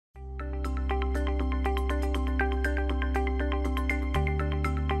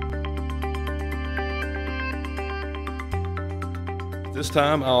This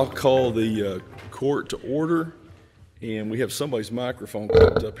time I'll call the court to order, and we have somebody's microphone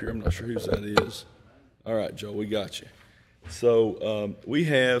clipped up here. I'm not sure whose that is. All right, Joe, we got you. So we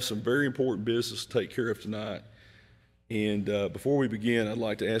have some very important business to take care of tonight. And before we begin, I'd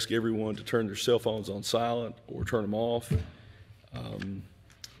like to ask everyone to turn their cell phones on silent or turn them off.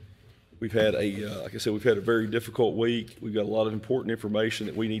 We've had like I said, we've had a very difficult week. We've got a lot of important information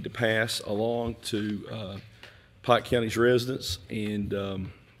that we need to pass along to Pike County's residents. And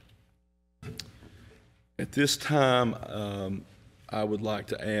at this time, I would like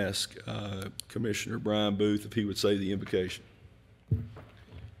to ask Commissioner Brian Booth if he would say the invocation.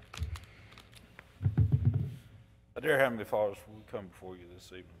 Dear Heavenly Father, we come before you this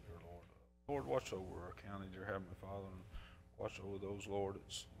evening, dear Lord. Lord, watch over our county, dear Heavenly Father, and watch over those, Lord,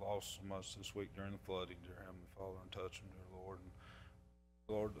 that's lost so much this week during the flooding, dear Heavenly Father, and touch them, dear Lord. And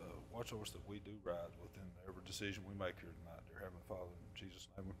Lord, watch over us that we do rise within every decision we make here tonight, dear Heavenly Father. In Jesus'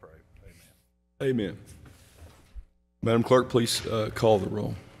 name we pray. Amen. Amen. Madam Clerk, please call the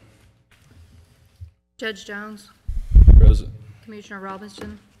roll. Judge Jones. Present. Commissioner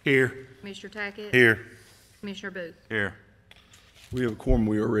Robinson. Here. Commissioner Tackett. Here. Commissioner Booth. Here. We have a quorum.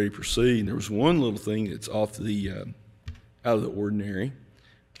 We are ready to proceed. And there was one little thing that's off the out of the ordinary.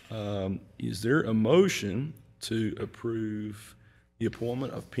 Is there a motion to approve the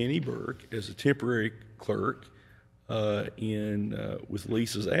appointment of Penny Burke as a temporary clerk with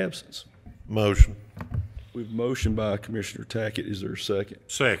Lisa's absence? Motion. We've motioned by Commissioner Tackett. Is there a second?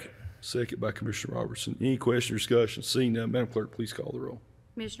 Second. Second by Commissioner Robertson. Any question or discussion? Seeing none, Madam Clerk, please call the roll.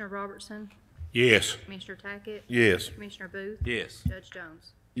 Commissioner Robertson. Yes. Commissioner Tackett. Yes. Commissioner Booth. Yes. Judge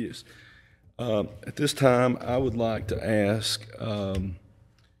Jones. Yes. At this time, I would like to ask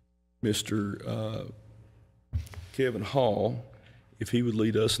Mr. Kevin Hall if he would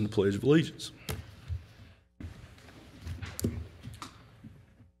lead us in the Pledge of Allegiance.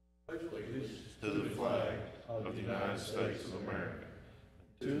 To the flag of the United States of America,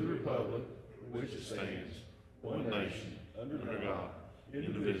 to the republic for which it stands, one nation, under God,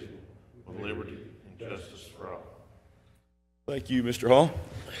 indivisible, with liberty and justice for all. Thank you, Mr. Hall.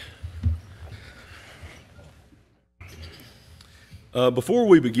 Before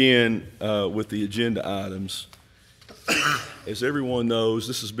we begin with the agenda items, as everyone knows,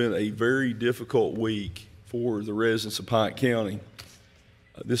 this has been a very difficult week for the residents of Pike County.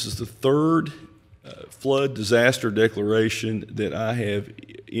 This is the third flood disaster declaration that I have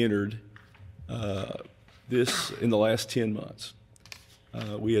entered this in the last 10 months.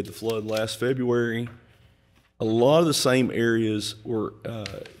 We had the flood last February. A lot of the same areas were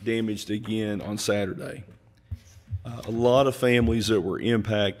damaged again on Saturday. A lot of families that were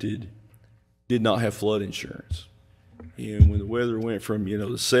impacted did not have flood insurance. And when the weather went from, the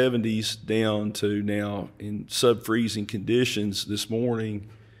 70s down to now in sub-freezing conditions this morning,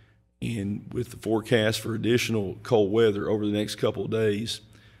 and with the forecast for additional cold weather over the next couple of days,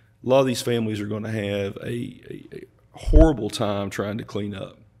 a lot of these families are going to have a horrible time trying to clean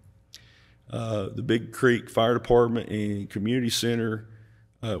up. The Big Creek Fire Department and Community Center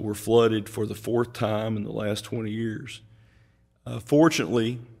were flooded for the fourth time in the last 20 years.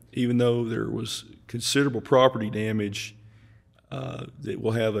 Fortunately, even though there was considerable property damage that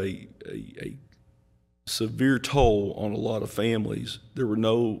will have a severe toll on a lot of families, there were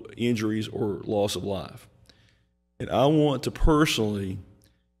no injuries or loss of life. And I want to personally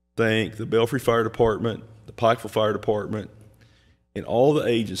thank the Belfry Fire Department, the Pikeville Fire Department, and all the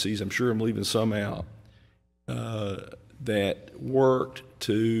agencies, I'm sure I'm leaving some out, that worked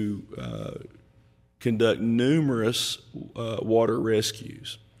to conduct numerous water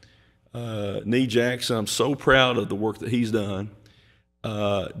rescues. Nee Jackson, I'm so proud of the work that he's done.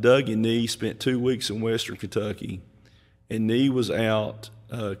 Doug and Nee spent 2 weeks in Western Kentucky, and Nee was out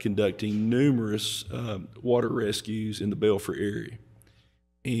conducting numerous water rescues in the Belfry area.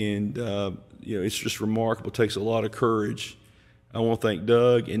 And, it's just remarkable. It takes a lot of courage. I want to thank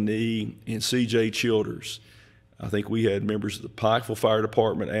Doug and Nee and C.J. Childers. I think we had members of the Pikeville Fire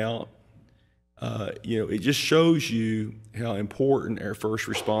Department out. It just shows you how important our first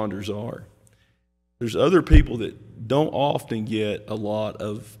responders are. There's other people that don't often get a lot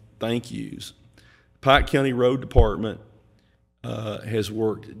of thank yous. Pike County Road Department has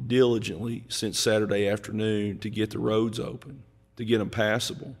worked diligently since Saturday afternoon to get the roads open, to get them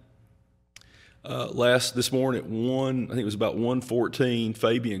passable. This morning at 1, I think it was about 1:14,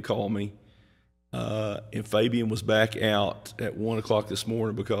 Fabian called me, and Fabian was back out at 1 o'clock this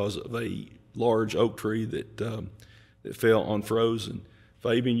morning because of a large oak tree that fell unfrozen.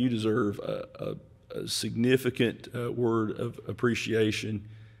 Fabian, you deserve a significant word of appreciation,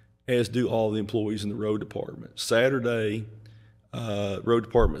 as do all the employees in the road department. Saturday, Road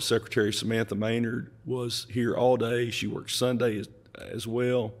Department Secretary Samantha Maynard was here all day. She worked Sunday as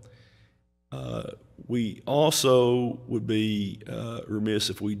well. We also would be remiss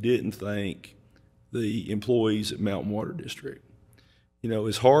if we didn't thank the employees at Mountain Water District. You know,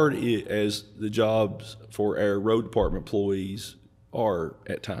 as hard as the jobs for our road department employees are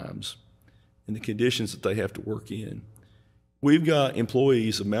at times, and the conditions that they have to work in, we've got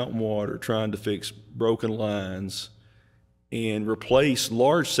employees of Mountain Water trying to fix broken lines and replace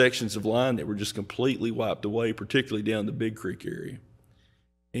large sections of line that were just completely wiped away, particularly down the Big Creek area.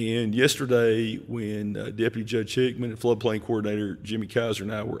 And yesterday, when Deputy Judge Hickman and Floodplain Coordinator Jimmy Kaiser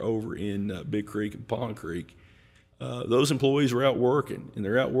and I were over in Big Creek and Pond Creek, those employees were out working, and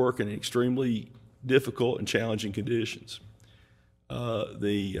they're out working in extremely difficult and challenging conditions.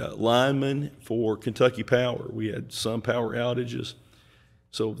 The linemen for Kentucky Power, we had some power outages.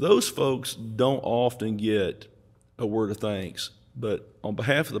 So those folks don't often get a word of thanks, but on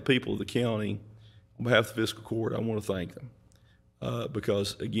behalf of the people of the county, on behalf of the fiscal court, I want to thank them.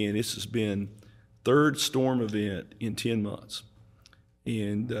 Because again, this has been third storm event in 10 months.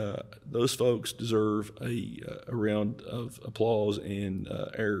 And those folks deserve a round of applause and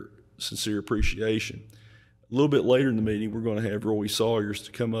our sincere appreciation. A little bit later in the meeting, we're going to have Roy Sawyers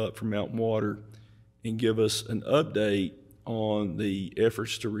to come up from Mountain Water and give us an update on the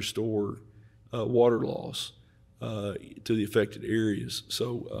efforts to restore water loss to the affected areas.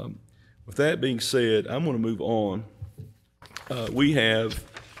 So with that being said, I'm going to move on. We have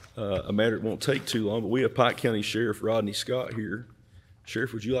a matter that won't take too long, but we have Pike County Sheriff Rodney Scott here.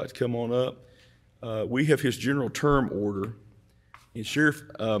 Sheriff, would you like to come on up? We have his general term order. And Sheriff,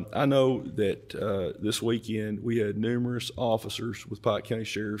 I know that this weekend we had numerous officers with Pike County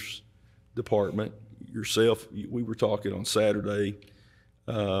Sheriff's Department. Yourself, we were talking on Saturday.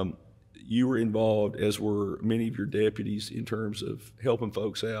 You were involved, as were many of your deputies, in terms of helping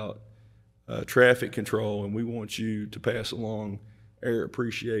folks out. Traffic control, and we want you to pass along our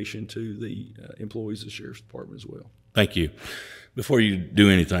appreciation to the employees of the Sheriff's Department as well. Thank you. Before you do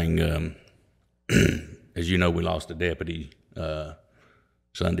anything, as you know, we lost a deputy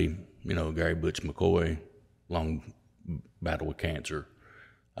Sunday, Gary Butch McCoy, long battle with cancer.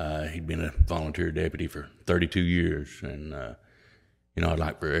 He'd been a volunteer deputy for 32 years, and, I'd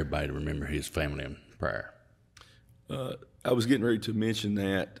like for everybody to remember his family in prayer. I was getting ready to mention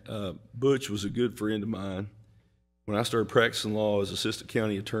that Butch was a good friend of mine. When I started practicing law as assistant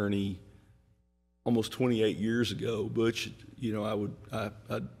county attorney almost 28 years ago, Butch, I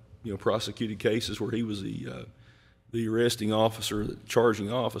prosecuted cases where he was the arresting officer, the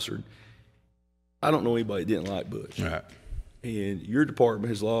charging officer. I don't know anybody that didn't like Butch. Right. And your department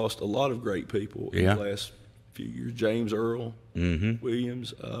has lost a lot of great people in the last few years. James Earl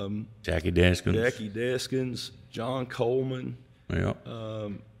Williams, Jackie Deskins, John Coleman,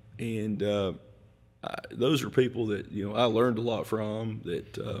 and those are people that I learned a lot from.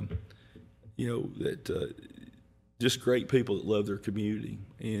 Just great people that love their community.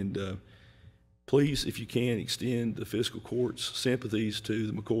 And please, if you can, extend the fiscal court's sympathies to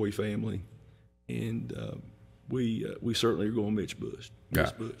the McCoy family. And we certainly are going to miss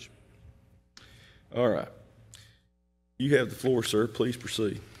Butch. All right. You have the floor, sir. Please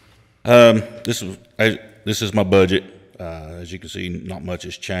proceed. This is my budget. As you can see, not much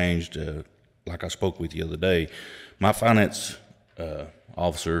has changed. Like I spoke with you the other day, my finance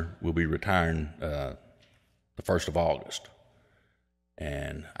officer will be retiring the 1st of August.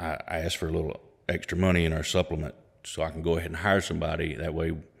 And I asked for a little extra money in our supplement so I can go ahead and hire somebody. That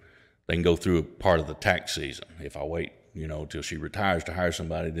way they can go through a part of the tax season. If I wait, till she retires to hire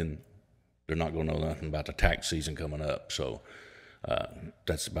somebody, then they're not going to know nothing about the tax season coming up. So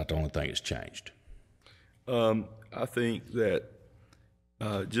that's about the only thing that's changed. I think that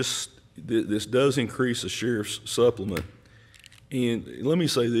this does increase the sheriff's supplement. And let me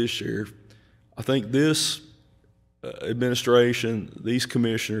say this, Sheriff, I think this administration, these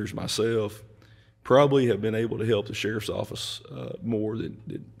commissioners, myself, probably have been able to help the sheriff's office more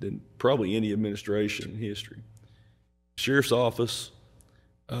than probably any administration in history. Sheriff's office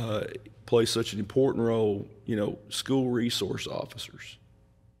plays such an important role, school resource officers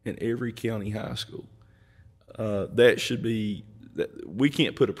in every county high school. We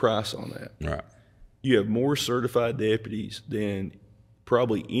can't put a price on that. Right. You have more certified deputies than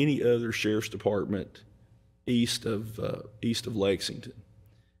probably any other sheriff's department east of Lexington.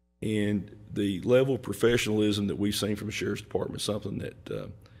 And the level of professionalism that we've seen from the sheriff's department is something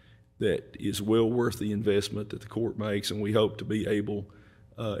that is well worth the investment that the court makes, and we hope to be able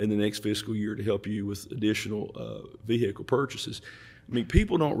in the next fiscal year to help you with additional vehicle purchases. I mean,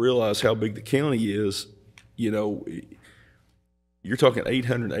 people don't realize how big the county is. you're talking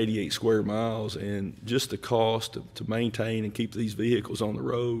 888 square miles, and just the cost to maintain and keep these vehicles on the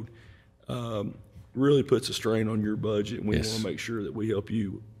road really puts a strain on your budget, and we Yes. want to make sure that we help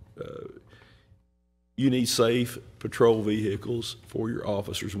you. You need safe patrol vehicles for your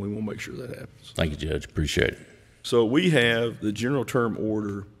officers, and we want to make sure that happens. Thank you, Judge. Appreciate it. So we have the general term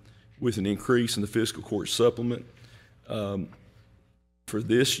order with an increase in the fiscal court supplement for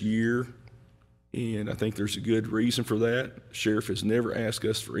this year, and I think there's a good reason for that. Sheriff has never asked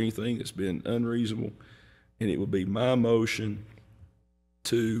us for anything that's been unreasonable, and it would be my motion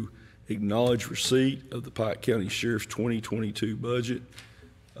to acknowledge receipt of the Pike County Sheriff's 2022 budget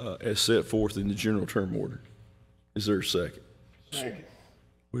as set forth in the general term order. Is there a second? Second.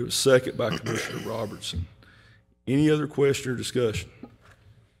 We have a second by Commissioner Robertson. Any other question or discussion?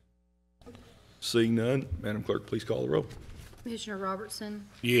 Seeing none, Madam Clerk, please call the roll. Commissioner Robertson,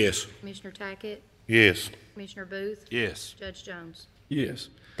 Yes. Commissioner Tackett, Yes. Commissioner Booth, Yes. Judge Jones. Yes.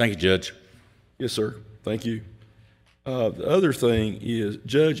 Thank you, Judge. Yes, sir. Thank you. The other thing is,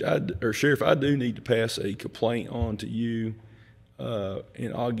 Judge, or Sheriff, I do need to pass a complaint on to you,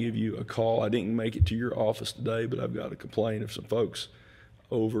 and I'll give you a call. I didn't make it to your office today, but I've got a complaint of some folks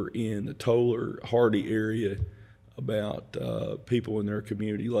over in the Toller Hardy area about people in their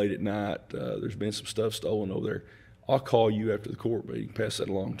community late at night. There's been some stuff stolen over there. I'll call you after the court meeting, pass that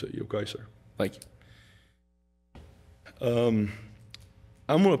along to you. Okay, sir? Thank you.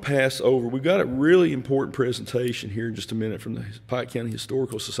 I'm going to pass over. We've got a really important presentation here in just a minute from the Pike County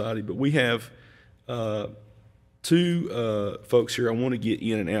Historical Society, but we have two folks here I want to get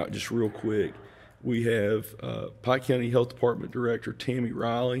in and out just real quick. We have Pike County Health Department Director Tammy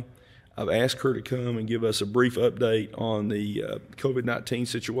Riley. I've asked her to come and give us a brief update on the COVID-19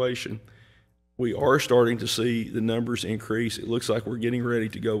 situation. We are starting to see the numbers increase. It looks like we're getting ready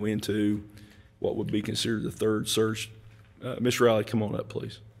to go into what would be considered the third surge. Ms. Riley, come on up,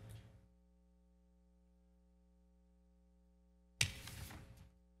 please.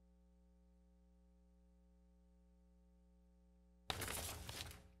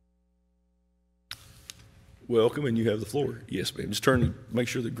 Welcome, and you have the floor. Yes, ma'am. Just turn to make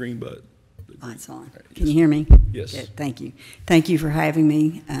sure the green button. Lights on. Right, Can yes. you hear me? Yes. Good, thank you. Thank you for having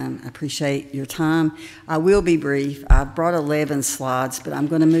me. I appreciate your time. I will be brief. I brought 11 slides, but I'm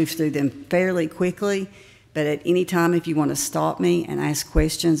going to move through them fairly quickly. But at any time, if you want to stop me and ask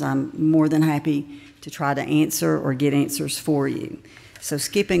questions, I'm more than happy to try to answer or get answers for you. So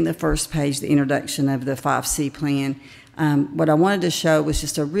skipping the first page, the introduction of the 5C plan, what I wanted to show was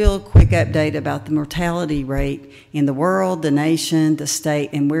just a real quick update about the mortality rate in the world, the nation, the state,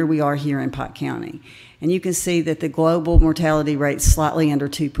 and where we are here in Pike County. And you can see that the global mortality rate is slightly under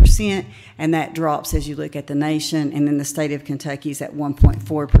 2%, and that drops as you look at the nation, and then the state of Kentucky is at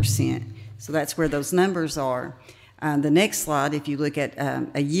 1.4%. So that's where those numbers are. The next slide, if you look at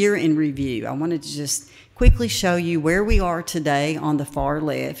a year in review, I wanted to just quickly show you where we are today on the far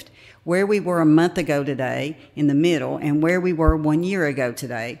left, where we were a month ago today in the middle, and where we were 1 year ago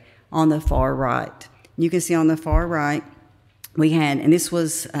today on the far right. You can see on the far right, we had, and this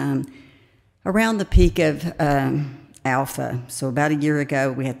was around the peak of Alpha. So about a year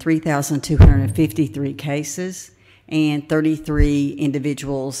ago, we had 3,253 cases, and 33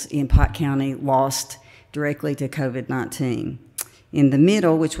 individuals in Pike County lost directly to COVID-19. In the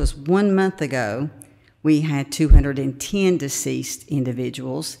middle, which was 1 month ago, we had 210 deceased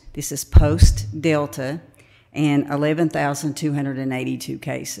individuals. This is post-Delta, and 11,282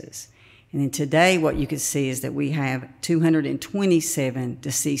 cases. And then today, what you can see is that we have 227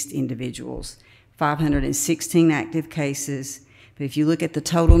 deceased individuals, 516 active cases. But if you look at the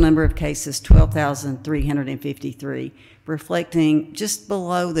total number of cases, 12,353, reflecting just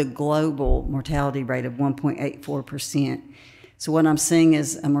below the global mortality rate of 1.84%. So what I'm seeing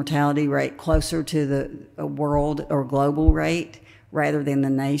is a mortality rate closer to the world or global rate rather than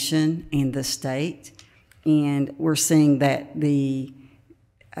the nation and the state. And we're seeing that the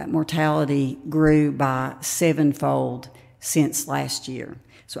mortality grew by 7-fold since last year.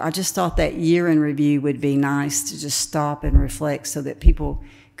 So I just thought that year in review would be nice to just stop and reflect so that people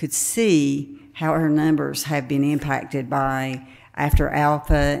could see how our numbers have been impacted by after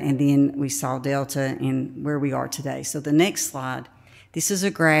Alpha, and then we saw Delta and where we are today. So the next slide, this is a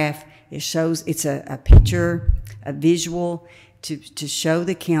graph. It shows, it's a picture, a visual to show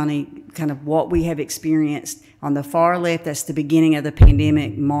the county kind of what we have experienced. On the far left, that's the beginning of the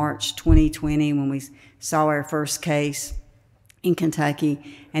pandemic, March 2020, when we saw our first case in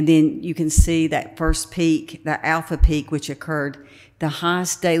Kentucky. And then you can see that first peak, the Alpha peak, which occurred. The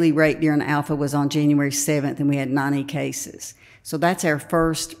highest daily rate during Alpha was on January 7th, and we had 90 cases. So that's our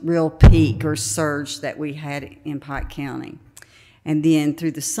first real peak or surge that we had in Pike County. And then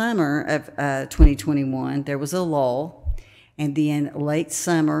through the summer of 2021, there was a lull. And then late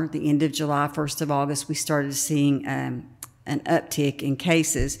summer, the end of July, 1st of August, we started seeing an uptick in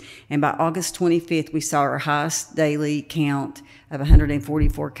cases. And by August 25th, we saw our highest daily count of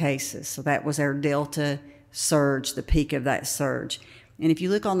 144 cases. So that was our Delta surge, the peak of that surge. And if you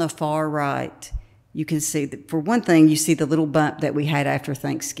look on the far right, you can see that, for one thing, you see the little bump that we had after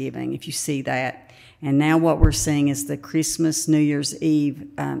Thanksgiving, if you see that. And now what we're seeing is the Christmas, New Year's Eve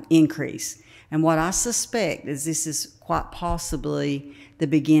increase. And what I suspect is this is quite possibly the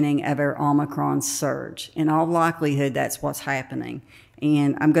beginning of our Omicron surge. In all likelihood, that's what's happening.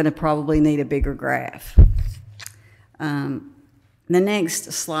 And I'm going to probably need a bigger graph. The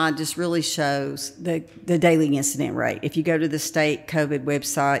next slide just really shows the daily incident rate. If you go to the state COVID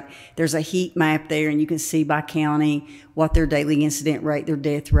website, there's a heat map there, and you can see by county what their daily incident rate, their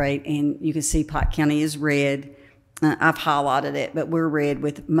death rate, and you can see Pike County is red. I've highlighted it, but we're red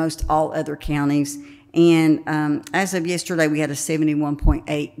with most all other counties. And as of yesterday, we had a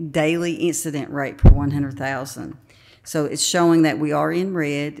 71.8 daily incident rate per 100,000. So it's showing that we are in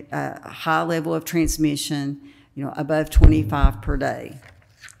red, a high level of transmission, above 25 per day.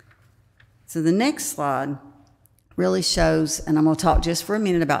 So the next slide really shows, and I'm going to talk just for a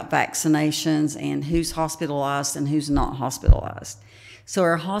minute about vaccinations and who's hospitalized and who's not hospitalized. So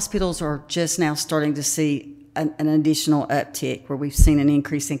our hospitals are just now starting to see an additional uptick, where we've seen an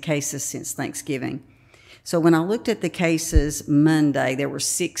increase in cases since Thanksgiving. So when I looked at the cases Monday, there were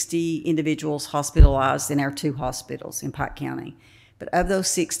 60 individuals hospitalized in our 2 hospitals in Pike County. But of those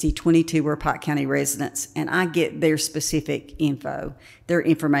 60, 22 were Pike County residents, and I get their specific info, their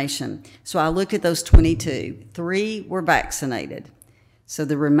information. So I looked at those 22. 3 were vaccinated. So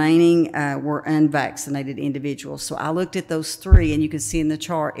the remaining were unvaccinated individuals. So I looked at those 3, and you can see in the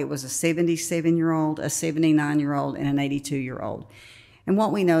chart, it was a 77-year-old, a 79-year-old, and an 82-year-old. And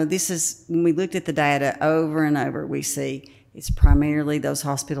what we know, this is, when we looked at the data over and over, we see it's primarily those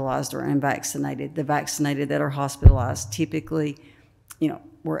hospitalized or unvaccinated. The vaccinated that are hospitalized typically,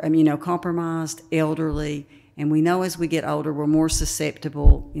 we're immunocompromised, elderly, and we know as we get older, we're more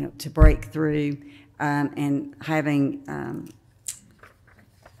susceptible, to breakthrough and having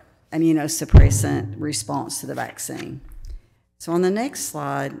immunosuppressant response to the vaccine. So on the next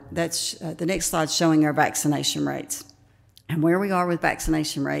slide, that's the next slide showing our vaccination rates. And where we are with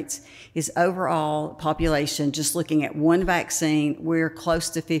vaccination rates is overall population, just looking at one vaccine, we're close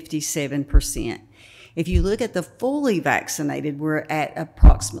to 57%. If you look at the fully vaccinated, we're at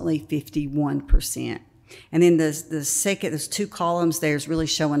approximately 51%. And then the second, those 2 columns there is really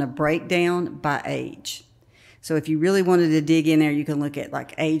showing a breakdown by age. So if you really wanted to dig in there, you can look at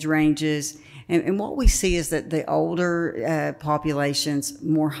like age ranges. And what we see is that the older population's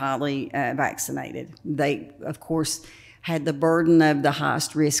more highly vaccinated. They, of course, had the burden of the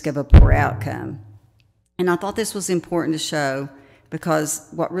highest risk of a poor outcome. And I thought this was important to show, because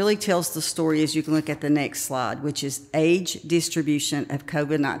what really tells the story is, you can look at the next slide, which is age distribution of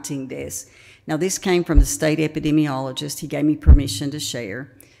COVID-19 deaths. Now, this came from the state epidemiologist. He gave me permission to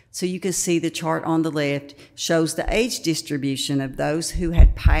share. So you can see the chart on the left shows the age distribution of those who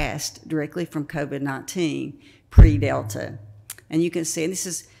had passed directly from COVID-19 pre-Delta. And you can see, and this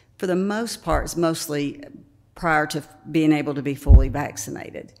is, for the most part, it's mostly prior to being able to be fully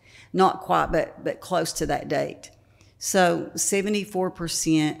vaccinated. Not quite, but close to that date. So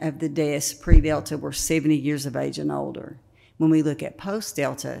 74% of the deaths pre-Delta were 70 years of age and older. When we look at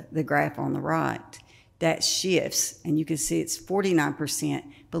post-Delta, the graph on the right, that shifts, and you can see it's 49%,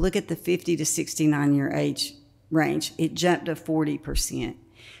 but look at the 50 to 69 year age range, it jumped to 40%.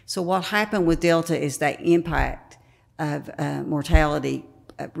 So what happened with Delta is that impact of mortality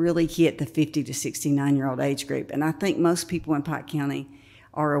really hit the 50 to 69-year-old age group. And I think most people in Pike County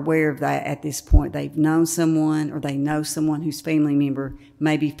are aware of that at this point. They've known someone, or they know someone whose family member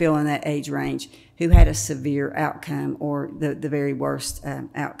may be filling that age range, who had a severe outcome or the very worst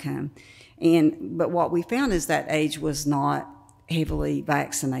outcome. But what we found is that age was not heavily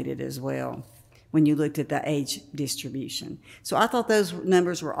vaccinated as well when you looked at the age distribution. So I thought those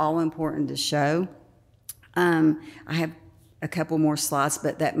numbers were all important to show. I have a couple more slides,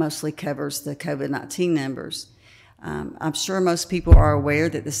 but that mostly covers the COVID-19 numbers. I'm sure most people are aware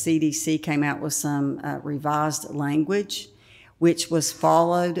that the CDC came out with some revised language, which was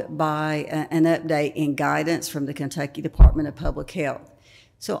followed by an update in guidance from the Kentucky Department of Public Health.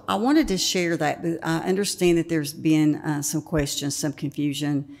 So I wanted to share that, but I understand that there's been some questions, some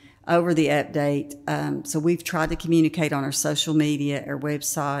confusion over the update. So we've tried to communicate on our social media, our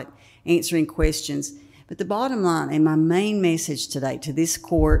website, answering questions. But the bottom line, and my main message today to this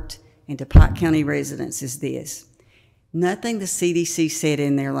court and to Pike County residents, is this. Nothing the CDC said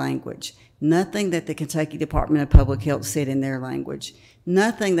in their language, nothing that the Kentucky Department of Public Health said in their language,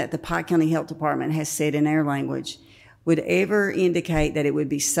 nothing that the Pike County Health Department has said in their language would ever indicate that it would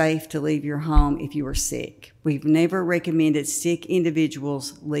be safe to leave your home if you were sick. We've never recommended sick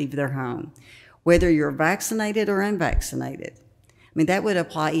individuals leave their home, whether you're vaccinated or unvaccinated. I mean, that would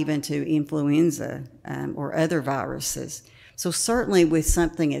apply even to influenza or other viruses. So certainly with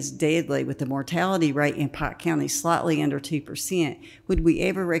something as deadly, with the mortality rate in Pike County slightly under 2%, would we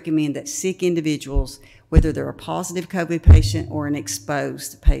ever recommend that sick individuals, whether they're a positive COVID patient or an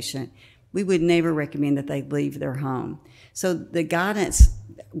exposed patient, we would never recommend that they leave their home. So the guidance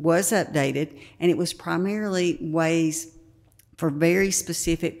was updated, and it was primarily ways for very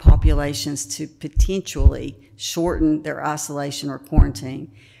specific populations to potentially shorten their isolation or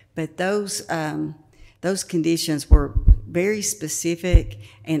quarantine. But those conditions were very specific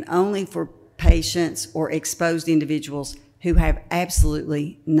and only for patients or exposed individuals who have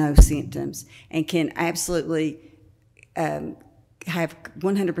absolutely no symptoms and can absolutely have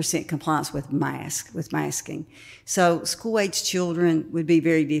 100% compliance with masking. So school-age children would be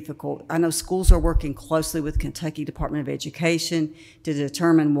very difficult. I know schools are working closely with Kentucky Department of Education to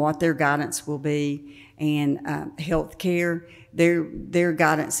determine what their guidance will be, and health care. Their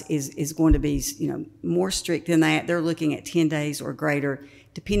guidance is going to be, more strict than that. They're looking at 10 days or greater,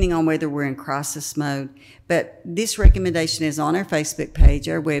 depending on whether we're in crisis mode. But this recommendation is on our Facebook page,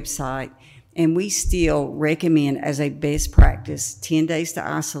 our website, and we still recommend as a best practice 10 days to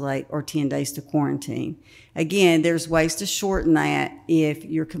isolate or 10 days to quarantine. Again, there's ways to shorten that if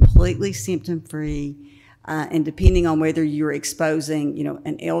you're completely symptom-free, and depending on whether you're exposing,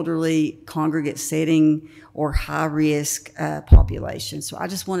 an elderly congregate setting or high-risk population. So I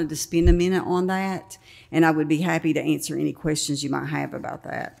just wanted to spend a minute on that, and I would be happy to answer any questions you might have about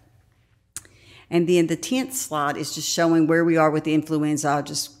that. And then the 10th slide is just showing where we are with the influenza. I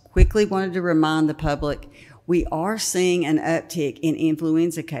just quickly wanted to remind the public, we are seeing an uptick in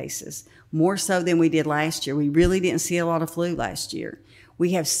influenza cases, more so than we did last year. We really didn't see a lot of flu last year.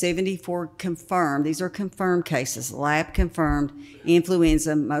 We have 74 confirmed, these are confirmed cases, lab confirmed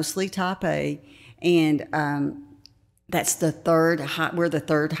influenza, mostly type A, and that's we're the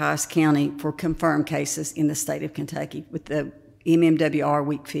third highest county for confirmed cases in the state of Kentucky with the MMWR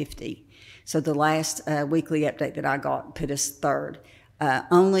week 50. So the last weekly update that I got put us third.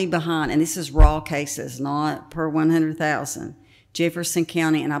 Only behind, and this is raw cases, not per 100,000, Jefferson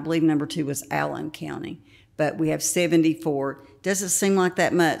County, and I believe number 2 was Allen County. But we have 74. Doesn't seem like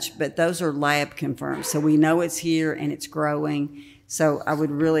that much, but those are lab confirmed. So we know it's here and it's growing. So I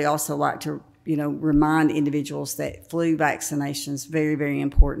would really also like to, remind individuals that flu vaccination's very, very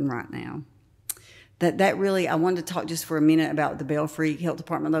important right now. That really, I wanted to talk just for a minute about the Belfry Health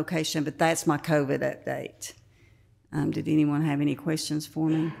Department location, but that's my COVID update. Did anyone have any questions for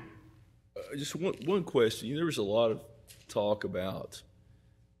me? Just one question. There was a lot of talk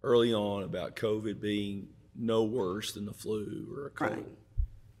early on about COVID being no worse than the flu or a cold. Right.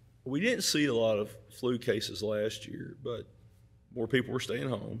 We didn't see a lot of flu cases last year, but more people were staying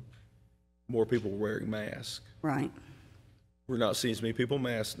home. More people were wearing masks. Right. We're not seeing as many people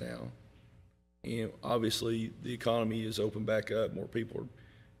masked now. And obviously the economy is open back up. More people are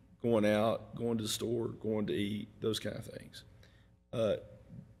going out, going to the store, going to eat, those kind of things.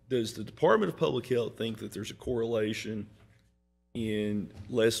 Does the Department of Public Health think that there's a correlation in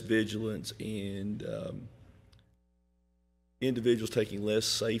less vigilance and individuals taking less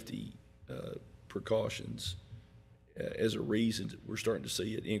safety precautions as a reason that we're starting to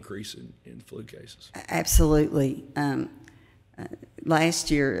see an increase in flu cases? Absolutely.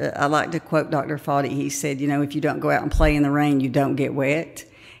 Last year, I like to quote Dr. Fauci. He said, if you don't go out and play in the rain, you don't get wet.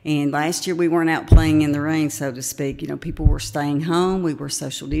 And last year we weren't out playing in the rain, so to speak. People were staying home. We were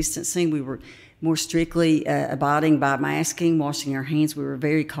social distancing. We were more strictly abiding by masking, washing our hands. We were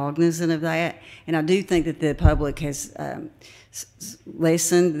very cognizant of that. And I do think that the public has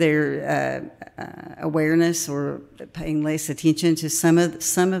lessened their awareness or paying less attention to some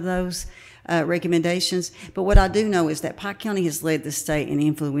of those recommendations. But what I do know is that Pike County has led the state in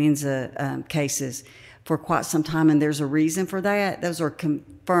influenza cases for quite some time, and there's a reason for that. Those are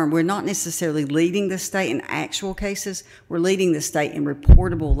confirmed. We're not necessarily leading the state in actual cases. We're leading the state in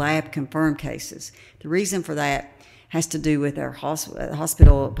reportable lab-confirmed cases. The reason for that has to do with our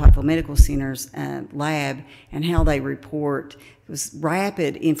hospital, Pikeville Medical Center's lab and how they report. Because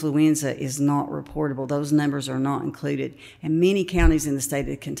rapid influenza is not reportable. Those numbers are not included. And many counties in the state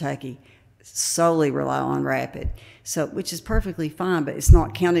of Kentucky solely rely on rapid, which is perfectly fine, but it's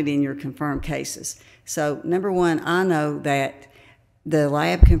not counted in your confirmed cases. So number one, I know that the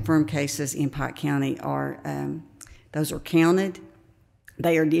lab confirmed cases in Pike County are Those are counted.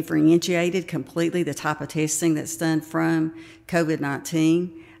 They are differentiated completely, the type of testing that's done from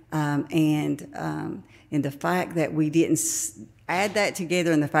COVID-19. And the fact that we didn't add that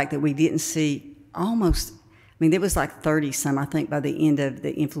together, and the fact that we didn't see almost, I mean, there was like 30 some, I think, by the end of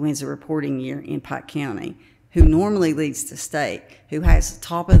the influenza reporting year in Pike County, who normally leads the state, who has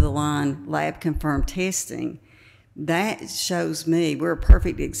top of the line lab confirmed testing. That shows me we're a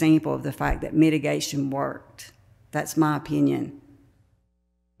perfect example of the fact that mitigation worked. That's my opinion.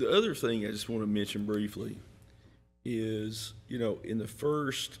 The other thing I just want to mention briefly is, in the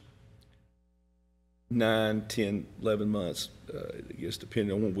first 9, 10, 11 months, I guess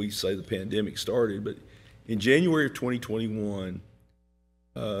depending on when we say the pandemic started, but in January of 2021,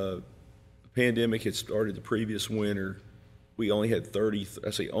 the pandemic had started the previous winter. We only had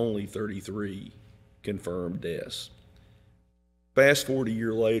only 33 confirmed deaths. Fast forward a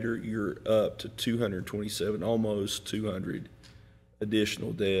year later, you're up to 227, almost 200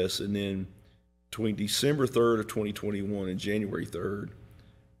 additional deaths. And then between December 3rd of 2021 and January 3rd,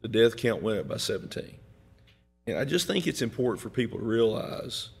 the death count went up by 17. And I just think it's important for people to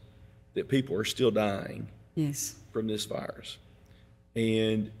realize that people are still dying from this virus.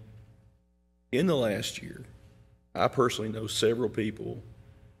 And in the last year, I personally know several people,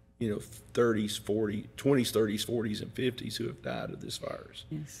 30s, 40s, 20s, 30s, 40s, and 50s who have died of this virus.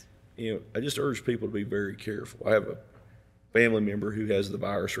 Yes. I just urge people to be very careful. I have a family member who has the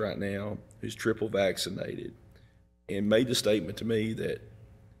virus right now, who's triple vaccinated, and made the statement to me that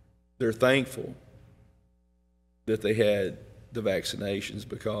they're thankful that they had the vaccinations,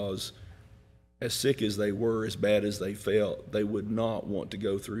 because as sick as they were, as bad as they felt, they would not want to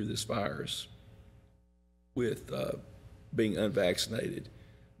go through this virus with being unvaccinated,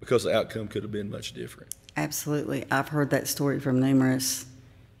 because the outcome could have been much different. Absolutely. I've heard that story from numerous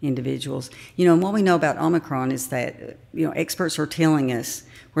individuals. And what we know about Omicron is that, experts are telling us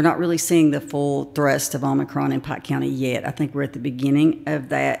we're not really seeing the full thrust of Omicron in Pike County yet. I think we're at the beginning of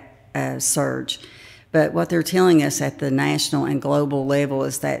that surge. But what they're telling us at the national and global level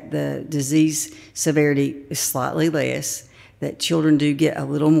is that the disease severity is slightly less, that children do get a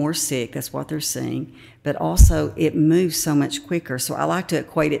little more sick, that's what they're seeing, but also it moves so much quicker. So I like to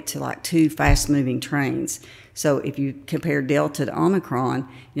equate it to like two fast-moving trains. So if you compare Delta to Omicron,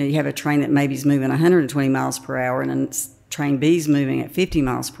 you have a train that maybe is moving 120 miles per hour and a train B is moving at 50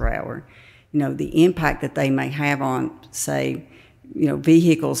 miles per hour. The impact that they may have on, say,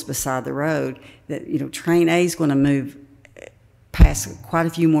 vehicles beside the road, that, train A is going to move past quite a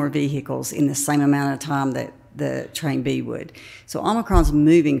few more vehicles in the same amount of time that the train B would. So Omicron's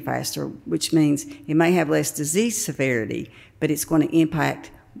moving faster, which means it may have less disease severity, but it's going to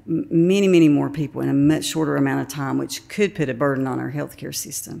impact many, many more people in a much shorter amount of time, which could put a burden on our healthcare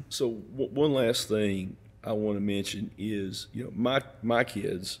system. So one last thing I want to mention is, my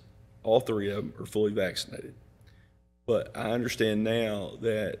kids, all three of them, are fully vaccinated. But I understand now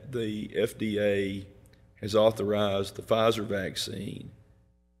that the FDA has authorized the Pfizer vaccine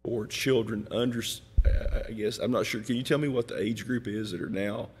for children under, I guess, I'm not sure. Can you tell me what the age group is that are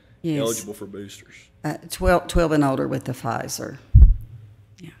now eligible for boosters? 12 and older with the Pfizer.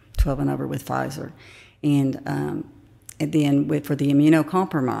 Yeah, 12 and over with Pfizer. And then for the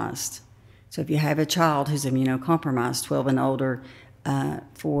immunocompromised. So if you have a child who's immunocompromised, 12 and older,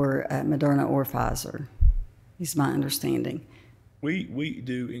 for Moderna or Pfizer, is my understanding. We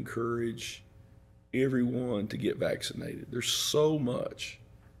do encourage everyone to get vaccinated. There's so much.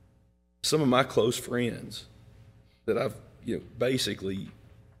 Some of my close friends that I've basically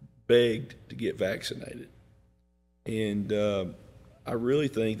begged to get vaccinated. And I really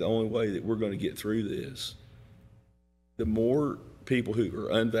think the only way that we're going to get through this, the more people who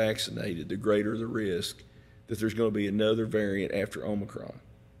are unvaccinated, the greater the risk that there's going to be another variant after Omicron.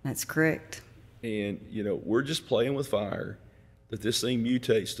 That's correct. And, we're just playing with fire, that this thing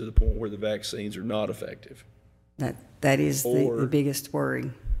mutates to the point where the vaccines are not effective. That is the biggest worry.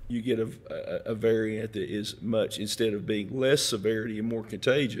 You get a variant that is much, instead of being less severity and more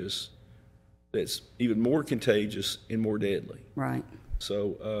contagious, that's even more contagious and more deadly. Right.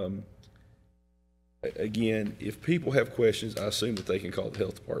 So, again, if people have questions, I assume that they can call the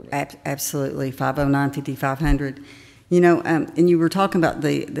health department. Absolutely, 509-5500. And you were talking about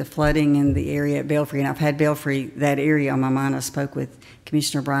the flooding in the area at Belfry, and I've had Belfry, that area, on my mind. I spoke with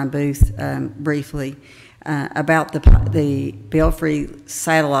Commissioner Brian Booth briefly. about the Belfry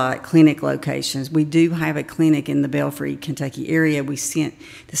satellite clinic locations. We do have a clinic in the Belfry, Kentucky area. The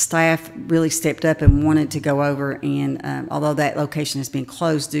staff really stepped up and wanted to go over, and although that location has been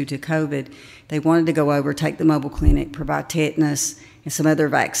closed due to COVID, they wanted to go over, take the mobile clinic, provide tetanus and some other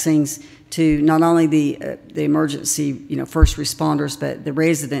vaccines to not only the emergency, first responders, but the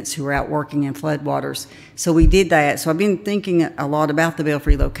residents who are out working in floodwaters. So we did that. So I've been thinking a lot about the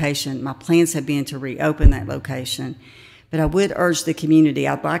Belfry location. My plans have been to reopen that location. But I would urge the community,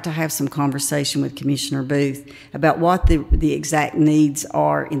 I'd like to have some conversation with Commissioner Booth about what the exact needs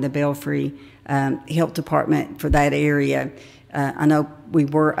are in the Belfry Health Department for that area. I know we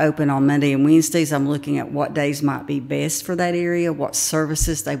were open on Monday and Wednesdays. I'm looking at what days might be best for that area, what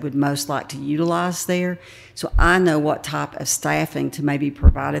services they would most like to utilize there. So I know what type of staffing to maybe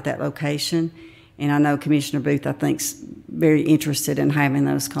provide at that location. And I know Commissioner Booth, I think, is very interested in having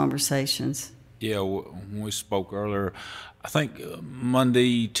those conversations. Yeah, when we spoke earlier, I think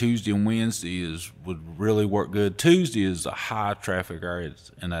Monday, Tuesday, and Wednesday would really work good. Tuesday is a high traffic area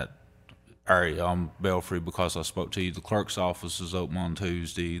in that area on Belfry, because I spoke to you. The clerk's office is open on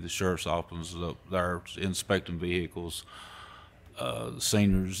Tuesday. The sheriff's office is up there inspecting vehicles. The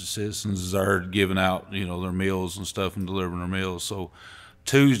seniors, the citizens are giving out, their meals and stuff and delivering their meals. So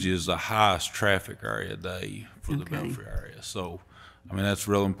Tuesday is the highest traffic area day for the Belfry area. So, that's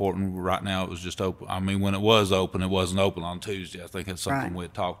real important. Right now it was just open. When it was open, it wasn't open on Tuesday. I think that's something we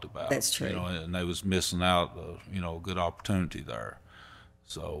had talked about. That's true. And they was missing out, a good opportunity there.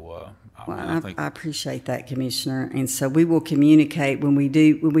 So, I appreciate that, Commissioner. And so we will communicate when we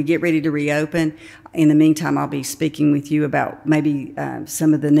get ready to reopen. In the meantime, I'll be speaking with you about maybe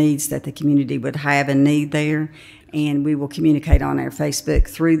some of the needs that the community would have and need there. And we will communicate on our Facebook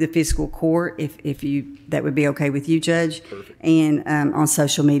through the fiscal court, if that would be okay with you, Judge. Perfect. And on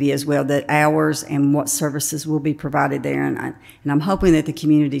social media as well, the hours and what services will be provided there. And I'm hoping that the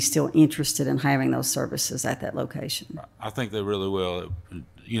community is still interested in having those services at that location. I think they really will.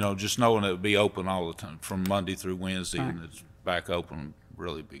 Just knowing it would be open all the time from Monday through Wednesday, and it's back open, would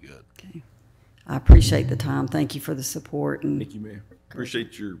really be good. Okay. I appreciate the time. Thank you for the support. And Thank you, ma'am.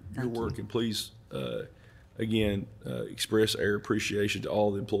 Appreciate your work, and please, again, express our appreciation to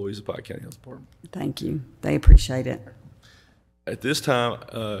all the employees of Pike County Health Department. thank you. They appreciate it. At this time,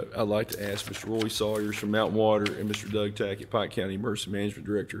 I'd like to ask Mr. Roy Sawyers from Mountain Water and Mr. Doug Tackett, Pike County Emergency Management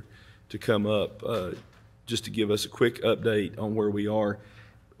Director, to come up just to give us a quick update on where we are.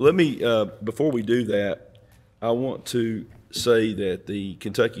 Let me, before we do that, I want to say that the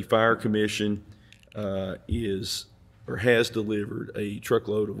Kentucky Fire Commission has delivered a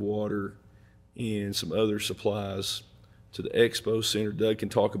truckload of water and some other supplies to the Expo Center. Doug can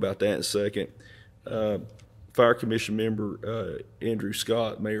talk about that in a second. Fire Commission member Andrew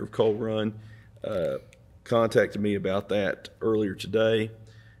Scott, mayor of Coal Run, contacted me about that earlier today.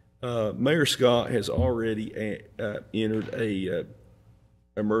 Mayor Scott has already entered a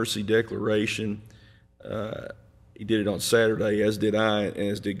emergency declaration. He did it on Saturday, as did I, and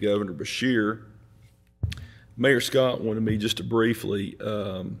as did Governor Beshear. Mayor Scott wanted me just to briefly,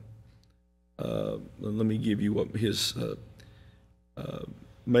 let me give you what his,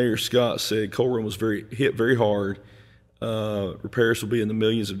 Mayor Scott said Coal Run was hit very hard. Repairs will be in the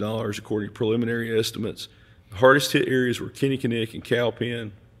millions of dollars according to preliminary estimates. The hardest hit areas were Kinnickinnick and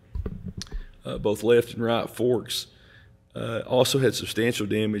Cowpen, both left and right forks. Also had substantial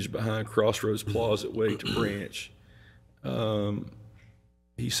damage behind Crossroads Plaza at Way to Branch.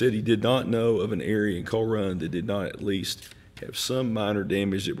 He said he did not know of an area in Coal Run that did not at least have some minor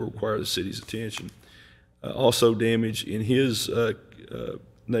damage that would require the city's attention. Also damage in his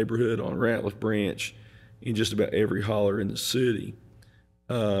neighborhood on Ratliff Branch in just about every holler in the city.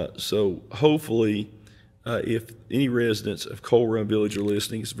 So hopefully, if any residents of Coal Run Village are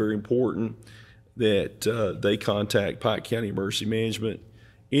listening, it's very important that they contact Pike County Emergency Management.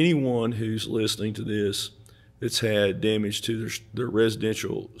 Anyone who's listening to this that's had damage to their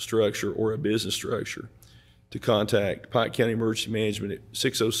residential structure or a business structure, to contact Pike County Emergency Management at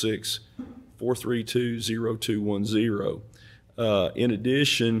 606-432-0210. In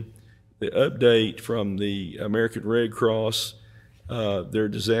addition, the update from the American Red Cross, their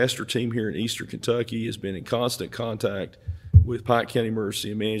disaster team here in Eastern Kentucky has been in constant contact with Pike County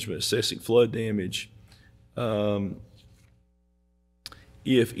Emergency Management assessing flood damage.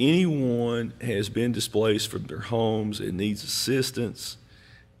 If anyone has been displaced from their homes and needs assistance,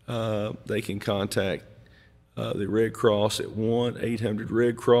 they can contact the Red Cross at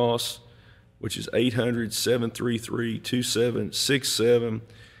 1-800-RED-CROSS, which is 800-733-2767.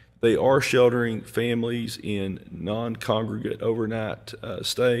 They are sheltering families in non-congregate overnight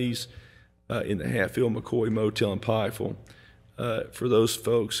stays. in the Hatfield McCoy Motel in Pikeville. For those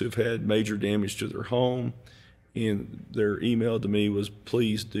folks who've had major damage to their home, and their email to me was,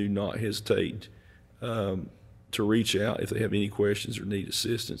 please do not hesitate to reach out if they have any questions or need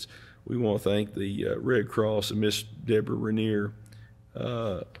assistance. We want to thank the Red Cross and Miss Deborah Rainier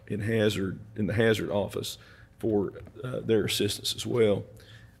in the Hazard office for their assistance as well.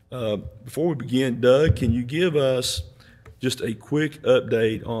 Before we begin, Doug, can you give us just a quick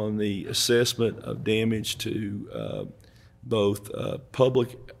update on the assessment of damage to both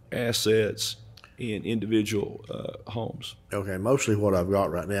public assets and individual homes? Okay, mostly what I've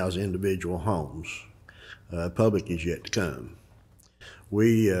got right now is individual homes. Public is yet to come.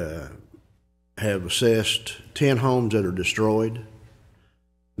 We have assessed 10 homes that are destroyed,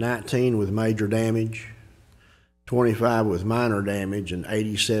 19 with major damage, 25 with minor damage, and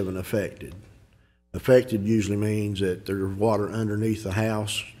 87 affected. Affected usually means that there's water underneath the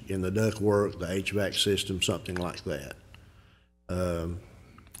house, in the ductwork, the HVAC system, something like that.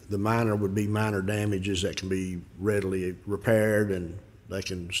 The minor would be minor damages that can be readily repaired and they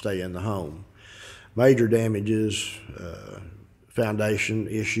can stay in the home. Major damages, foundation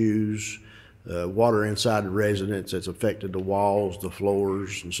issues, water inside the residence that's affected the walls, the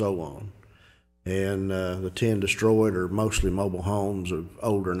floors, and so on. And the 10 destroyed are mostly mobile homes of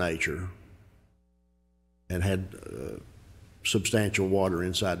older nature and had substantial water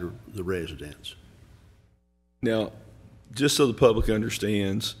inside the residence. Now, just so the public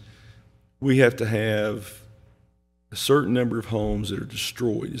understands, we have to have a certain number of homes that are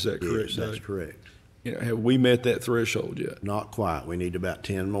destroyed. Is that correct, Yes, Doug? that's correct. You know, have we met that threshold yet? Not quite. We need about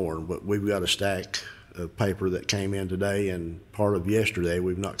 10 more, but we've got a stack of paper that came in today and part of yesterday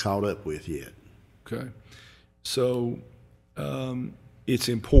we've not caught up with yet. Okay. So it's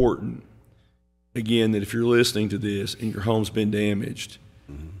important, again, that if you're listening to this and your home's been damaged,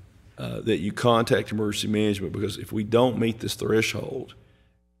 that you contact emergency management, because if we don't meet this threshold,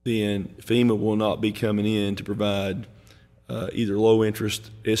 then FEMA will not be coming in to provide either low-interest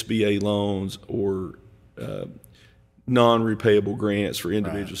SBA loans or non-repayable grants for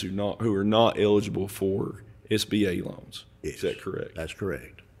individuals who are not eligible for SBA loans. Yes, is that correct? That's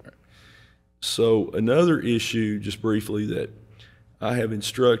correct. So another issue, just briefly, that I have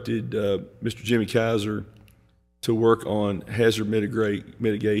instructed Mr. Jimmy Kaiser to work on hazard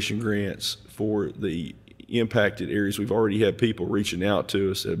mitigation grants for the impacted areas. We've already had people reaching out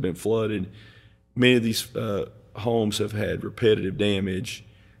to us that have been flooded. Many of these homes have had repetitive damage,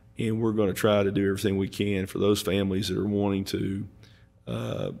 and we're going to try to do everything we can for those families that are wanting to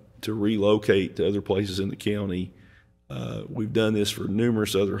relocate to other places in the county. We've done this for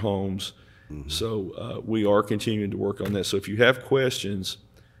numerous other homes. So we are continuing to work on that. So if you have questions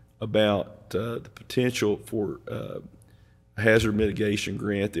about the potential for a hazard mitigation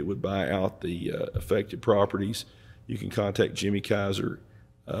grant that would buy out the affected properties, you can contact Jimmy Kaiser,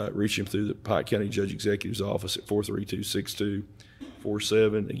 reach him through the Pike County Judge Executive's office at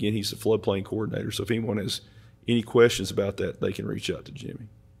 432-6247. Again, he's the floodplain coordinator. So if anyone has any questions about that, they can reach out to Jimmy.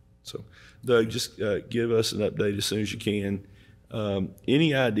 So Doug, just give us an update as soon as you can.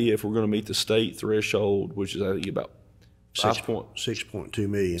 Any idea if we're going to meet the state threshold, which is I think about 6.2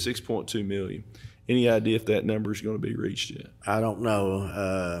 million. 6.2 million. Any idea if that number is going to be reached yet? I don't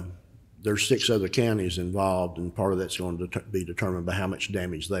know. There's 6 other counties involved, and part of that's going to be determined by how much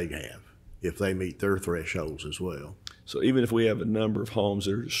damage they have, if they meet their thresholds as well. So even if we have a number of homes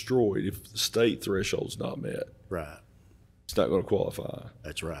that are destroyed, if the state threshold's not met, Right. it's not going to qualify.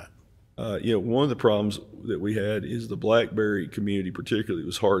 That's right. One of the problems that we had is the Blackberry community particularly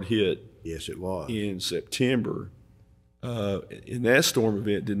was hard hit Yes, it was. in September. And that storm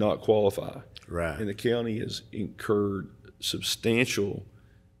event did not qualify. Right. And the county has incurred substantial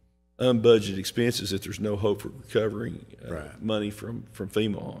unbudgeted expenses that there's no hope for recovering money from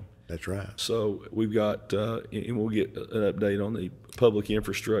FEMA on. That's right. So we've got, and we'll get an update on the public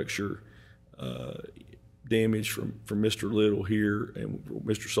infrastructure damage from Mr. Little here and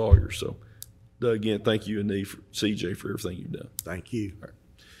Mr. Sawyer. So, Doug, again, thank you and CJ for everything you've done. Thank you. All right.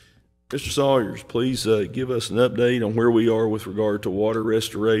 Mr. Sawyers, please give us an update on where we are with regard to water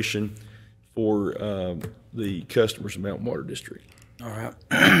restoration for the customers of Mountain Water District. All right.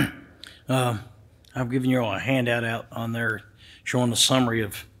 I've given you all a handout out on there showing the summary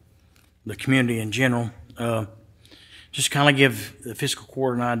of the community in general. Just kind of give the fiscal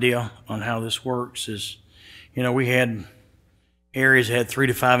court an idea on how this works is, we had areas that had 3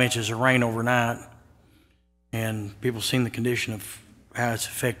 to 5 inches of rain overnight, and people seen the condition of how it's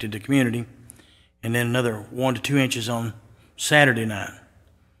affected the community, and then another 1 to 2 inches on Saturday night.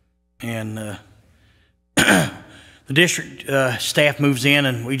 And the district staff moves in,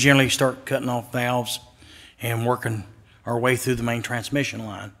 and we generally start cutting off valves and working our way through the main transmission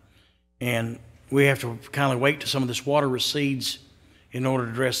line. And we have to kind of wait till some of this water recedes in order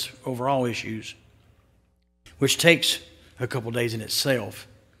to address overall issues, which takes a couple days in itself.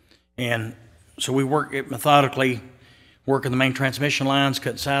 And so we work it methodically, working the main transmission lines,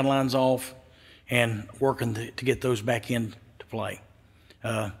 cutting sidelines off, and working to get those back into play.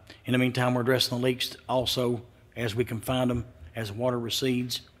 In the meantime, we're addressing the leaks also as we can find them as the water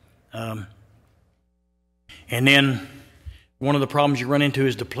recedes. And then one of the problems you run into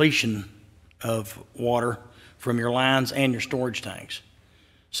is depletion of water from your lines and your storage tanks.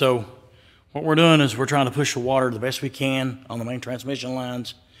 So what we're doing is we're trying to push the water the best we can on the main transmission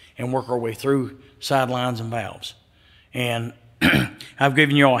lines and work our way through sidelines and valves. And I've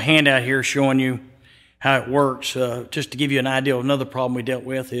given you all a handout here showing you how it works. Just to give you an idea of another problem we dealt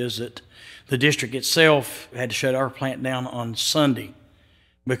with is that the district itself had to shut our plant down on Sunday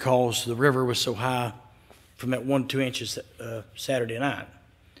because the river was so high from that 1 to 2 inches Saturday night.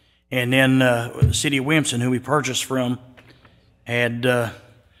 And then the city of Williamson, who we purchased from, had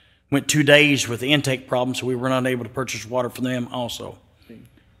went 2 days with the intake problem, so we were not able to purchase water from them also.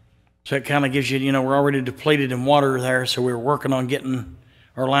 So it kind of gives you, you know, we're already depleted in water there, so we were working on getting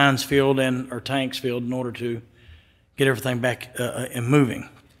our lines filled and our tanks filled in order to get everything back and moving.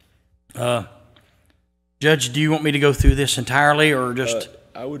 Judge, do you want me to go through this entirely or just?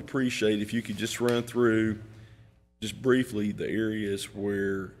 I would appreciate if you could just run through, just briefly, the areas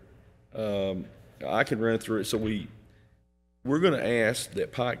where I can run through it. So we're going to ask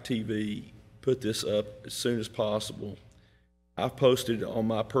that Pike TV put this up as soon as possible. I've posted it on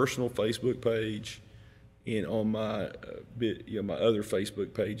my personal Facebook page and on my my other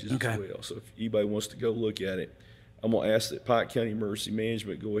Facebook pages as well. So if anybody wants to go look at it, I'm going to ask that Pike County Emergency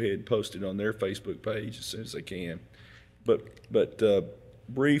Management go ahead and post it on their Facebook page as soon as they can. But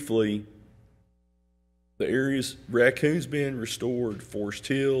briefly, the areas, Raccoon's been restored, Forest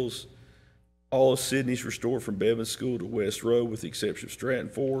Hills, all of Sydney's restored from Bevan School to West Road with the exception of Stratton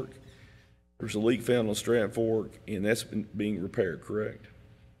Fork. There's a leak found on Stratton Fork, and that's being repaired, correct?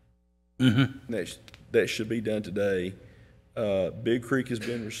 Mm-hmm. That should be done today. Big Creek has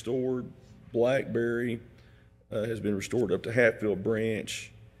been restored. Blackberry has been restored up to Hatfield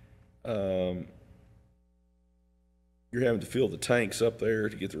Branch. You're having to fill the tanks up there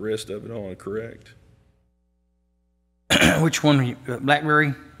to get the rest of it on, correct? Which one?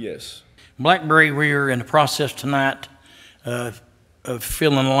 Blackberry? Yes. Blackberry, we are in the process tonight of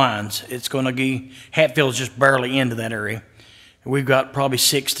filling the lines. It's going to be, Hatfield's just barely into that area. We've got probably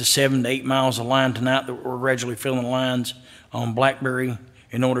 6 to 7 to 8 miles of line tonight that we're gradually filling the lines on Blackberry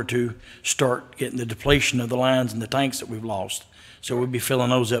in order to start getting the depletion of the lines and the tanks that we've lost. So we'll be filling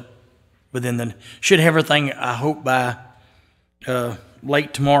those up within the, should have everything, I hope, by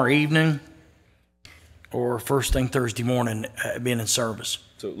late tomorrow evening or first thing Thursday morning being in service.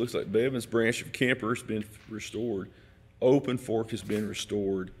 So it looks like Bevan's Branch of Kemper has been restored. Open Fork has been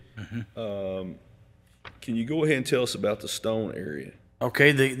restored. Mm-hmm. Can you go ahead and tell us about the Stone area?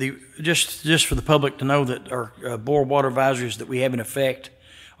 Okay, just for the public to know that our boil water advisories that we have in effect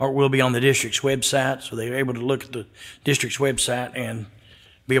will be on the district's website, so they're able to look at the district's website and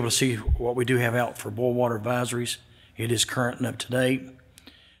be able to see what we do have out for boil water advisories. It is current and up to date.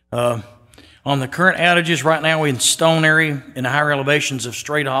 On the current outages right now, we're in Stone area in the higher elevations of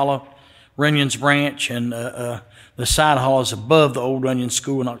Straight Hollow, Runyon's Branch, and the side hollows above the old Runyon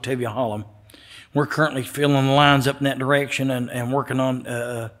School in Octavia Hollow. We're currently filling the lines up in that direction and working on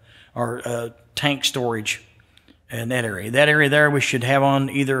our tank storage in that area. That area there we should have on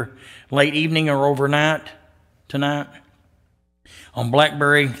either late evening or overnight tonight. On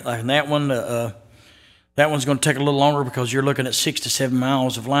Blackberry, like that one, that one's going to take a little longer because you're looking at 6 to 7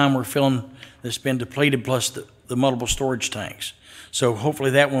 miles of line we're filling that's been depleted plus the multiple storage tanks. So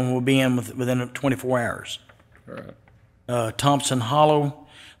hopefully that one will be in within 24 hours. All right. Thompson Hollow,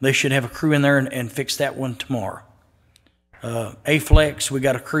 they should have a crew in there and fix that one tomorrow. A-Flex, we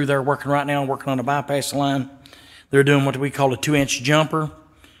got a crew there working right now, working on a bypass line. They're doing what we call a 2-inch jumper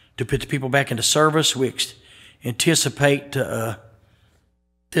to put the people back into service. We anticipate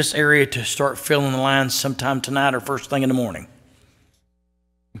this area to start filling the lines sometime tonight or first thing in the morning.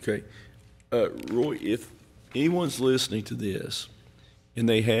 Okay. Roy, if anyone's listening to this and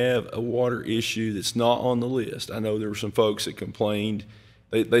they have a water issue that's not on the list, I know there were some folks that complained.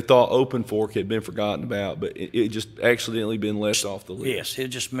 They thought Open Fork had been forgotten about, but it just accidentally been left off the list. Yes, it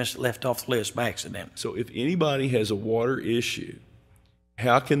just left off the list by accident. So if anybody has a water issue,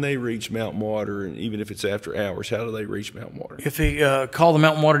 how can they reach Mountain Water, and even if it's after hours, how do they reach Mountain Water? If they call the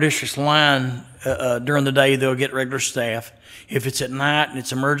Mountain Water District's line during the day, they'll get regular staff. If it's at night and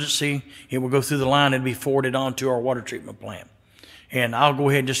it's emergency, it will go through the line and be forwarded on to our water treatment plant. And I'll go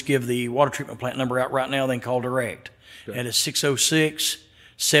ahead and just give the water treatment plant number out right now, then call direct. Okay. And it's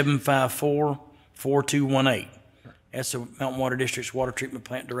 606-754-4218. That's the Mountain Water District's water treatment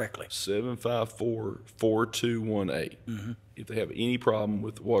plant directly. 754-4218. Mm-hmm. If they have any problem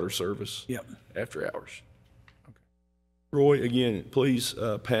with water service Yep. after hours. Okay. Roy, again, please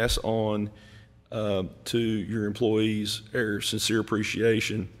pass on to your employees our sincere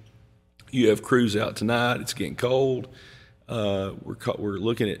appreciation. You have crews out tonight. It's getting cold. We're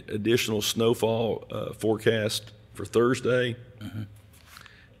looking at additional snowfall forecast for Thursday. Mm-hmm.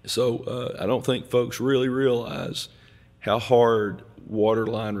 So I don't think folks really realize how hard water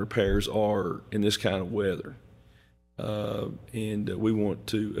line repairs are in this kind of weather. And we want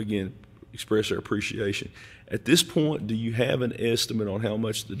to, again, express our appreciation. At this point, do you have an estimate on how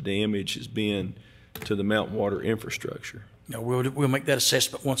much the damage has been to the Mountain Water infrastructure? No, we'll make that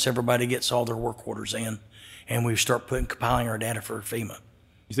assessment once everybody gets all their work orders in, and we start compiling our data for FEMA.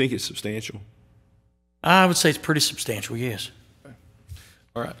 You think it's substantial? I would say it's pretty substantial, yes.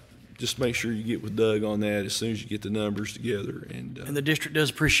 All right. Just make sure you get with Doug on that as soon as you get the numbers together. And the district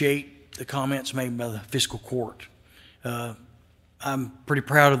does appreciate the comments made by the fiscal court. I'm pretty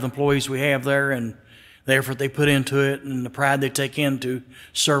proud of the employees we have there and the effort they put into it and the pride they take into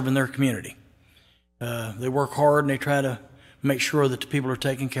serving their community. They work hard and they try to make sure that the people are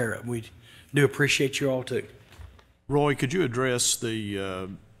taken care of. We do appreciate you all too. Roy, could you address the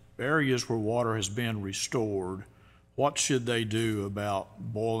areas where water has been restored? What should they do about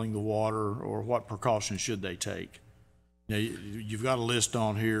boiling the water, or what precautions should they take? Now, you've got a list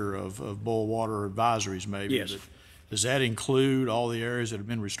on here of boil water advisories maybe. Yes. Does that include all the areas that have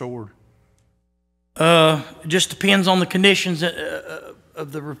been restored? It just depends on the conditions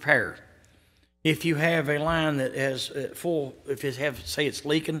of the repair. If you have a line that has say it's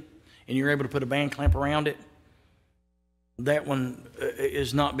leaking and you're able to put a band clamp around it, that one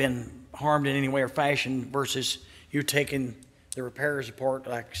has not been harmed in any way or fashion versus you taking the repairs apart.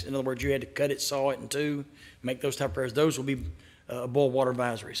 Like, in other words, you had to cut it, saw it in two, make those type of repairs. Those will be boil water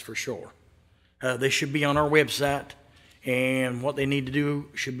advisories for sure. They should be on our website, and what they need to do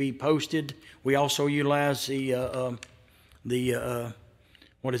should be posted. We also utilize the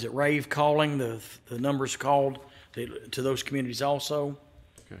rave calling, the numbers called to those communities also.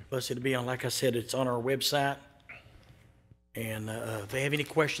 Okay. Plus it'll be on, like I said, it's on our website. And if they have any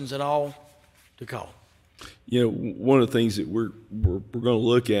questions at all, to call. You know, one of the things that we're going to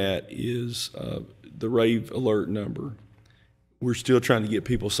look at is the rave alert number. We're still trying to get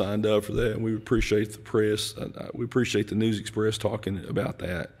people signed up for that, and we appreciate the press. We appreciate the News Express talking about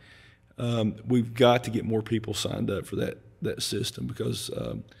that. We've got to get more people signed up for that system because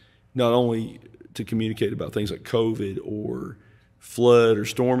not only to communicate about things like COVID or flood or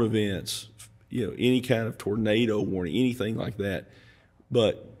storm events, you know, any kind of tornado warning, anything like that,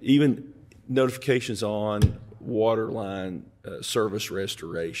 but even notifications on water line service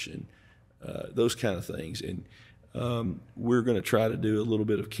restoration, those kind of things. And we're going to try to do a little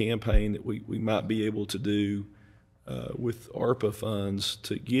bit of campaign that we might be able to do with ARPA funds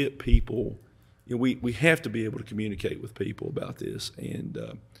to get people, you know, we have to be able to communicate with people about this. And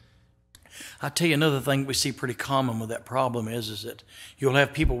I tell you another thing we see pretty common with that problem is that you'll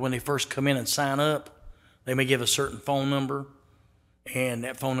have people when they first come in and sign up, they may give a certain phone number, and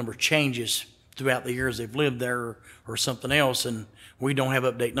that phone number changes throughout the years they've lived there or something else, and we don't have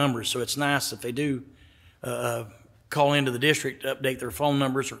update numbers. So it's nice if they do call into the district to update their phone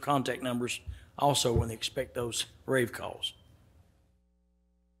numbers or contact numbers also when they expect those rave calls.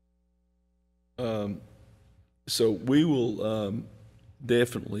 So we will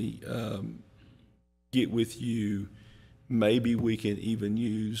definitely get with you. Maybe we can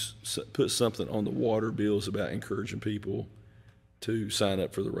even put something on the water bills about encouraging people to sign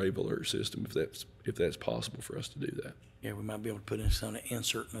up for the rave alert system if that's possible for us to do that. Yeah, we might be able to put in some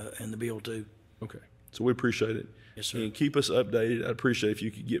insert in the bill too. Okay, so we appreciate it. Yes, sir. And keep us updated. I'd appreciate if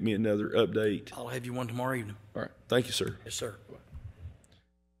you could get me another update. I'll have you one tomorrow evening. All right, thank you, sir. Yes, sir.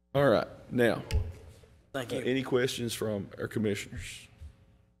 All right, now, Thank you. any questions from our commissioners?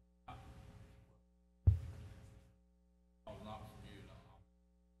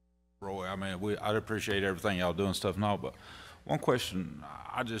 Roy, I mean, I'd appreciate everything y'all doing stuff and all, but one question,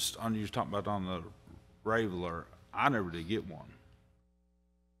 you was talking about on the rave alert, I never did get one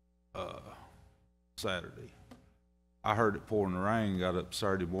Saturday. I heard it pouring the rain, got up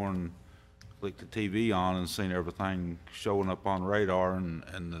Saturday morning, clicked the TV on and seen everything showing up on radar, and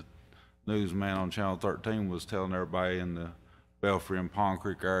the newsman on Channel 13 was telling everybody in the Belfry and Pond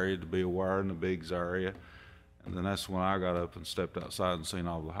Creek area to be aware in the Biggs area. And then that's when I got up and stepped outside and seen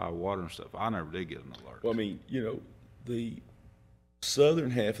all the high water and stuff. I never did get an alert. Well, I mean, the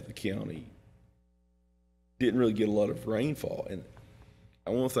southern half of the county didn't really get a lot of rainfall. And I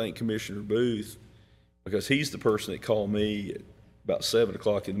want to thank Commissioner Booth, because he's the person that called me at about 7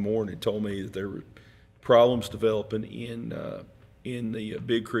 o'clock in the morning and told me that there were problems developing in the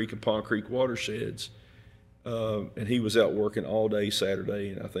Big Creek and Pond Creek watersheds. And he was out working all day Saturday,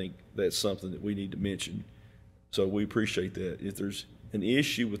 and I think that's something that we need to mention. So we appreciate that. If there's an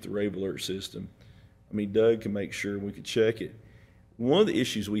issue with the rave alert system, I mean, Doug can make sure we can check it. One of the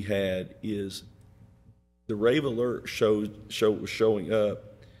issues we had is the rave alert was showing up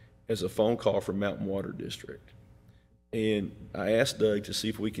as a phone call from Mountain Water District. And I asked Doug to see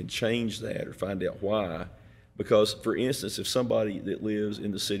if we can change that or find out why. Because, for instance, if somebody that lives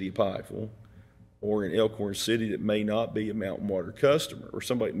in the city of Pikeville or in Elkhorn City that may not be a Mountain Water customer, or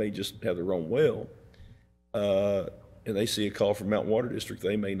somebody may just have their own well, and they see a call from Mountain Water District,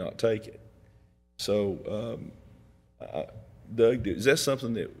 they may not take it. So, Doug, is that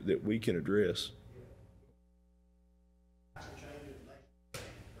something that we can address?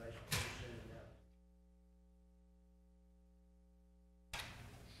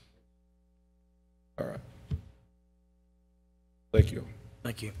 All right. Thank you.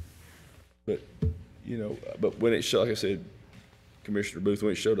 Thank you. But, but when it showed, like I said, Commissioner Booth,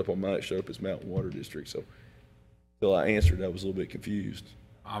 when it showed up on mine, it showed up as Mountain Water District. So until I answered, I was a little bit confused.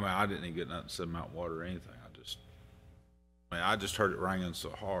 I mean, I didn't even get nothing that said Mountain Water or anything. I just heard it ringing so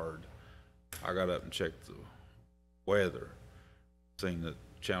hard. I got up and checked the weather, seeing that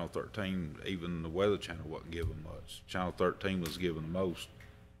Channel 13, even the Weather Channel wasn't giving much. Channel 13 was giving the most.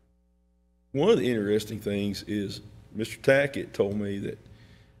 One of the interesting things is Mr. Tackett told me that,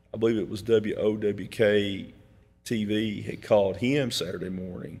 I believe it was WOWK TV had called him Saturday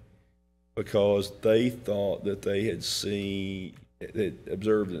morning because they thought that they had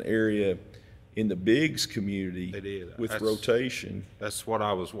observed an area in the Biggs community They did. with That's- rotation. That's what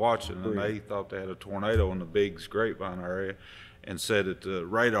I was watching, and they thought they had a tornado in the Biggs Grapevine area, and said that the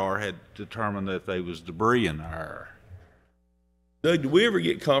radar had determined that there was debris in the air. Doug, did we ever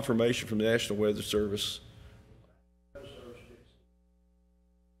get confirmation from the National Weather Service?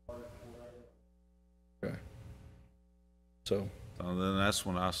 Okay. So, And then that's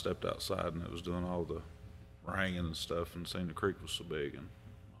when I stepped outside and it was doing all the ringing and stuff, and seen the creek was so big. And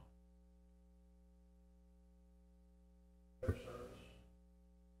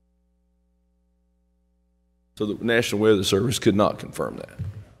so the National Weather Service could not confirm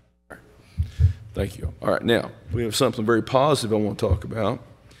that. Thank you. All right, now, we have something very positive I want to talk about.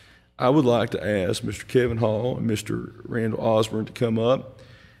 I would like to ask Mr. Kevin Hall and Mr. Randall Osborne to come up.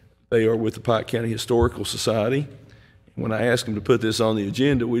 They are with the Pike County Historical Society. When I asked them to put this on the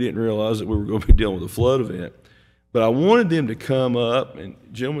agenda, we didn't realize that we were going to be dealing with a flood event. But I wanted them to come up, and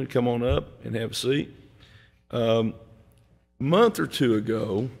gentlemen, come on up and have a seat. A month or two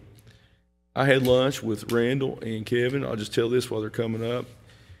ago, I had lunch with Randall and Kevin. I'll just tell this while they're coming up.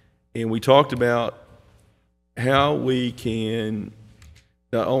 And we talked about how we can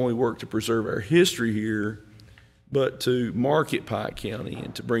not only work to preserve our history here, but to market Pike County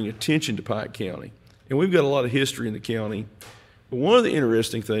and to bring attention to Pike County. And we've got a lot of history in the county. But one of the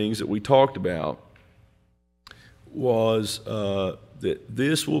interesting things that we talked about was that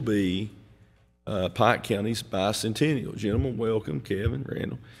this will be Pike County's bicentennial. Gentlemen, welcome, Kevin,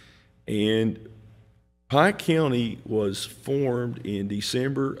 Randall. And Pike County was formed in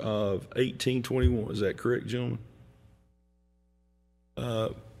December of 1821. Is that correct, gentlemen?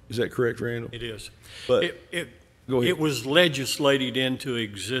 Is that correct, Randall? It is. But go ahead. It was legislated into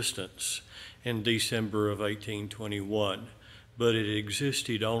existence in December of 1821, but it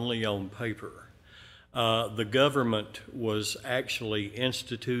existed only on paper. The government was actually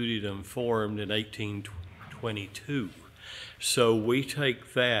instituted and formed in 1822. So we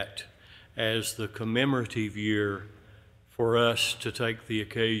take that as the commemorative year for us to take the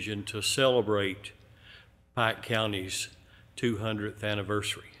occasion to celebrate Pike County's 200th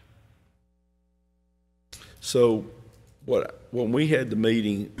anniversary. So when we had the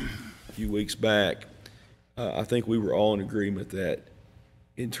meeting a few weeks back, I think we were all in agreement that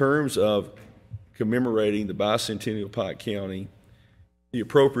in terms of commemorating the bicentennial of Pike County, the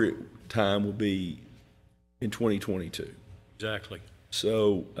appropriate time will be in 2022. Exactly.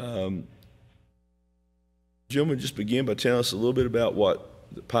 So, gentlemen, just begin by telling us a little bit about what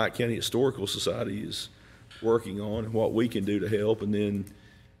the Pike County Historical Society is working on and what we can do to help, and then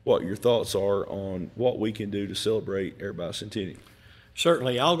what your thoughts are on what we can do to celebrate our bicentennial.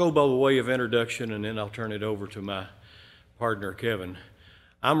 Certainly. I'll go by the way of introduction, and then I'll turn it over to my partner, Kevin.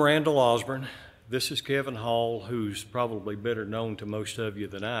 I'm Randall Osborne. This is Kevin Hall, who's probably better known to most of you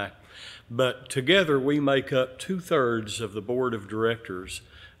than I. But together we make up 2/3 of the board of directors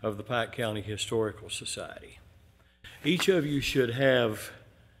of the Pike County Historical Society. Each of you should have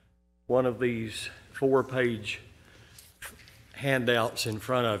one of these 4-page handouts in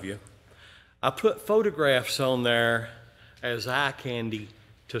front of you. I put photographs on there as eye candy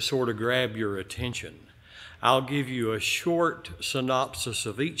to sort of grab your attention. I'll give you a short synopsis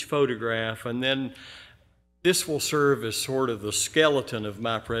of each photograph, and then this will serve as sort of the skeleton of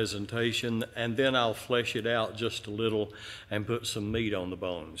my presentation, and then I'll flesh it out just a little and put some meat on the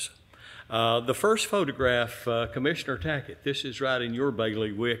bones. The first photograph, Commissioner Tackett, this is right in your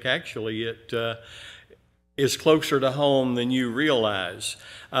bailiwick. Actually, it is closer to home than you realize.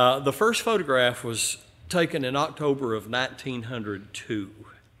 The first photograph was taken in October of 1902.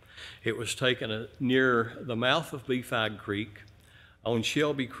 It was taken near the mouth of Beefide Creek on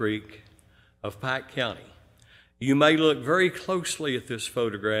Shelby Creek of Pike County. You may look very closely at this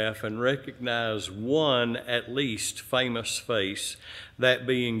photograph and recognize one at least famous face, that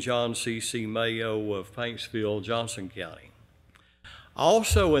being John C.C. Mayo of Paintsville, Johnson County.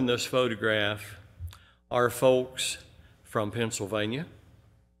 Also in this photograph are folks from Pennsylvania,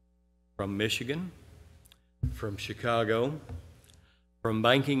 from Michigan, from Chicago, from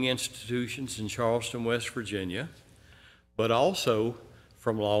banking institutions in Charleston, West Virginia, but also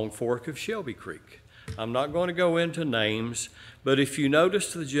from Long Fork of Shelby Creek. I'm not going to go into names, but if you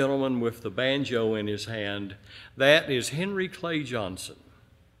notice the gentleman with the banjo in his hand, that is Henry Clay Johnson.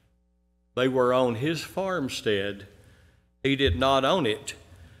 They were on his farmstead. He did not own it.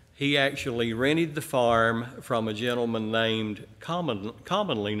 He actually rented the farm from a gentleman named,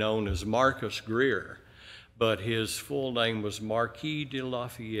 commonly known as Marcus Greer, but his full name was Marquis de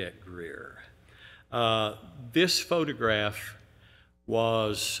Lafayette Greer. This photograph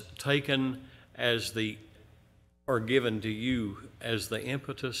was taken as given to you as the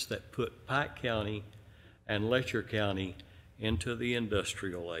impetus that put Pike County and Letcher County into the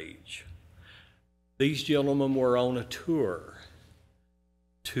industrial age. These gentlemen were on a tour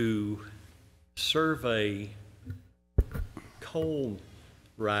to survey coal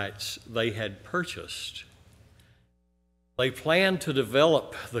rights they had purchased. They planned to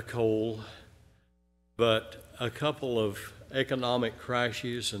develop the coal, but a couple of economic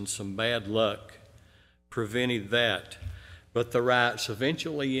crashes and some bad luck prevented that. But the rights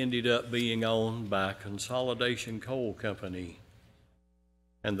eventually ended up being owned by Consolidation Coal Company,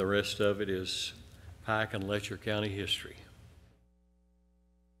 and the rest of it is Pike and Letcher County history.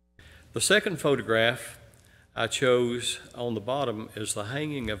 The second photograph I chose on the bottom is the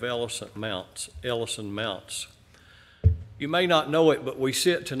hanging of Ellison Mounts. You may not know it, but we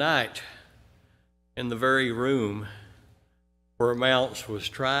sit tonight in the very room where Mounts was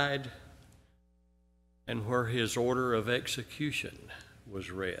tried and where his order of execution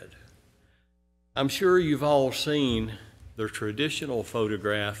was read. I'm sure you've all seen the traditional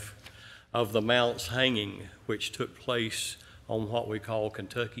photograph of the Mounts hanging, which took place on what we call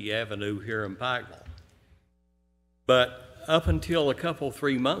Kentucky Avenue here in Pikeville. But up until a couple,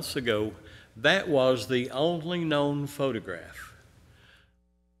 3 months ago, that was the only known photograph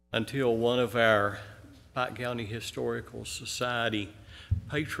until one of our Pike County Historical Society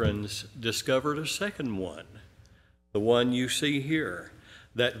patrons discovered a second one, the one you see here,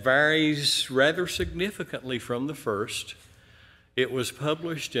 that varies rather significantly from the first. It was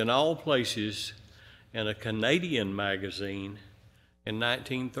published in all places in a Canadian magazine in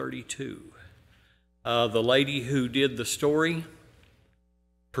 1932. The lady who did the story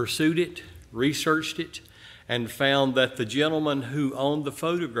pursued it, researched it, and found that the gentleman who owned the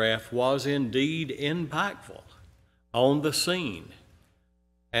photograph was indeed in Pikeville, on the scene,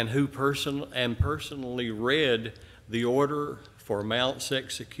 and who personally read the order for Mounts'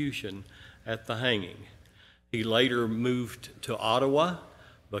 execution at the hanging. He later moved to Ottawa,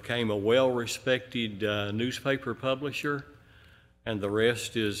 became a well-respected newspaper publisher, and the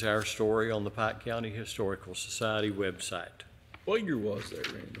rest is our story on the Pike County Historical Society website. What year was that,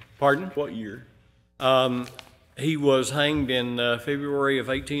 Randall? Pardon? What year? He was hanged in February of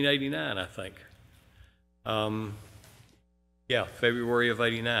 1889, I think. Yeah, February of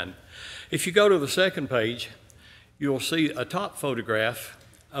 89. If you go to the second page, you'll see a top photograph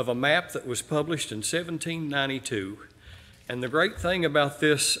of a map that was published in 1792. And the great thing about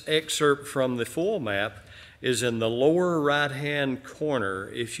this excerpt from the full map is in the lower right-hand corner,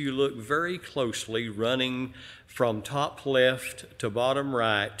 if you look very closely, running from top left to bottom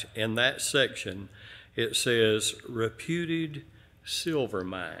right in that section, it says reputed silver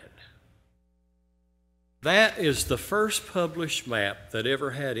mine. That is the first published map that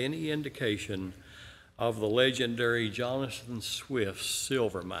ever had any indication of the legendary Jonathan Swift's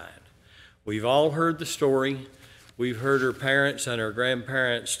silver mine. We've all heard the story. We've heard our parents and our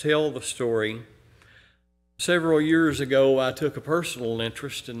grandparents tell the story. Several years ago, I took a personal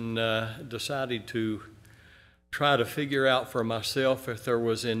interest and decided to try to figure out for myself if there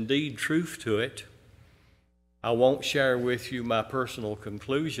was indeed truth to it. I won't share with you my personal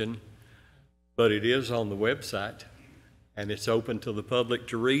conclusion, but it is on the website, and it's open to the public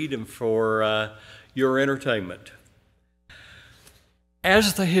to read and for your entertainment.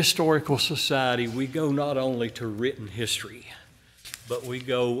 As the Historical Society, we go not only to written history, but we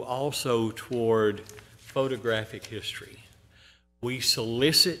go also toward photographic history. We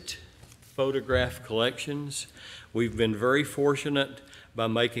solicit photograph collections. We've been very fortunate by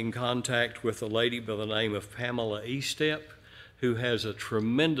making contact with a lady by the name of Pamela Estep, who has a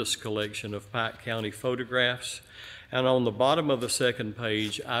tremendous collection of Pike County photographs. And on the bottom of the second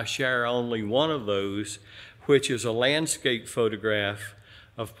page, I share only one of those, which is a landscape photograph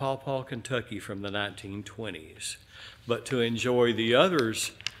of Paw Paw, Kentucky from the 1920s. But to enjoy the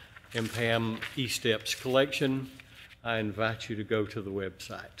others in Pam Estep's collection, I invite you to go to the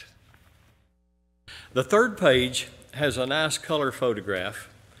website. The third page has a nice color photograph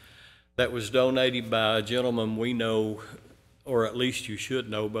that was donated by a gentleman we know, or at least you should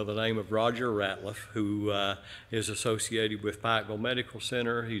know, by the name of Roger Ratliff, who is associated with Pikeville Medical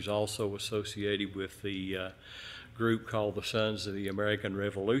Center. He's also associated with the group called the Sons of the American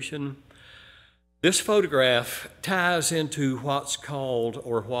Revolution. This photograph ties into what's called,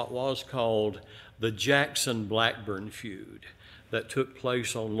 or what was called, the Jackson-Blackburn feud that took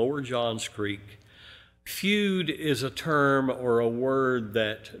place on Lower Johns Creek. Feud is a term or a word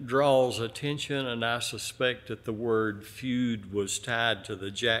that draws attention, and I suspect that the word feud was tied to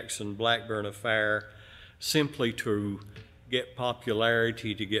the Jackson-Blackburn affair simply to get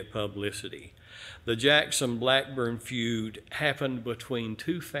popularity, to get publicity. The Jackson-Blackburn feud happened between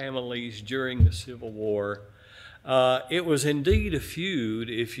two families during the Civil War. It was indeed a feud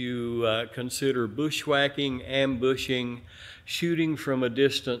if you consider bushwhacking, ambushing, shooting from a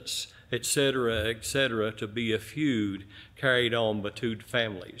distance, etc., to be a feud carried on by two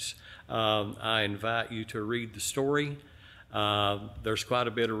families. I invite you to read the story. There's quite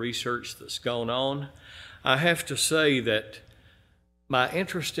a bit of research that's gone on. I have to say that my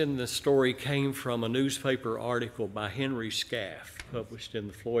interest in this story came from a newspaper article by Henry Scaff, published in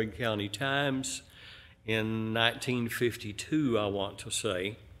the Floyd County Times in 1952, I want to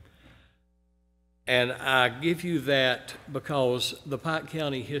say. And I give you that because the Pike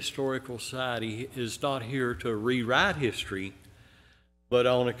County Historical Society is not here to rewrite history, but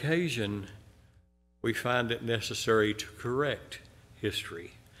on occasion we find it necessary to correct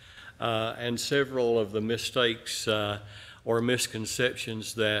history. And several of the mistakes or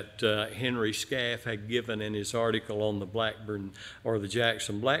misconceptions that Henry Scaff had given in his article on the Blackburn or the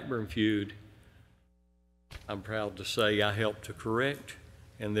Jackson-Blackburn feud, I'm proud to say I helped to correct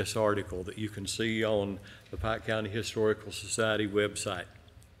in this article that you can see on the Pike County Historical Society website.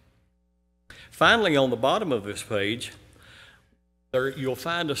 Finally, on the bottom of this page, you'll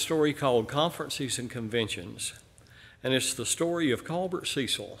find a story called Conferences and Conventions, and it's the story of Colbert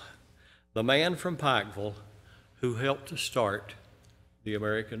Cecil, the man from Pikeville who helped to start the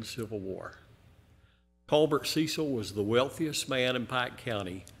American Civil War. Colbert Cecil was the wealthiest man in Pike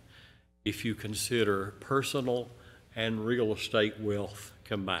County if you consider personal and real estate wealth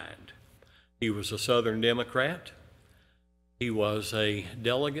combined. He was a Southern Democrat. He was a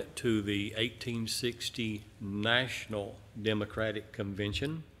delegate to the 1860 National Democratic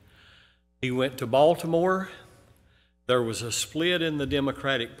Convention. He went to Baltimore. There was a split in the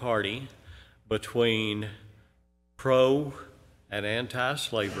Democratic Party between pro and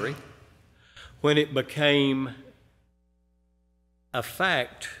anti-slavery. When it became a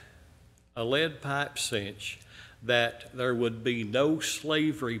fact, a lead pipe cinch, that there would be no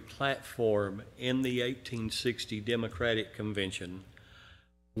slavery platform in the 1860 Democratic Convention,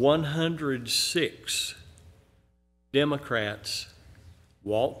 106 Democrats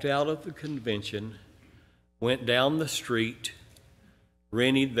walked out of the convention, went down the street,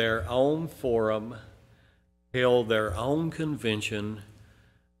 rented their own forum, held their own convention,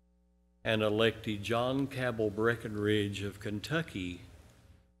 and elected John Cabell Breckinridge of Kentucky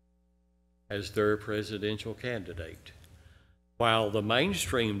as their presidential candidate, while the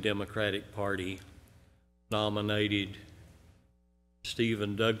mainstream Democratic Party nominated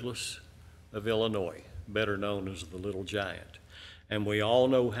Stephen Douglas of Illinois. better known as the Little Giant. And we all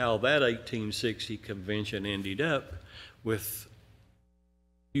know how that 1860 convention ended up, with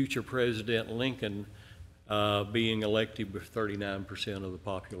future President Lincoln being elected with 39% of the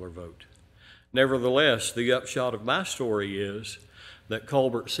popular vote. Nevertheless, the upshot of my story is that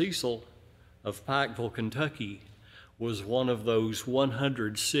Colbert Cecil of Pikeville, Kentucky, was one of those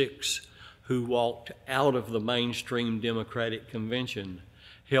 106 who walked out of the mainstream Democratic convention,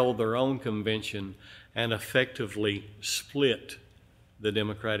 held their own convention, and effectively split the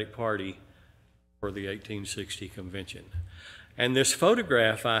Democratic Party for the 1860 convention. And this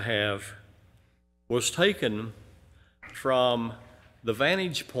photograph I have was taken from the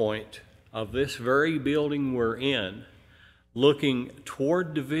vantage point of this very building we're in, looking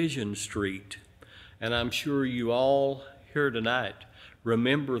toward Division Street. And I'm sure you all here tonight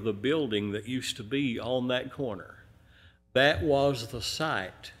remember the building that used to be on that corner. That was the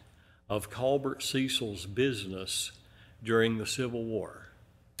site of Colbert Cecil's business during the Civil War.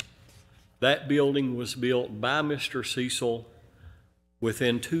 That building was built by Mr. Cecil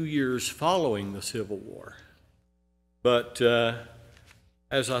within 2 years following the Civil War. But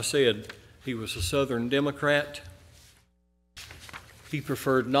as I said, he was a Southern Democrat. He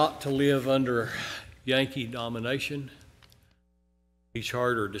preferred not to live under Yankee domination. He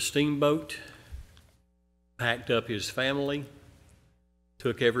chartered a steamboat, packed up his family,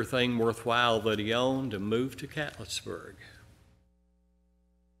 took everything worthwhile that he owned, and moved to Catlettsburg.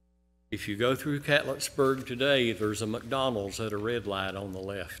 If you go through Catlettsburg today, there's a McDonald's at a red light on the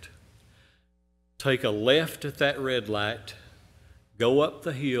left. Take a left at that red light, go up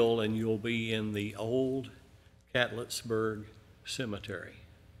the hill, and you'll be in the old Catlettsburg Cemetery.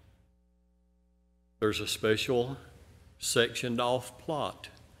 There's a special sectioned off plot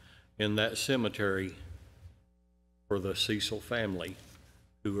in that cemetery for the Cecil family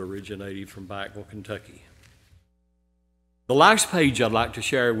who originated from Pikeville, Kentucky. The last page I'd like to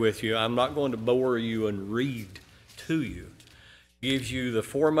share with you, I'm not going to bore you and read to you, gives you the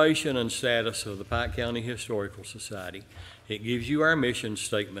formation and status of the Pike County Historical Society. It gives you our mission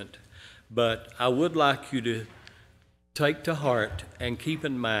statement, but I would like you to take to heart and keep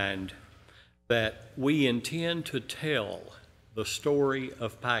in mind that we intend to tell the story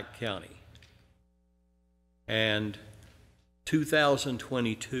of Pike County. And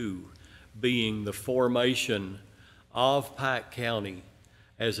 2022 being the formation of Pike County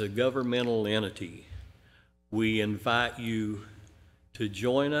as a governmental entity, we invite you to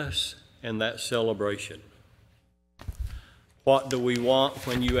join us in that celebration. What do we want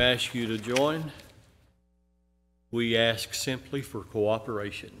when you ask you to join? We ask simply for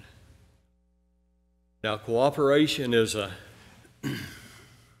cooperation. Now, cooperation is a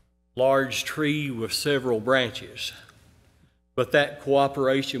large tree with several branches, but that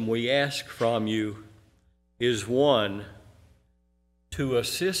cooperation we ask from you is one, to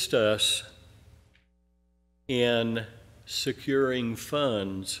assist us in securing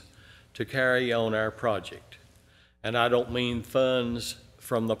funds to carry on our project. And I don't mean funds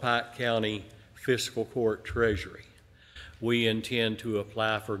from the Pike County Fiscal Court Treasury. We intend to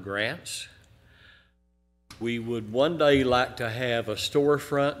apply for grants. We would one day like to have a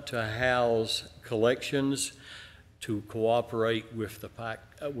storefront to house collections to cooperate with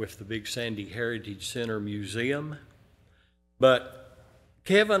the Big Sandy Heritage Center Museum. But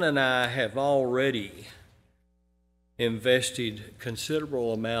Kevin and I have already invested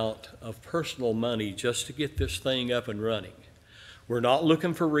considerable amount of personal money just to get this thing up and running. We're not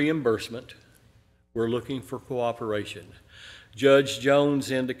looking for reimbursement. We're looking for cooperation. Judge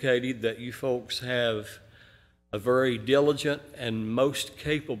Jones indicated that you folks have a very diligent and most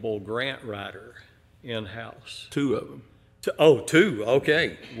capable grant writer in-house. Two of them. Two,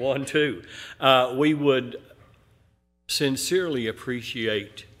 okay, 1, 2. We would sincerely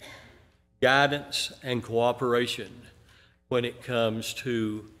appreciate guidance and cooperation when it comes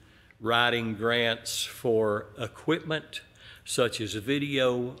to writing grants for equipment such as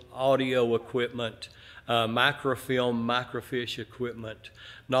video, audio equipment, microfilm, microfiche equipment,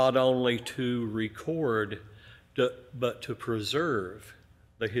 not only to record but to preserve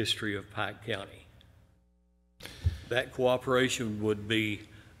the history of Pike County. That cooperation would be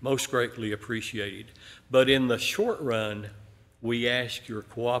most greatly appreciated. But in the short run, we ask your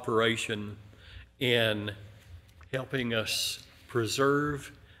cooperation in helping us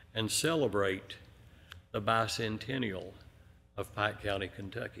preserve and celebrate the bicentennial of Pike County,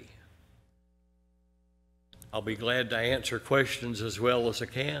 Kentucky. I'll be glad to answer questions as well as I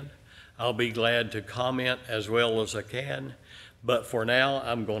can. I'll be glad to comment as well as I can. But for now,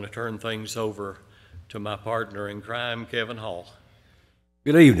 I'm going to turn things over to my partner in crime, Kevin Hall.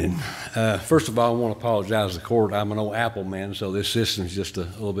 Good evening. First of all, I want to apologize to the court. I'm an old Apple man, so this system's just a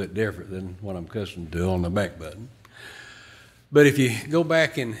little bit different than what I'm accustomed to on the back button. But if you go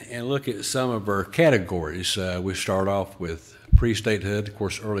back and look at some of our categories, we start off with pre-statehood, of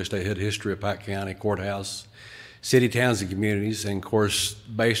course, early statehood history of Pike County Courthouse, city, towns, and communities, and of course,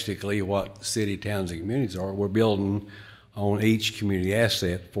 basically what city, towns, and communities are. We're building on each community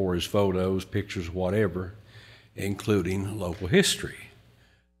asset for as photos, pictures, whatever, including local history.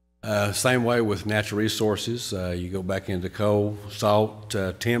 Same way with natural resources. You go back into coal, salt,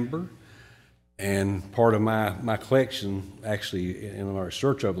 timber, and part of my collection, actually, in my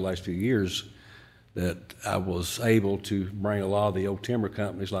research over the last few years, that I was able to bring a lot of the old timber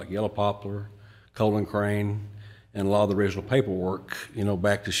companies like Yellow Poplar, Coal and Crane, and a lot of the original paperwork,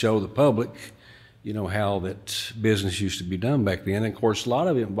 back to show the public, how that business used to be done back then. And of course, a lot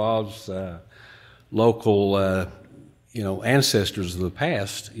of it involves local ancestors of the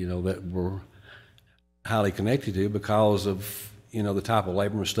past, that were highly connected to because of, the type of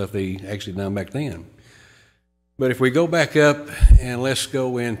labor and stuff they actually done back then. But if we go back up and let's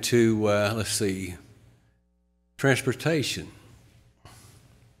go into, let's see, transportation.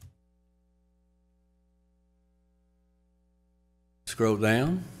 Scroll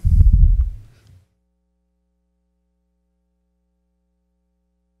down.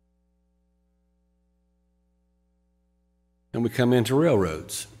 And we come into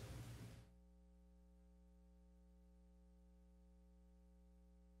railroads.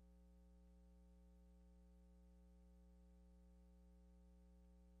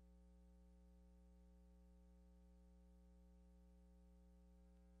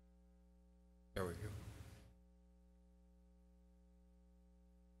 There we go.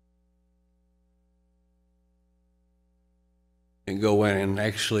 And go in and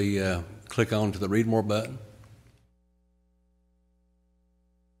actually click on to the Read More button.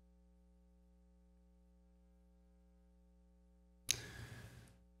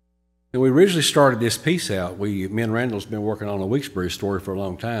 And we originally started this piece out. Me and Randall's been working on a Weeksbury story for a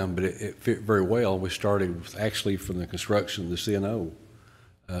long time, but it fit very well. We started actually from the construction of the CNO,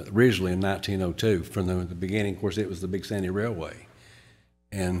 originally in 1902. From the beginning, of course, it was the Big Sandy Railway.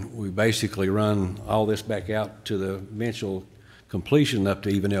 And we basically run all this back out to the eventual completion up to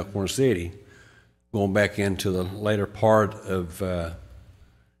even Elkhorn City, going back into the later part of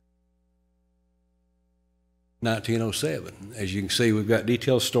 1907. As you can see, we've got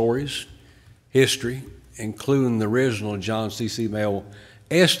detailed stories, history, including the original John C.C. Mail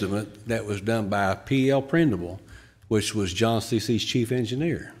estimate that was done by P.L. Prindable, which was John C.C.'s chief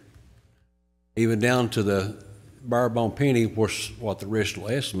engineer. Even down to the bare bone penny, what the original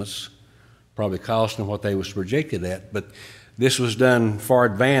estimates probably cost and what they was projected at. But this was done far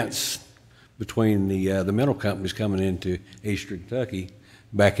advanced between the mineral companies coming into eastern Kentucky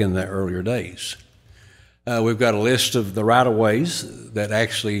back in the earlier days. We've got a list of the right-of-ways that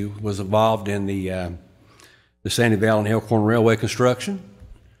actually was involved in the Sandy Valley and Elkhorn Railway construction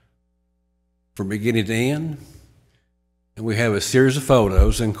from beginning to end. And we have a series of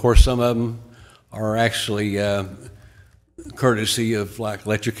photos, and of course some of them are actually courtesy of like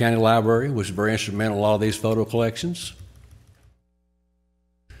Letcher County Library, which is very instrumental in a lot of these photo collections.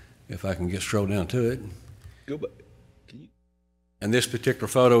 If I can get scrolled down to it. Go back. And this particular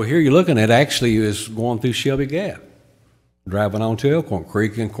photo here you're looking at actually is going through Shelby Gap, driving on to Elkhorn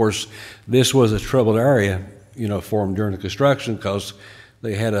Creek. And of course, this was a troubled area, for them during the construction because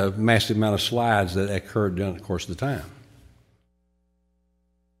they had a massive amount of slides that occurred during the course of the time.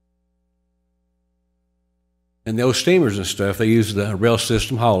 And those steamers and stuff, they used the rail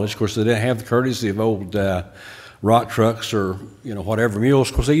system haulage. Of course, they didn't have the courtesy of old rock trucks or, whatever mules.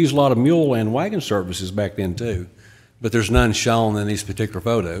 Of course, they used a lot of mule and wagon services back then too. But there's none shown in these particular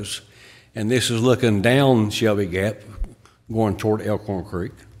photos. And this is looking down Shelby Gap, going toward Elkhorn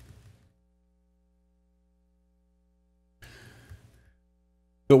Creek.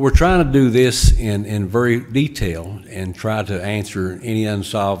 But we're trying to do this in very detail and try to answer any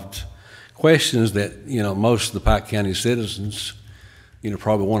unsolved questions that, most of the Pike County citizens,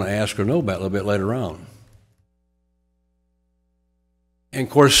 probably want to ask or know about a little bit later on. And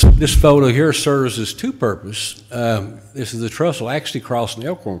of course, this photo here serves as two purposes. This is the trestle actually crossing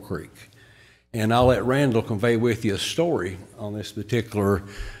Elkhorn Creek. And I'll let Randall convey with you a story on this particular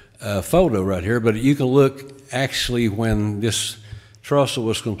photo right here. But you can look actually when this trestle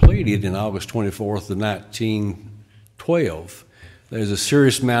was completed in August 24th of 1912. There's a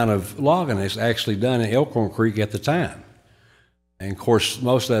serious amount of logging that's actually done in Elkhorn Creek at the time. And of course,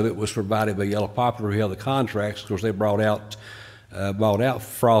 most of it was provided by Yellow Poplar, who held the contracts. Of course, they bought out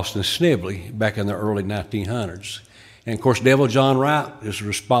Frost and Snibley back in the early 1900s. And of course, Devil John Wright is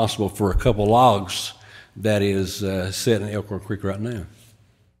responsible for a couple logs that is set in Elkhorn Creek right now.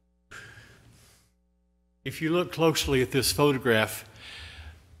 If you look closely at this photograph,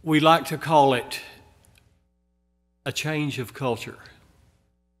 we like to call it a change of culture.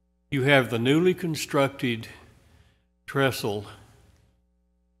 You have the newly constructed trestle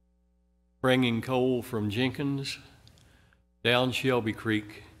bringing coal from Jenkins down Shelby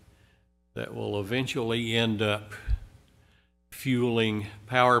Creek that will eventually end up fueling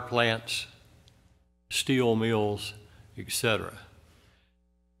power plants, steel mills, etc.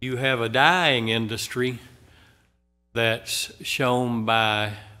 You have a dyeing industry that's shown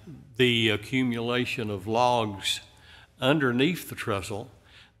by the accumulation of logs underneath the trestle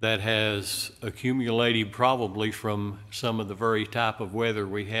that has accumulated probably from some of the very type of weather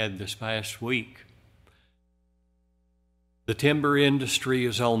we had this past week. The timber industry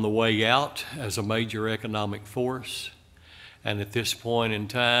is on the way out as a major economic force, and at this point in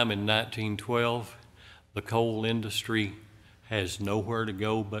time in 1912, the coal industry has nowhere to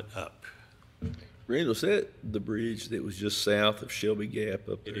go but up. Randall, is that the bridge that was just south of Shelby Gap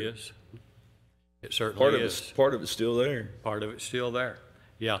up there? It is. It certainly is. Part of it's still there. Part of it's still there.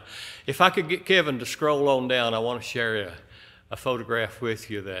 Yeah. If I could get Kevin to scroll on down, I want to share a photograph with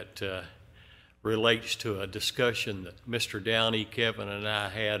you that relates to a discussion that Mr. Downey, Kevin, and I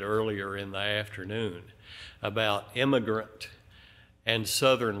had earlier in the afternoon about immigrant and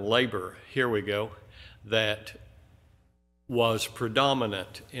Southern labor, here we go, that was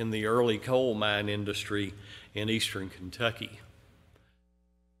predominant in the early coal mine industry in eastern Kentucky.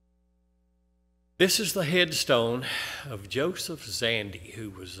 This is the headstone of Joseph Zandi, who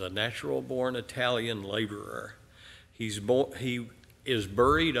was a natural-born Italian laborer. He is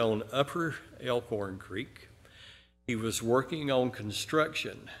buried on Upper Elkhorn Creek. He was working on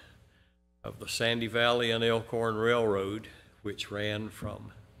construction of the Sandy Valley and Elkhorn Railroad, which ran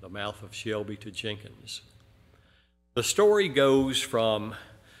from the mouth of Shelby to Jenkins. The story goes from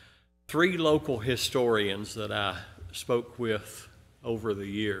 3 local historians that I spoke with over the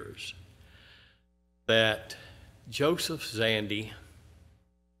years, that Joseph Zandi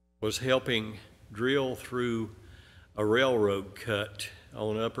was helping drill through a railroad cut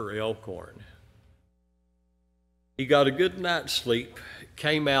on Upper Elkhorn. He got a good night's sleep,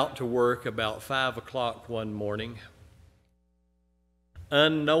 came out to work about 5 o'clock one morning,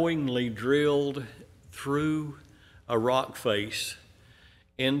 unknowingly drilled through a rock face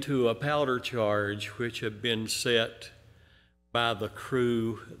into a powder charge which had been set by the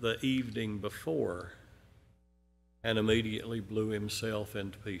crew the evening before, and immediately blew himself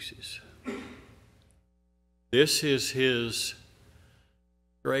into pieces. This is his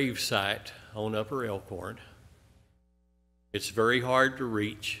grave site on Upper Elkhorn. It's very hard to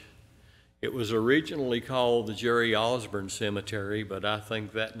reach. It was originally called the Jerry Osborne Cemetery, but I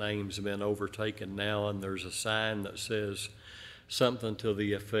think that name's been overtaken now, and there's a sign that says something to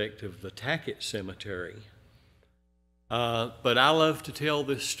the effect of the Tackett Cemetery. But I love to tell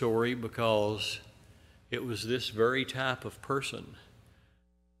this story because it was this very type of person,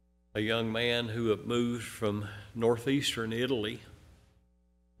 a young man who had moved from northeastern Italy,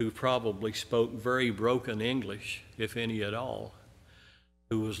 who probably spoke very broken English, if any at all,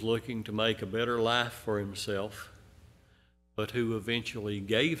 who was looking to make a better life for himself, but who eventually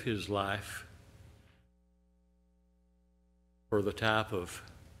gave his life for the type of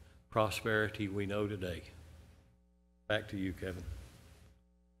prosperity we know today. Back to you, Kevin.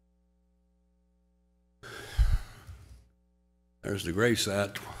 There's the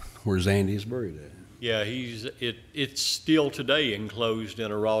gravesite where Zandy is buried at. Yeah, it's still today enclosed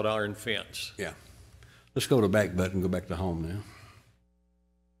in a wrought iron fence. Yeah. Let's go to the back button and go back to home now.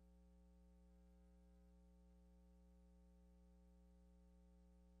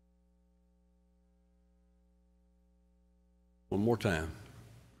 One more time.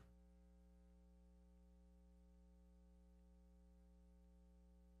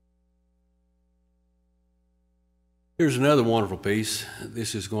 Here's another wonderful piece.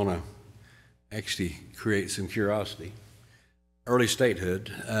 This is going to actually create some curiosity. Early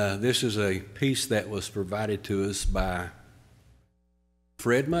statehood. This is a piece that was provided to us by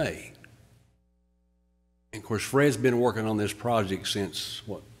Fred May. And of course, Fred's been working on this project since,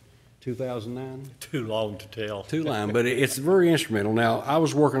 what, 2009? Too long to tell. Too long, but it's very instrumental. Now, I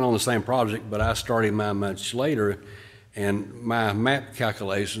was working on the same project, but I started mine much later, and my map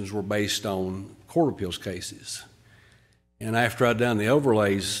calculations were based on court appeals cases. And after I'd done the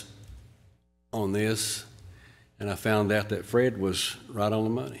overlays on this, and I found out that Fred was right on the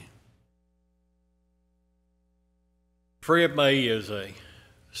money. Fred May is a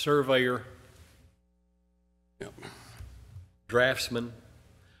surveyor. Yep. draftsman,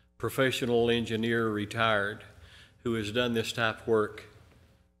 professional engineer, retired, who has done this type of work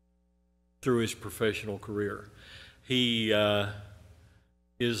through his professional career. He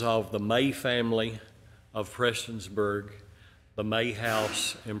is of the May family of Prestonsburg, the May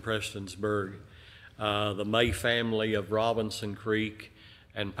house in Prestonsburg, the May family of Robinson Creek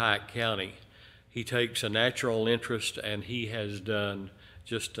and Pike County. He takes a natural interest, and he has done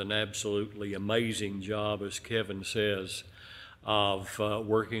just an absolutely amazing job, as Kevin says, of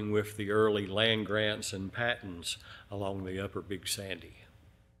working with the early land grants and patents along the upper Big Sandy.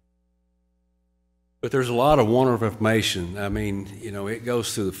 But there's a lot of wonderful information. I mean, you know, it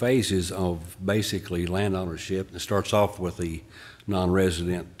goes through the phases of basically land ownership. It starts off with the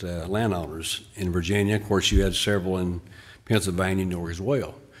non-resident landowners in Virginia. Of course, you had several in Pennsylvania, New York as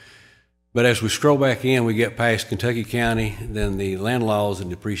well. But as we scroll back in, we get past Kentucky County, then the land laws and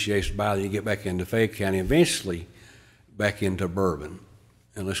depreciation by, then you get back into Fayette County, eventually back into Bourbon.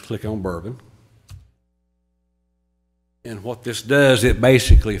 And let's click on Bourbon. And what this does, it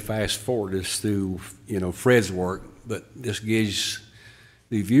basically fast forwards through, you know, Fred's work, but this gives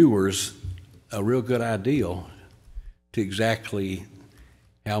the viewers a real good idea to exactly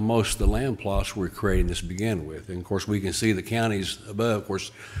how most of the land plots were created to begin with. And of course, we can see the counties above, of course,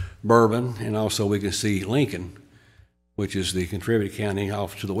 Bourbon, and also we can see Lincoln, which is the contributing county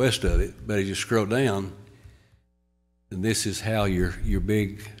off to the west of it. But as you scroll down, and this is how your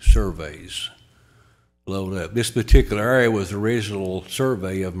big surveys load up. This particular area was the original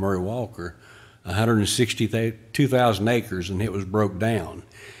survey of Murray Walker, 162,000 acres, and it was broke down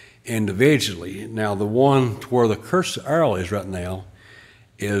individually. Now, the one where the cursor arrow is right now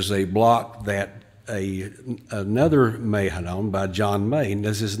is a block that another May had owned by John May. And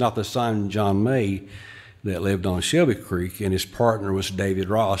this is not the same John May that lived on Shelby Creek, and his partner was David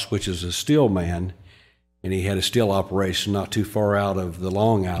Ross, which is a steel man, and he had a steel operation not too far out of the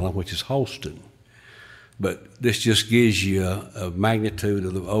Long Island, which is Holston. But this just gives you a magnitude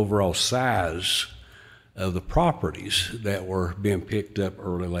of the overall size of the properties that were being picked up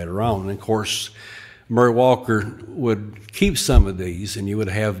later on. And of course, Murray Walker would keep some of these, and you would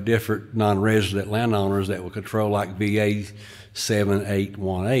have different non-resident landowners that would control, like VA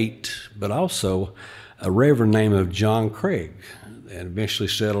 7818, but also a reverend named of John Craig, and eventually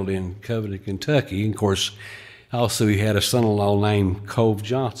settled in Covington, Kentucky. And of course, also he had a son-in-law named Cove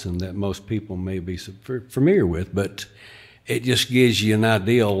Johnson that most people may be familiar with, but it just gives you an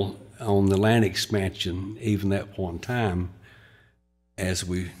idea on the land expansion, even that point in time, as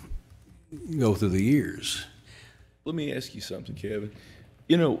we go through the years. Let me ask you something, Kevin.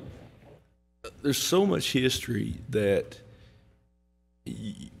 You know, there's so much history that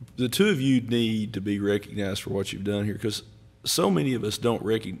the two of you need to be recognized for what you've done here, because so many of us don't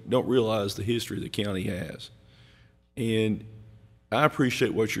realize the history the county has. And I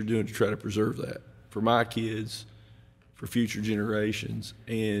appreciate what you're doing to try to preserve that for my kids, for future generations.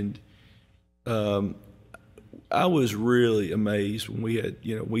 And I was really amazed when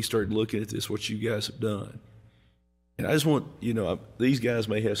we started looking at this, what you guys have done. And I just want, these guys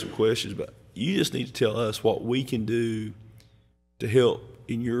may have some questions, but you just need to tell us what we can do to help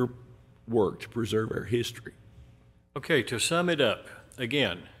in your work to preserve our history. Okay, to sum it up,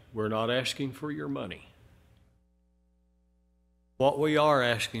 again, we're not asking for your money. What we are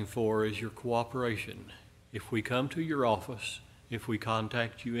asking for is your cooperation. If we come to your office, if we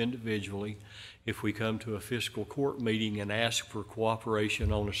contact you individually, if we come to a fiscal court meeting and ask for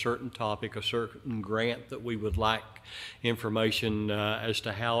cooperation on a certain topic, a certain grant that we would like information as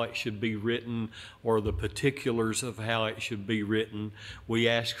to how it should be written or the particulars of how it should be written, we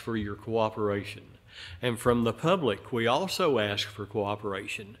ask for your cooperation. And from the public, we also ask for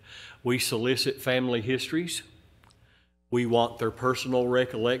cooperation. We solicit family histories. We want their personal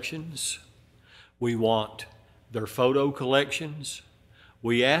recollections. We want their photo collections.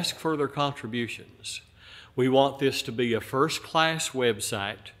 We ask for their contributions. We want this to be a first-class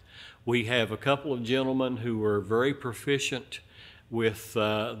website. We have a couple of gentlemen who are very proficient with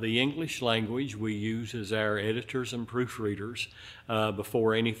the English language we use as our editors and proofreaders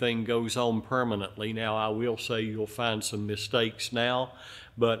before anything goes on permanently. Now, I will say you'll find some mistakes now,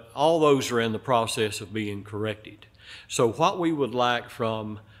 but all those are in the process of being corrected. So what we would like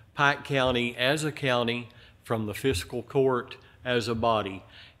from Pike County as a county, from the fiscal court as a body,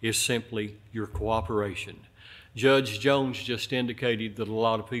 is simply your cooperation. Judge Jones just indicated that a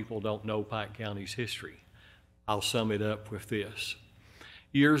lot of people don't know Pike County's history. I'll sum it up with this.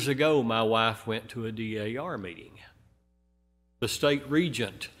 Years ago, my wife went to a DAR meeting. The state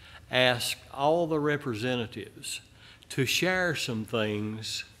regent asked all the representatives to share some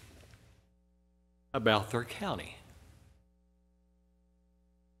things about their county.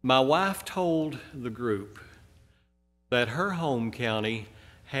 My wife told the group that her home county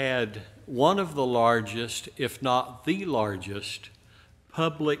had one of the largest, if not the largest,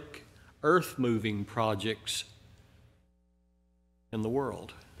 public earth-moving projects in the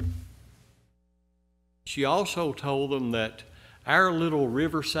world. She also told them that our little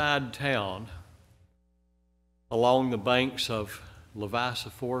riverside town along the banks of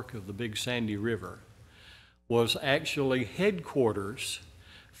Levisa Fork of the Big Sandy River was actually headquarters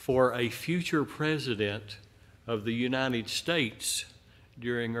for a future president of the United States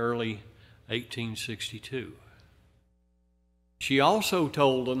during early 1862. She also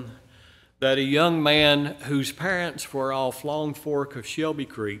told them that a young man whose parents were off Long Fork of Shelby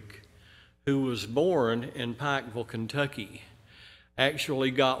Creek, who was born in Pikeville, Kentucky, actually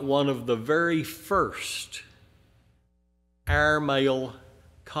got one of the very first airmail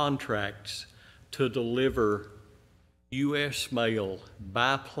contracts to deliver U.S. mail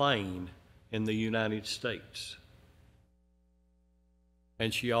by plane in the United States.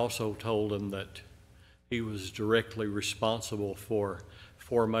 And she also told him that he was directly responsible for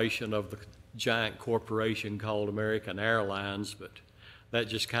formation of the giant corporation called American Airlines, but that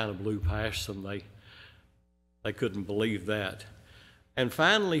just kind of blew past them. They couldn't believe that. And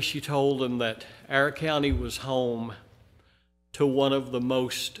finally, she told them that our county was home to one of the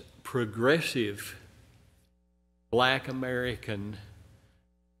most progressive Black American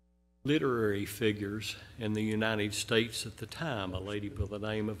literary figures in the United States at the time, a lady by the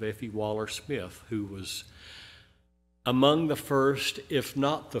name of Effie Waller Smith, who was among the first, if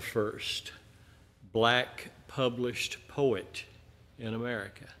not the first, Black published poet in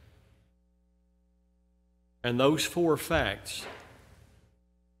America. And those four facts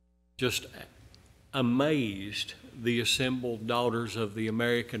just amazed the assembled daughters of the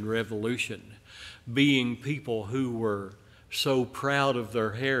American Revolution, being people who were so proud of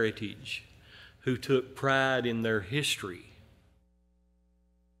their heritage, who took pride in their history.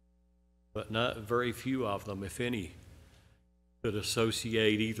 But not very few of them, if any, could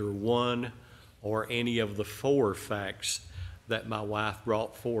associate either one or any of the four facts that my wife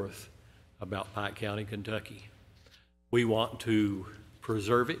brought forth about Pike County, Kentucky. We want to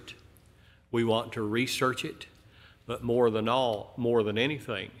preserve it. We want to research it. But more than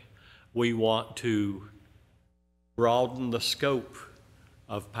anything, we want to broaden the scope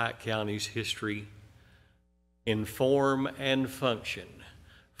of Pike County's history in form and function.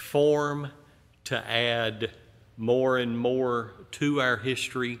 Form to add more and more to our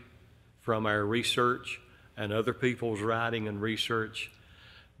history from our research and other people's writing and research,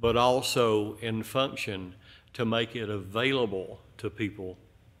 but also in function to make it available to people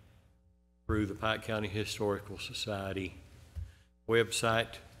through the Pike County Historical Society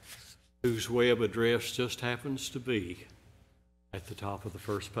website, whose web address just happens to be at the top of the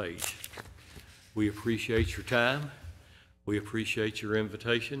first page. We appreciate your time. We appreciate your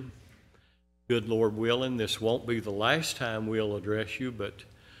invitation. Good Lord willing, this won't be the last time we'll address you, but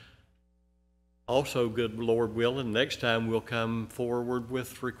also, good Lord willing, next time we'll come forward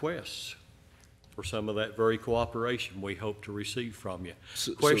with requests for some of that very cooperation we hope to receive from you.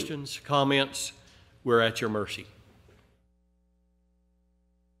 Questions, comments, we're at your mercy.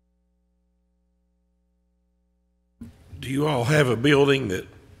 Do you all have a building that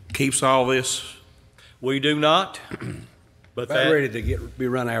keeps all this? We do not, but About ready to be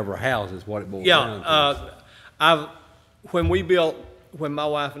run out of our house is what it boils down to. When my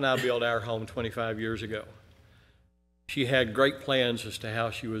wife and I built our home 25 years ago, she had great plans as to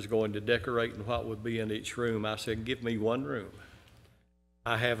how she was going to decorate and what would be in each room. I said, give me one room.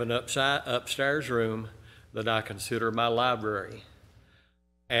 I have an upstairs room that I consider my library.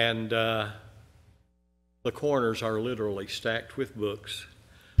 And the corners are literally stacked with books.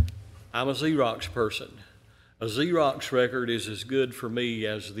 I'm a Xerox person. A Xerox record is as good for me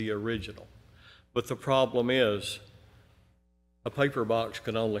as the original. But the problem is, a paper box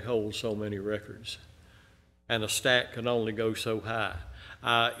can only hold so many records, and a stack can only go so high.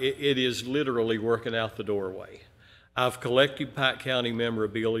 It is literally working out the doorway. I've collected Pike County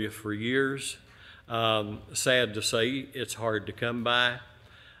memorabilia for years. Sad to say, it's hard to come by.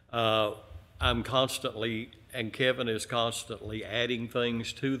 I'm constantly, and Kevin is constantly adding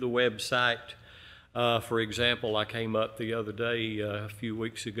things to the website. For example, I came up the other day, a few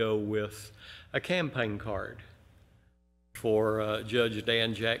weeks ago, with a campaign card for Judge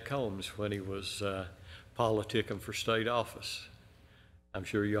Dan Jack Combs when he was politicking for state office. I'm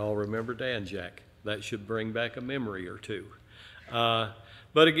sure you all remember Dan Jack. That should bring back a memory or two.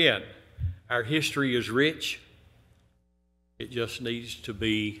 But again, our history is rich. It just needs to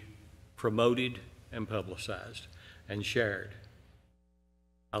be promoted and publicized and shared.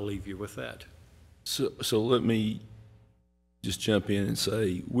 I'll leave you with that. So let me just jump in and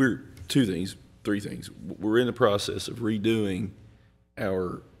say three things. We're in the process of redoing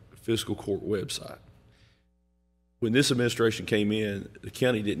our fiscal court website. When this administration came in, the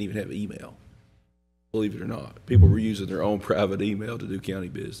county didn't even have email, believe it or not. People were using their own private email to do county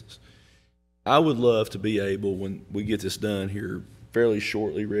business. I would love to be able, when we get this done here fairly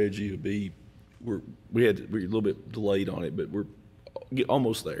shortly, Reggie, we're a little bit delayed on it, but we're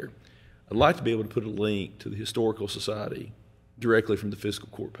almost there. I'd like to be able to put a link to the Historical Society directly from the fiscal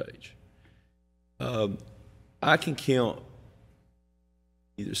court page. I can count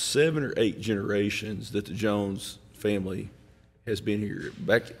either 7 or 8 generations that the Jones family has been here,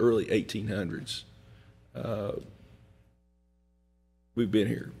 back early 1800s. We've been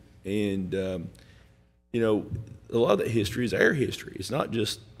here. And, you know, a lot of that history is our history. It's not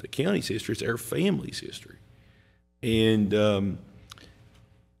just the county's history, it's our family's history. And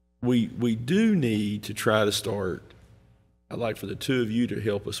we do need to try to start, I'd like for the two of you to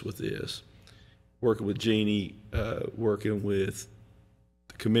help us with this, working with Jeannie, working with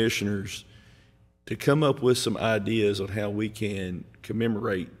the commissioners, to come up with some ideas on how we can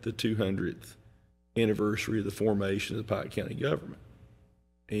commemorate the 200th anniversary of the formation of the Pike County government.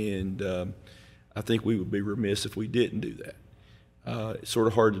 And I think we would be remiss if we didn't do that. It's sort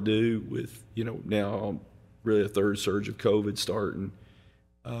of hard to do with, you know, now really a third surge of COVID starting.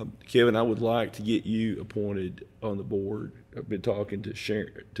 Kevin, I would like to get you appointed on the board. I've been talking to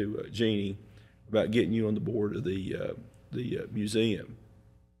Jeannie about getting you on the board of the museum.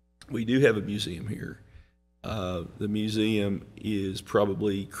 We do have a museum here. The museum is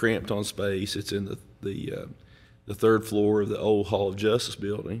probably cramped on space. It's in the third floor of the old Hall of Justice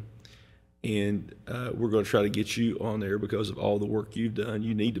building. And we're going to try to get you on there because of all the work you've done.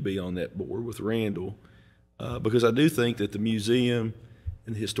 You need to be on that board with Randall, because I do think that the museum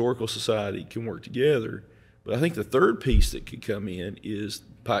and the Historical Society can work together. But I think the third piece that could come in is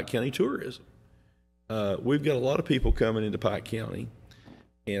Pike County tourism. We've got a lot of people coming into Pike County,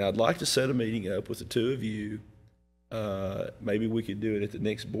 and I'd like to set a meeting up with the two of you. Maybe we could do it at the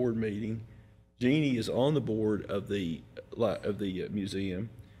next board meeting. Jeannie is on the board of the museum.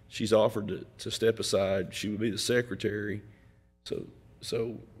 She's offered to step aside. She would be the secretary,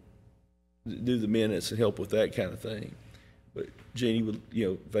 so do the minutes and help with that kind of thing. But Jeannie would, you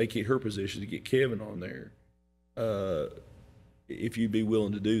know, vacate her position to get Kevin on there, if you'd be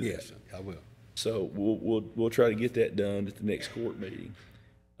willing to do that. Yes, I will. So we'll try to get that done at the next court meeting,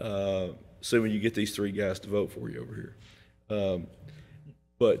 assuming you get these 3 guys to vote for you over here.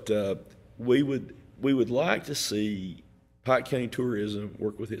 But we would like to see Pike County Tourism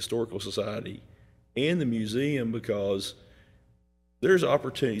work with the Historical Society and the museum, because there's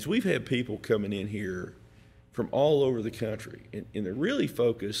opportunities. We've had people coming in here from all over the country, and they're really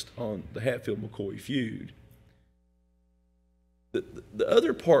focused on the Hatfield-McCoy feud. The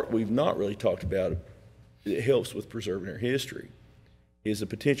other part we've not really talked about that helps with preserving our history is a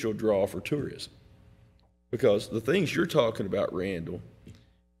potential draw for tourism. Because the things you're talking about, Randall,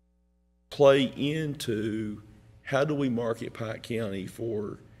 play into how do we market Pike County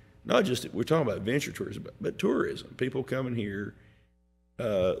for not just, we're talking about adventure tourism, but tourism. People coming here,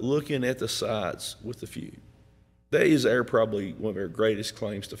 looking at the sites with the feud. That is probably one of our greatest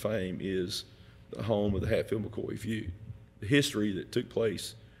claims to fame, is the home of the Hatfield-McCoy feud, the history that took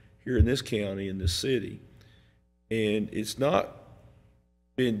place here in this county, in this city. And it's not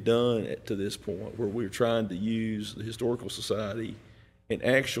been done to this point where we're trying to use the Historical Society and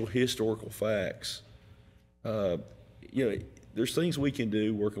actual historical facts. You know, there's things we can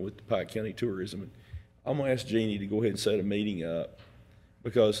do working with the Pike County Tourism. And I'm going to ask Jeannie to go ahead and set a meeting up,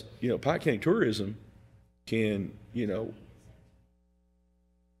 because, you know, Pike County Tourism can, you know,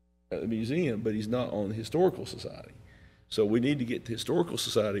 at the museum, but he's not on the Historical Society. So we need to get the Historical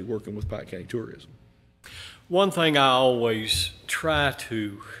Society working with Pike County Tourism. One thing I always try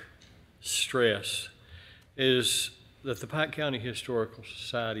to stress is that the Pike County Historical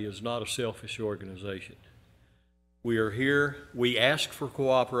Society is not a selfish organization. We are here, we ask for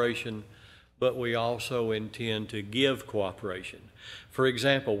cooperation, but we also intend to give cooperation. For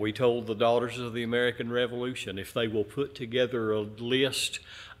example, we told the Daughters of the American Revolution if they will put together a list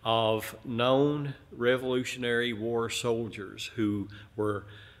of known Revolutionary War soldiers who were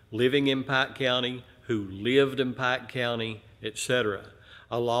living in Pike County, who lived in Pike County, etc.,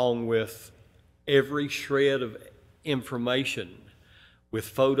 along with every shred of information with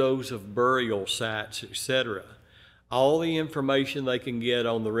photos of burial sites, etc., all the information they can get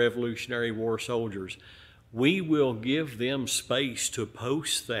on the Revolutionary War soldiers, we will give them space to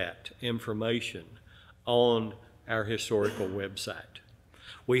post that information on our historical website.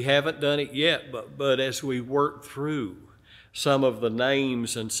 We haven't done it yet, but as we work through some of the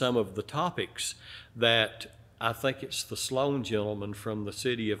names and some of the topics that I think it's the Sloan gentleman from the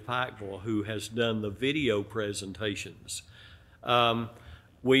city of Pikeville who has done the video presentations.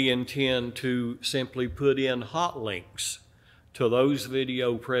 We intend to simply put in hot links to those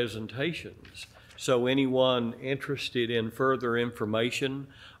video presentations. So anyone interested in further information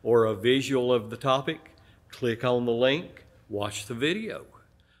or a visual of the topic, click on the link, watch the video.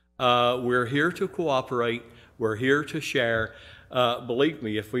 We're here to cooperate. We're here to share. Believe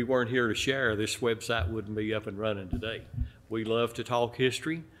me, if we weren't here to share, this website wouldn't be up and running today. We love to talk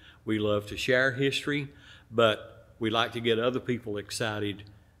history. We love to share history, but we like to get other people excited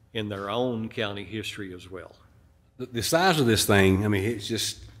in their own county history as well. The size of this thing, I mean, it's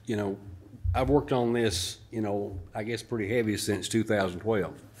just, you know, I've worked on this, you know, I guess pretty heavy since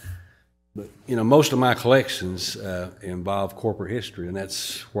 2012. But, you know, most of my collections involve corporate history, and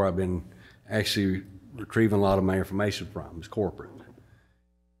that's where I've been actually retrieving a lot of my information from, is corporate.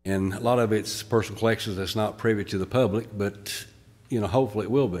 And a lot of it's personal collections that's not privy to the public, but, you know, hopefully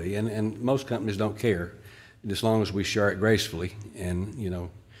it will be. And most companies don't care, as long as we share it gracefully and, you know,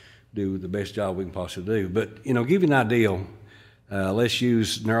 do the best job we can possibly do. But, you know, give you an idea, let's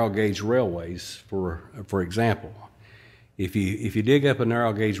use narrow gauge railways for example. If you dig up a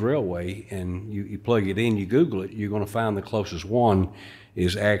narrow gauge railway and you plug it in, you Google it, you're going to find the closest one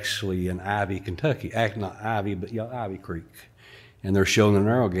is actually in Ivy, Kentucky. Not Ivy, but yeah, Ivy Creek. And they're showing the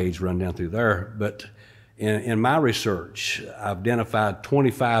narrow gauge run down through there. But in my research, I've identified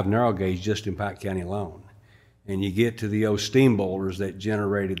 25 narrow gauge just in Pike County alone. And you get to the old steam boilers that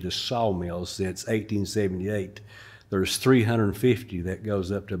generated the sawmills since 1878. There's 350 that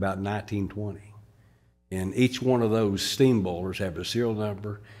goes up to about 1920. And each one of those steam boilers have a serial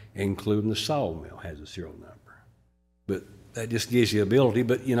number, including the sawmill has a serial number. But that just gives you ability.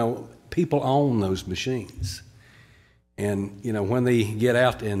 But, you know, people own those machines. And, you know, when they get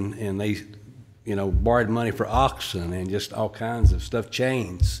out and they, you know, borrowed money for oxen and just all kinds of stuff,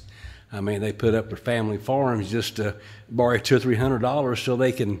 chains. I mean, they put up their family farms just to borrow $200 or $300 so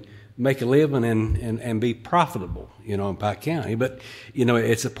they can make a living and be profitable, you know, in Pike County. But, you know,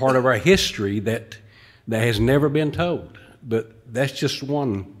 it's a part of our history that has never been told. But that's just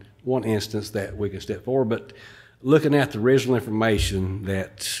one instance that we can step forward. But looking at the original information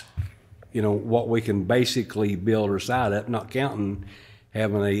that, you know, what we can basically build our site up, not counting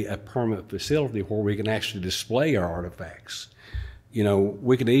having a permanent facility where we can actually display our artifacts. You know,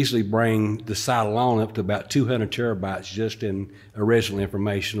 we could easily bring the site alone up to about 200 terabytes just in original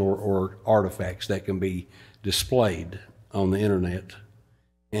information or artifacts that can be displayed on the internet.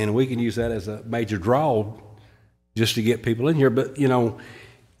 And we can use that as a major draw just to get people in here. But, you know,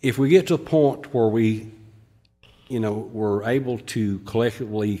 if we get to a point where we, you know, we're able to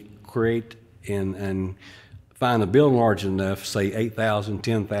collectively create and find a building large enough, say 8,000,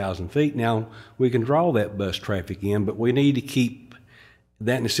 10,000 feet, now we can draw that bus traffic in, but we need to keep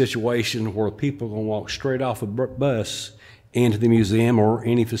that in a situation where people are going to walk straight off a bus into the museum or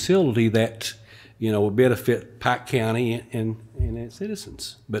any facility that, you know, will benefit Pike County and its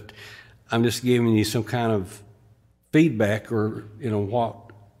citizens. But I'm just giving you some kind of feedback or, you know, what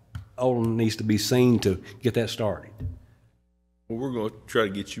all needs to be seen to get that started. Well, we're going to try to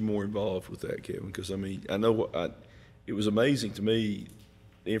get you more involved with that, Kevin, because, I mean, I know it was amazing to me,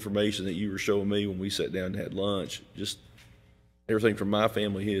 the information that you were showing me when we sat down and had lunch, just everything from my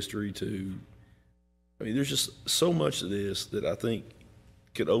family history to, I mean, there's just so much of this that I think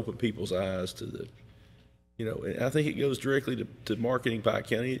could open people's eyes to the, you know, and I think it goes directly to marketing Pike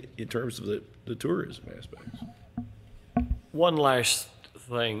County in terms of the tourism aspects. One last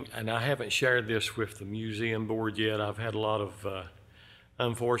thing, and I haven't shared this with the museum board yet. I've had a lot of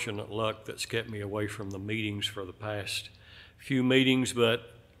unfortunate luck that's kept me away from the meetings for the past few meetings, but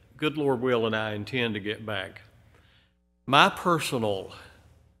good Lord will and I intend to get back. My personal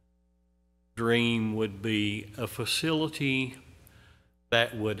dream would be a facility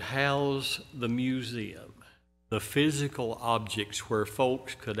that would house the museum, the physical objects where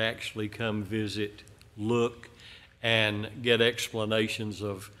folks could actually come visit, look, and get explanations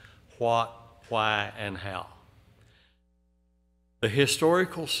of what, why, and how. The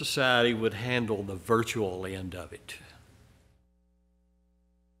Historical Society would handle the virtual end of it.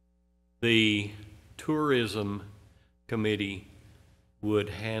 The Tourism Committee would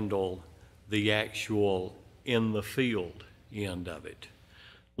handle the actual in the field end of it.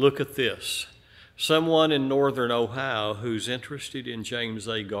 Look at this. Someone in northern Ohio who's interested in James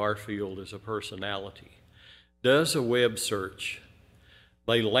A. Garfield as a personality does a web search.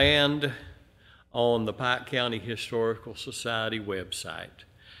 They land on the Pike County Historical Society website.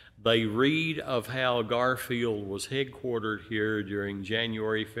 They read of how Garfield was headquartered here during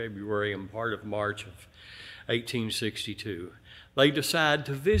January, February, and part of March of 1862. They decide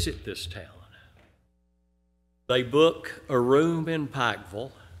to visit this town. They book a room in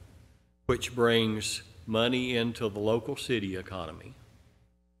Pikeville, which brings money into the local city economy.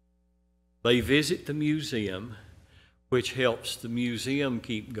 They visit the museum, which helps the museum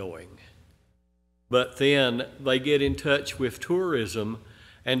keep going. But then they get in touch with tourism,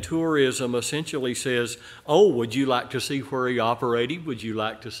 and tourism essentially says, oh, would you like to see where he operated? Would you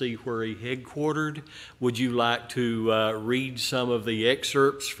like to see where he headquartered? Would you like to read some of the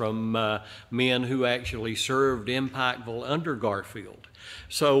excerpts from men who actually served in Pikeville under Garfield?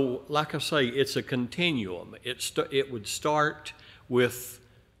 So, like I say, it's a continuum. It would start with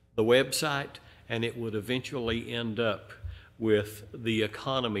the website, and it would eventually end up with the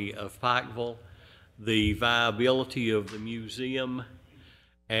economy of Pikeville, the viability of the museum,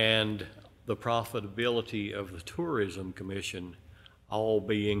 and the profitability of the Tourism Commission all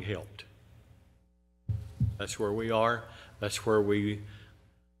being helped. That's where we are, that's where we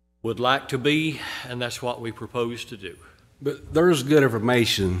would like to be, and that's what we propose to do. But there's good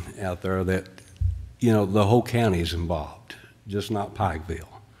information out there that, you know, the whole county is involved, just not Pikeville.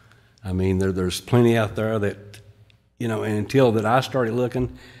 I mean, there's plenty out there that, you know, and until that I started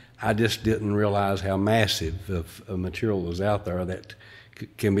looking, I just didn't realize how massive of material was out there that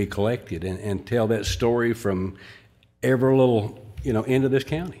can be collected and tell that story from every little, you know, end of this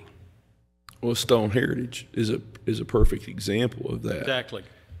county. Well, Stone Heritage is a perfect example of that. Exactly.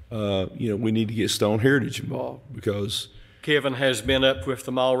 You know, we need to get Stone Heritage involved because Kevin has been up with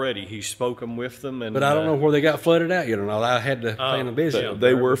them already. He's spoken with them, and but I don't know where they got flooded out. You know, I had to plan a visit.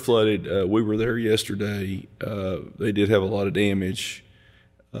 They were flooded. We were there yesterday. They did have a lot of damage,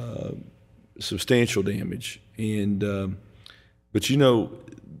 substantial damage, and but you know,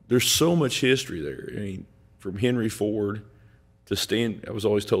 there's so much history there. I mean, from Henry Ford to Stan. I was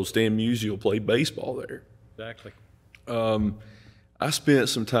always told Stan Musial played baseball there. Exactly. I spent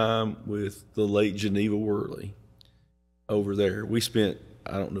some time with the late Geneva Worley over there. We spent,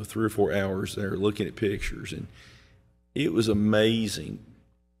 I don't know, 3 or 4 hours there looking at pictures, and it was amazing.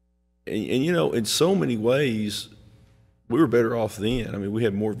 And you know, in so many ways, we were better off then. I mean, we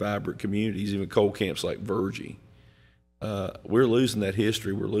had more vibrant communities, even coal camps like Virgie. We're losing that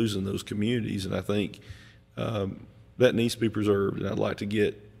history. We're losing those communities, and I think that needs to be preserved. And I'd like to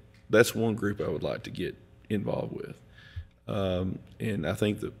get, that's one group I would like to get involved with. And I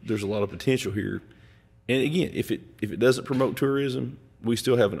think that there's a lot of potential here. And again, if it doesn't promote tourism, we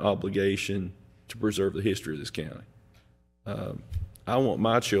still have an obligation to preserve the history of this county. I want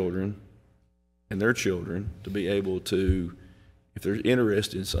my children and their children to be able to, if they're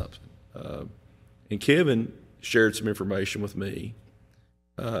interested in something. And Kevin shared some information with me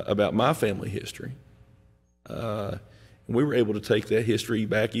about my family history. And we were able to take that history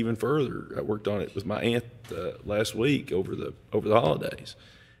back even further. I worked on it with my aunt last week over the holidays.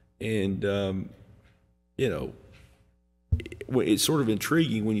 And you know, it's sort of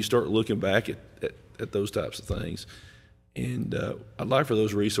intriguing when you start looking back at those types of things. And I'd like for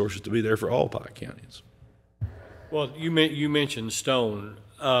those resources to be there for all Pike counties. Well, you mentioned Stone.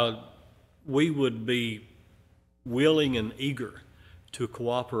 We would be willing and eager to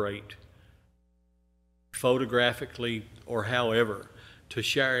cooperate photographically or however to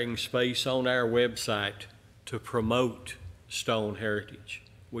sharing space on our website to promote Stone Heritage.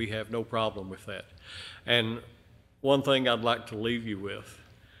 We have no problem with that. And one thing I'd like to leave you with,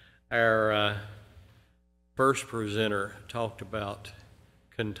 our first presenter talked about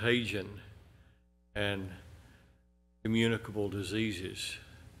contagion and communicable diseases.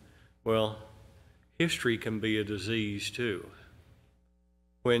 Well, history can be a disease too.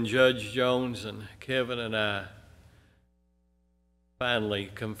 When Judge Jones and Kevin and I finally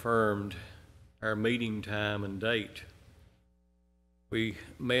confirmed our meeting time and date, we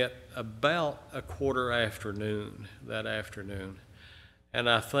met about a quarter afternoon that afternoon, and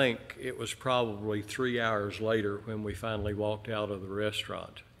I think it was probably 3 hours later when we finally walked out of the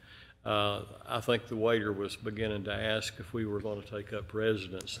restaurant. I think the waiter was beginning to ask if we were going to take up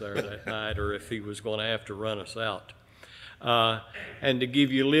residence there that night or if he was going to have to run us out. And to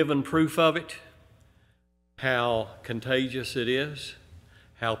give you living proof of it, how contagious it is,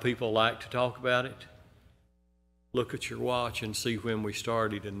 how people like to talk about it, look at your watch and see when we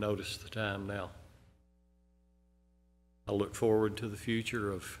started and notice the time now. I look forward to the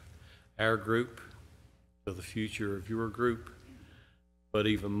future of our group, to the future of your group, but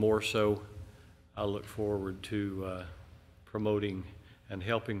even more so, I look forward to promoting and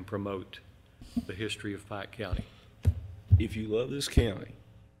helping promote the history of Pike County. If you love this county,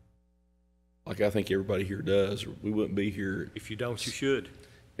 like I think everybody here does, or we wouldn't be here If you don't, you should.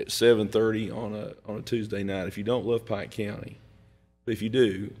 at 7:30 on a Tuesday night. If you don't love Pike County, but if you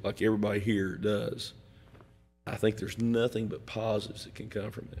do, like everybody here does, I think there's nothing but positives that can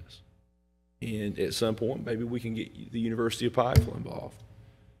come from this. And at some point, maybe we can get the University of Pikeville involved.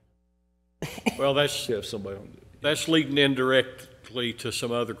 Well, that's Have somebody on. That's leading indirectly to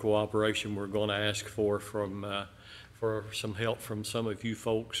some other cooperation we're going to ask for some help from some of you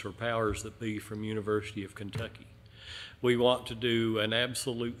folks or powers that be from University of Kentucky. We want to do an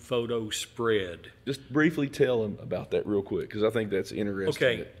absolute photo spread. Just briefly tell them about that real quick, because I think that's interesting.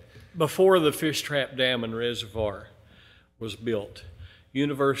 Okay, before the Fish Trap Dam and Reservoir was built,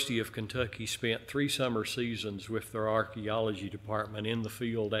 University of Kentucky spent 3 summer seasons with their archaeology department in the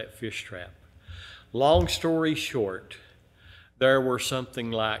field at Fish Trap. Long story short, there were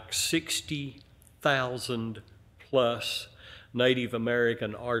something like 60,000 plus Native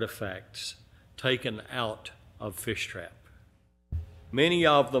American artifacts taken out of Fish Trap. Many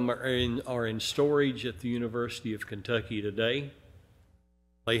of them are in storage at the University of Kentucky today.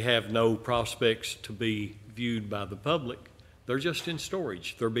 They have no prospects to be viewed by the public. They're just in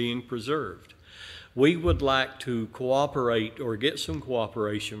storage. They're being preserved. We would like to cooperate or get some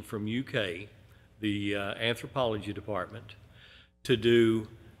cooperation from UK, the anthropology department, to do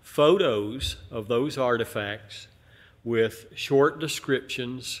photos of those artifacts with short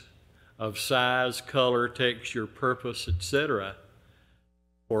descriptions of size, color, texture, purpose, etc.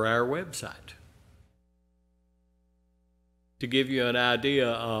 for our website. To give you an idea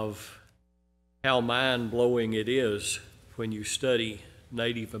of how mind-blowing it is when you study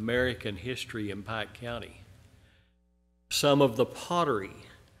Native American history in Pike County. Some of the pottery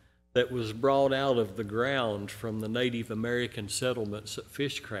that was brought out of the ground from the Native American settlements at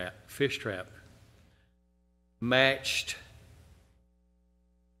Fish Trap matched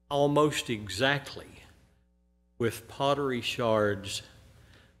almost exactly with pottery shards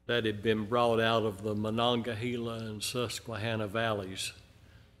that had been brought out of the Monongahela and Susquehanna valleys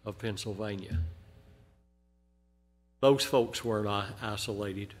of Pennsylvania. Those folks weren't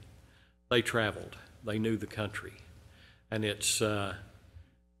isolated. They traveled. They knew the country. And it's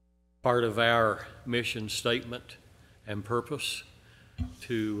part of our mission statement and purpose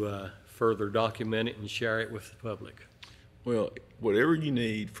to further document it and share it with the public. Well, whatever you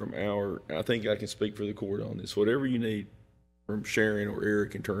need from I think I can speak for the court on this, whatever you need from Sharon or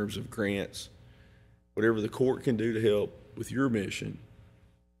Eric in terms of grants, whatever the court can do to help with your mission,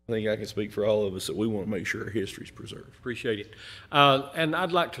 I think I can speak for all of us that we want to make sure our history is preserved. Appreciate it. And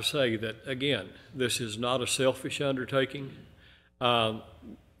I'd like to say that, again, this is not a selfish undertaking.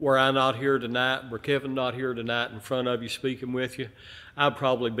 Were I not here tonight, were Kevin not here tonight in front of you speaking with you, I'd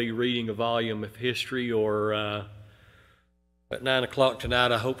probably be reading a volume of history, or at 9 o'clock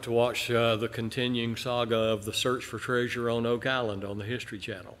tonight I hope to watch the continuing saga of the search for treasure on Oak Island on the History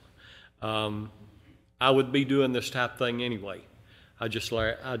Channel. I would be doing this type of thing anyway. I just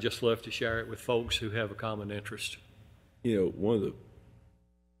love to share it with folks who have a common interest. You know, one of the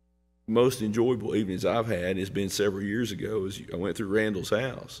most enjoyable evenings I've had has been several years ago. I went through Randall's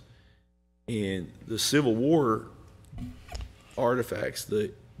house, and the Civil War artifacts,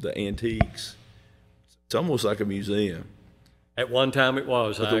 the antiques, it's almost like a museum. At one time it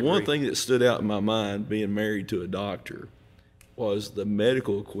was. But the one thing that stood out in my mind, being married to a doctor, was the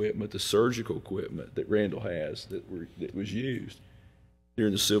medical equipment, the surgical equipment that Randall has that was used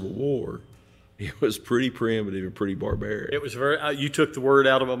during the Civil War. It was pretty primitive and pretty barbaric. It was you took the word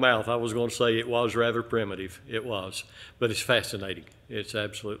out of my mouth. I was going to say it was rather primitive. It was. But it's fascinating. It's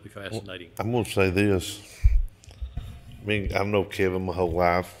absolutely fascinating. Well, I'm going to say this. I mean, I've known Kevin my whole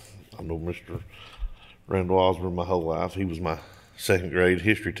life. I've known Mr. Randall Osborne my whole life. He was my second grade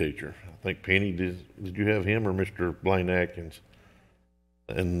history teacher. I think Penny, did you have him or Mr. Blaine Atkins?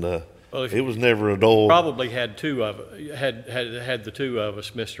 And well, it was never a dull. Probably had had the two of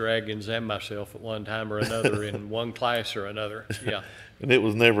us, Mr. Atkins and myself, at one time or another in one class or another. Yeah. And it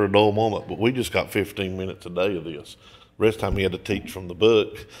was never a dull moment. But we just got 15 minutes a day of this. The rest of the time he had to teach from the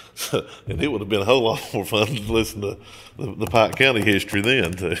book, and it would have been a whole lot more fun to listen to the Pike County history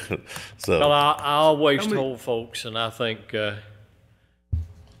then too. So. Well, I always told folks, and I think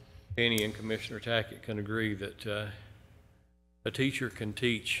Penny and Commissioner Tackett can agree, that a teacher can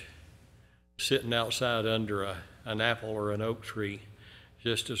teach sitting outside under an apple or an oak tree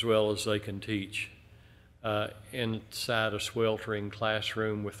just as well as they can teach inside a sweltering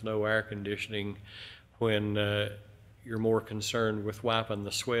classroom with no air conditioning when you're more concerned with wiping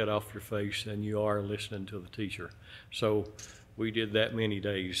the sweat off your face than you are listening to the teacher. So we did that many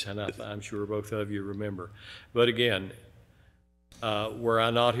days, and I'm sure both of you remember. But again, were I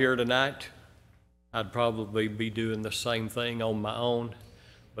not here tonight, I'd probably be doing the same thing on my own.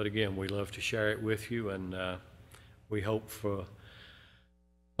 But again, we love to share it with you, and we hope for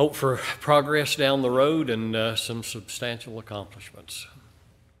progress down the road and some substantial accomplishments.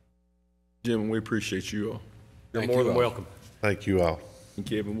 Gentlemen, we appreciate you all. You're more than welcome. Thank you all. And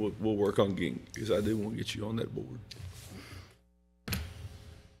Kevin, we'll work on getting, because I do want to get you on that board.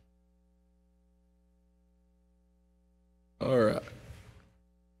 All right.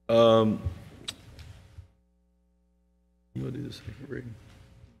 You want to do the second reading?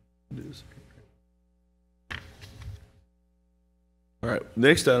 Do the second reading. All right.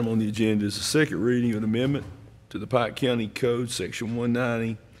 Next item on the agenda is the second reading of an amendment to the Pike County Code, Section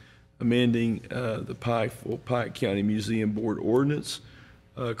 190, amending the Pike County Museum Board Ordinance.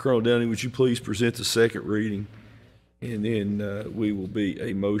 Colonel Downey, would you please present the second reading? And then we will be,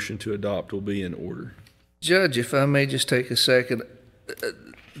 a motion to adopt will be in order. Judge, if I may just take a second,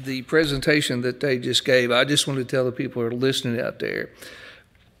 the presentation that they just gave, I just want to tell the people who are listening out there,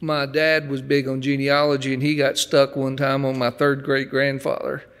 my dad was big on genealogy, and he got stuck one time on my third great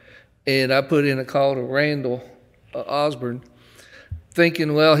grandfather, and I put in a call to Randall Osborne,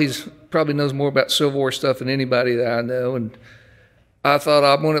 thinking, well, he's probably knows more about Civil War stuff than anybody that I know, and I thought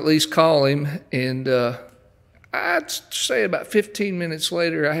I'm going to at least call him, and I'd say about 15 minutes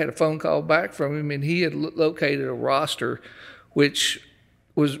later, I had a phone call back from him, and he had located a roster, which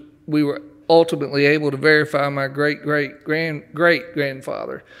was, we were ultimately able to verify my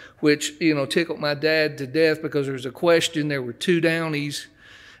great-great-grandfather, which, you know, tickled my dad to death because there was a question. There were two Downeys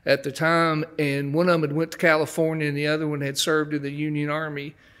at the time, and one of them had went to California, and the other one had served in the Union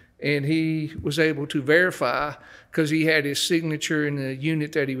Army, and he was able to verify because he had his signature in the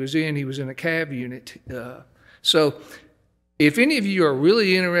unit that he was in. He was in a CAV unit. So if any of you are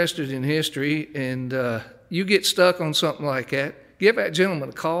really interested in history and you get stuck on something like that, give that gentleman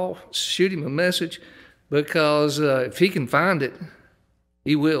a call, shoot him a message, because if he can find it,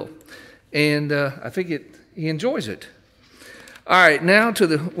 he will. And I think he enjoys it. All right, now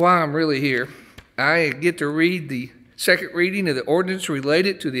to why I'm really here. I get to read the second reading of the ordinance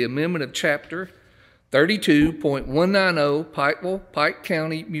related to the amendment of Chapter 32.190 Pikeville, Pike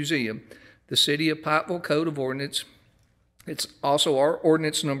County Museum, the City of Pikeville Code of Ordinance. It's also our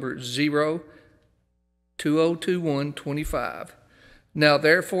ordinance number 0202125. Now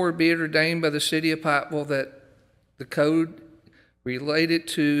therefore be it ordained by the City of Pikeville that the code related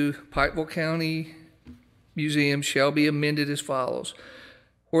to Pikeville County Museum shall be amended as follows.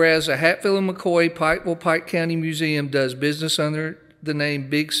 Whereas the Hatfield and McCoy Pikeville Pike County Museum does business under the name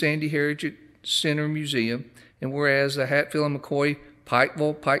Big Sandy Heritage Center Museum, and whereas the Hatfield and McCoy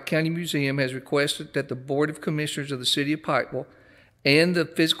Pikeville Pike County Museum has requested that the Board of Commissioners of the City of Pikeville and the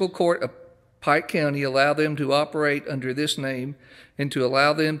Fiscal Court of Pike County allow them to operate under this name and to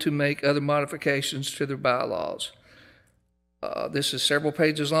allow them to make other modifications to their bylaws. This is several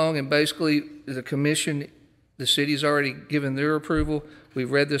pages long, and basically the commission, the city's already given their approval.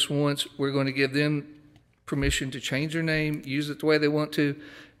 We've read this once. We're going to give them permission to change their name, use it the way they want to,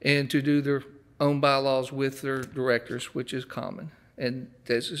 and to do their own bylaws with their directors, which is common. And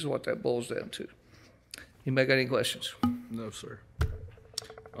this is what that boils down to. Anybody got any questions? No, sir.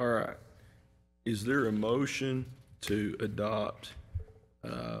 All right. Is there a motion to adopt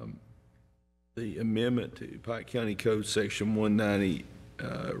the amendment to Pike County Code Section 190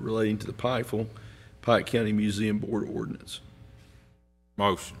 relating to the Pikeville Pike County Museum Board Ordinance?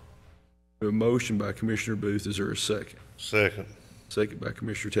 Motion. A motion by Commissioner Booth. Is there a second? Second. Second by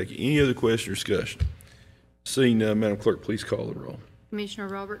Commissioner Tackett. Any other question or discussion? Seeing none, Madam Clerk, please call the roll. Commissioner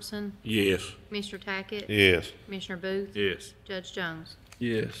Robertson, Yes. Commissioner Tackett, Yes. Commissioner Booth, Yes. Judge Jones.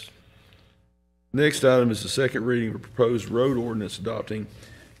 Yes. Next item is the second reading of a proposed road ordinance adopting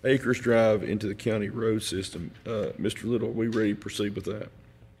Acres Drive into the county road system. Mr. Little, are we ready to proceed with that?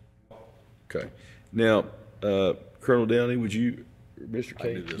 Okay. Now, Colonel Downey, would you,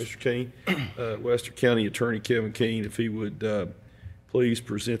 Mr. Keene, Western County Attorney Kevin Keene, if he would please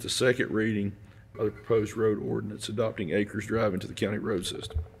present the second reading of the proposed road ordinance adopting Acres Drive into the county road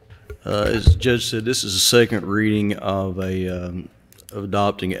system. As the judge said, this is the second reading of of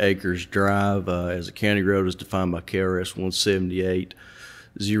adopting Acres Drive as a county road as defined by KRS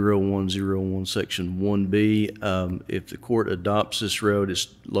 178-0101 Section 1B. If the court adopts this road,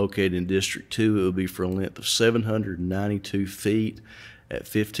 it's located in District 2. It will be for a length of 792 feet at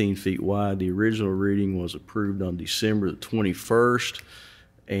 15 feet wide. The original reading was approved on December the 21st.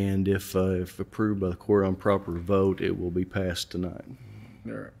 And if approved by the court on proper vote, it will be passed tonight.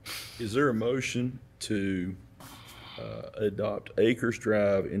 All right. Is there a motion to adopt Acres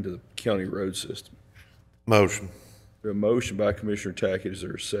Drive into the county road system? Motion. A motion by Commissioner Tackett. Is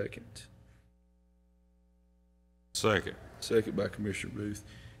there a second? Second. Second by Commissioner Booth.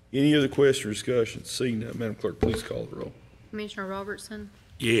 Any other question or discussion? Seeing none, Madam Clerk, please call the roll. Commissioner Robertson,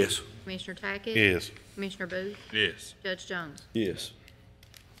 Yes. Commissioner Tackett. Yes. Commissioner Booth, Yes. Judge Jones. Yes.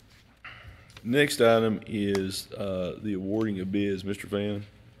 Next item is the awarding of bids. Mr. Van,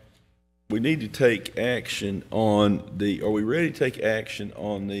 we need to take action on are we ready to take action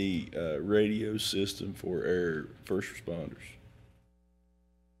on the radio system for our first responders?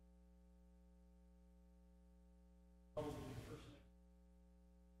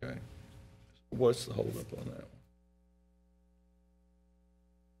 Okay. What's the holdup on that one?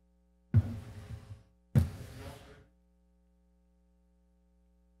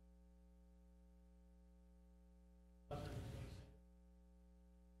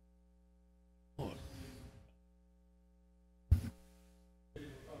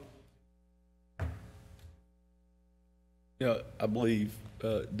 Yeah, I believe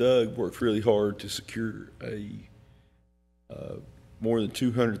Doug worked really hard to secure a more than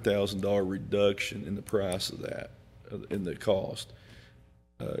 $200,000 reduction in the price of that, in the cost.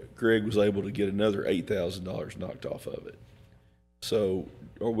 Greg was able to get another $8,000 knocked off of it. So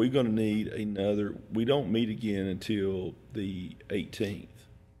are we going to need another? We don't meet again until the 18th.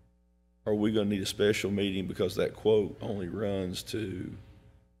 Are we going to need a special meeting because that quote only runs to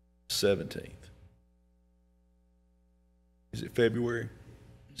 17th? Is it February?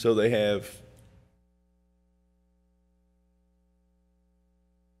 So they have.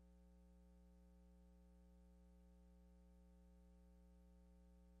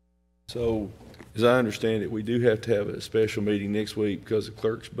 So, as I understand it, we do have to have a special meeting next week because the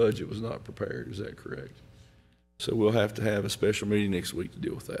clerk's budget was not prepared. Is that correct? So we'll have to have a special meeting next week to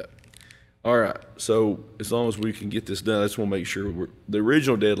deal with that. All right. So as long as we can get this done, I just want to make sure the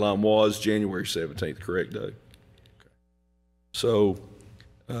original deadline was January 17th, correct, Doug? So,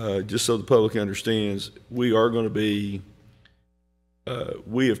 just so the public understands, we are going to be,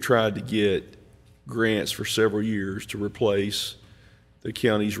 we have tried to get grants for several years to replace the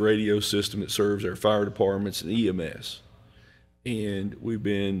county's radio system that serves our fire departments and EMS. And we've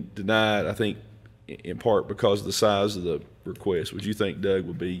been denied, I think, in part because of the size of the request, which you think, Doug,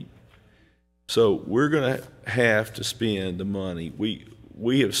 would be. So we're going to have to spend the money.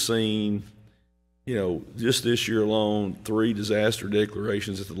 We have seen, you know, just this year alone, 3 disaster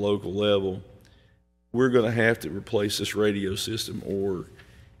declarations at the local level. We're going to have to replace this radio system or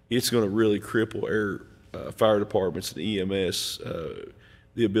it's going to really cripple our fire departments and EMS,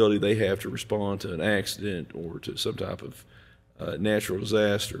 the ability they have to respond to an accident or to some type of natural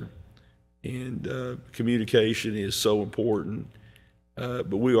disaster. And communication is so important,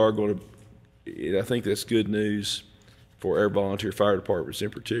 but we are going to, I think that's good news for our volunteer fire departments in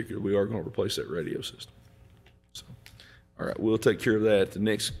particular. We are going to replace that radio system. So, all right, we'll take care of that at the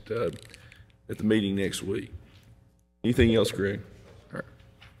next, at the meeting next week. Anything else, Greg? All right.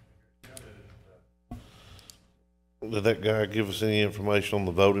 Did that guy give us any information on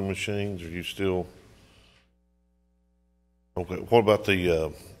the voting machines? Are you still? Okay. What about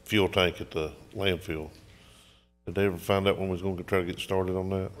the fuel tank at the landfill? Did they ever find out when we was going to try to get started on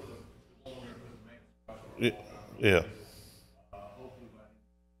that? Yeah.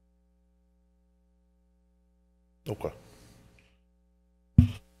 Okay.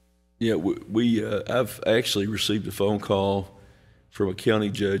 Yeah, I've actually received a phone call from a county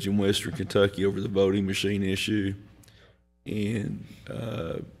judge in Western Kentucky over the voting machine issue, and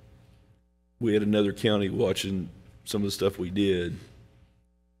we had another county watching some of the stuff we did,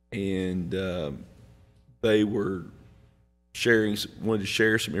 and they were wanted to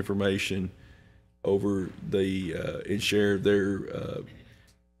share some information over and share their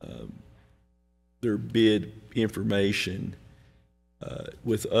bid information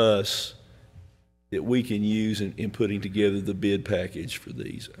with us that we can use in putting together the bid package for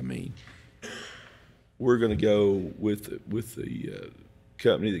these. I mean, we're going to go with the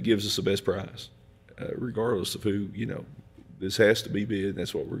company that gives us the best price, regardless of who, you know, this has to be bid, and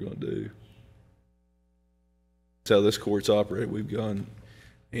that's what we're going to do. That's how this court's operated. We've gone,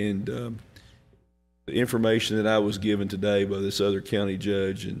 and the information that I was given today by this other county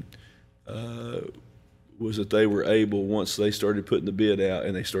judge and was that they were able, once they started putting the bid out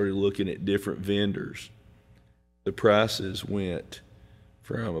and they started looking at different vendors, the prices went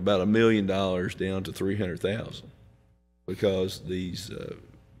from about $1 million down to $300,000 because these,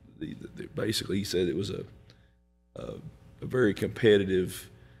 basically he said it was a very competitive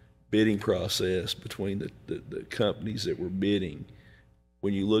bidding process between the companies that were bidding.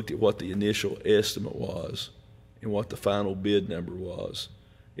 When you looked at what the initial estimate was and what the final bid number was,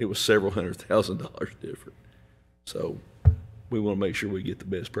 it was several $100,000 different. So we want to make sure we get the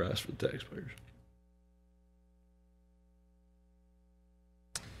best price for the taxpayers.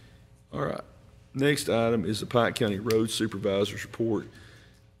 All right. Next item is the Pike County Road Supervisor's Report.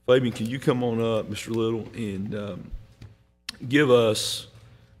 Fabian, can you come on up, Mr. Little, and give us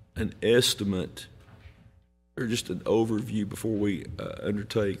an estimate or just an overview before we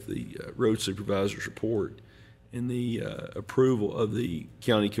undertake the Road Supervisor's Report and the approval of the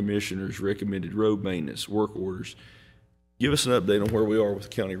County Commissioner's recommended road maintenance work orders. Give us an update on where we are with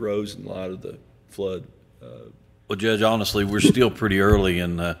county roads in light of the flood. Well, Judge, honestly, we're still pretty early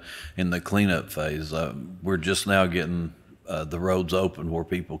in the cleanup phase. We're just now getting the roads open where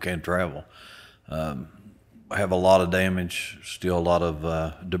people can travel. I have a lot of damage, still a lot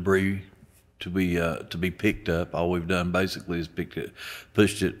of debris to be picked up. All we've done basically is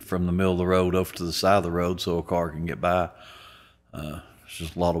pushed it from the middle of the road over to the side of the road so a car can get by. It's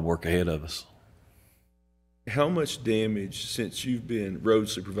just a lot of work ahead of us. How much damage, since you've been road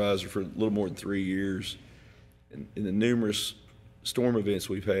supervisor for a little more than 3 years, in the numerous storm events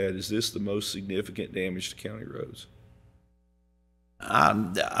we've had, is this the most significant damage to county roads? I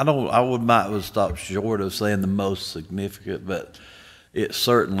would stop short of saying the most significant, but it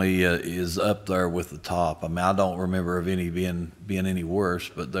certainly is up there with the top. I mean, I don't remember of any being any worse,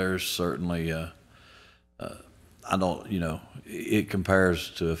 but there's certainly it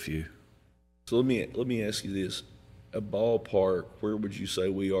compares to a few. So let me ask you this: a ballpark, where would you say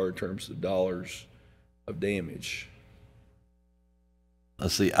we are in terms of dollars of damage?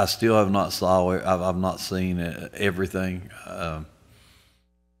 Let's see. I still have not I've not seen everything. I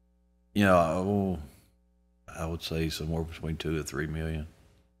would say somewhere between 2 to 3 million.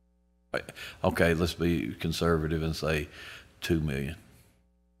 Okay, let's be conservative and say 2 million,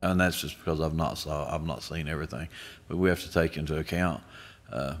 and that's just because I've not seen everything. But we have to take into account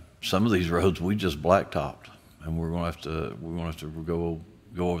some of these roads we just blacktopped, and we're going to have to go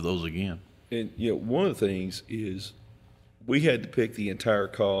over those again. And one of the things is we had to pick the entire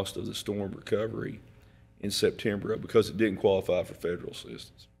cost of the storm recovery in September because it didn't qualify for federal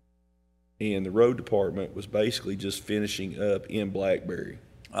assistance. And the road department was basically just finishing up in Blackberry.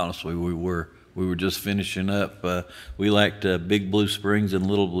 Honestly, we were just finishing up. We lacked Big Blue Springs and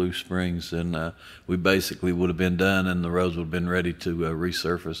Little Blue Springs, and we basically would have been done, and the roads would have been ready to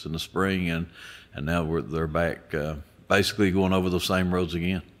resurface in the spring, and now they're back, basically going over those same roads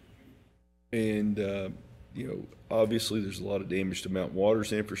again. And obviously there's a lot of damage to Mountain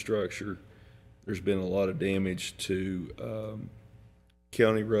Water's infrastructure. There's been a lot of damage to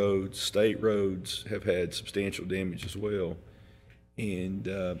county roads. State roads have had substantial damage as well.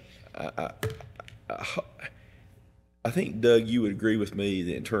 And I think, Doug, you would agree with me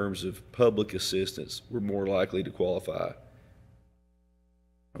that in terms of public assistance, we're more likely to qualify.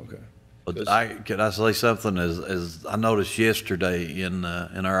 Okay. Can I say something? As I noticed yesterday in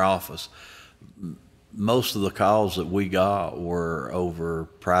our office, most of the calls that we got were over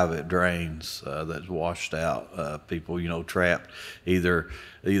private drains that's washed out. People, trapped, either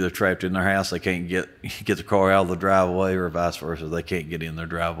trapped in their house, they can't get the car out of the driveway, or vice versa, they can't get in their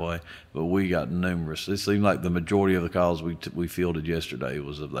driveway. But we got numerous. It seemed like the majority of the calls we fielded yesterday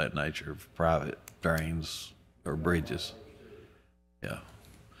was of that nature, of private drains or bridges. Yeah.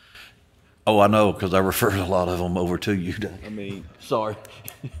 Oh, I know, because I referred a lot of them over to you, Doug. I mean, sorry.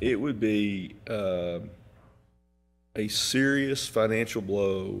 It would be a serious financial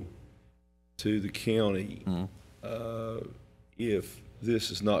blow to the county if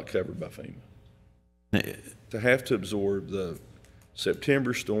this is not covered by FEMA. To have to absorb the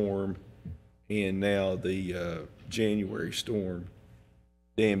September storm and now the January storm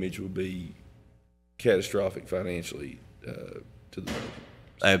damage would be catastrophic financially to the budget.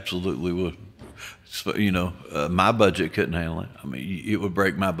 Absolutely would. My budget couldn't handle it. I mean, it would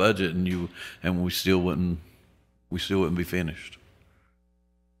break my budget, and we still wouldn't be finished.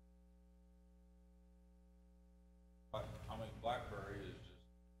 I mean, Blackberry is just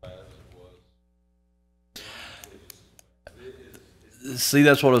as bad as it was. See,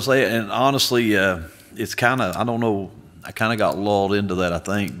 that's what I was saying, and honestly, it's kind of, I don't know, I kind of got lulled into that, I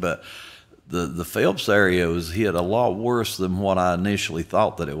think, but the Phelps area was hit a lot worse than what I initially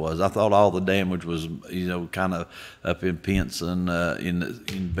thought that it was. I thought all the damage was, kind of up in Pinson,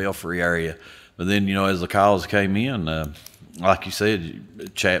 in Belfry area. But then, as the calls came in, like you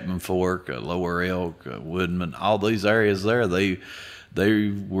said, Chapman Fork, Lower Elk, Woodman, all these areas there, they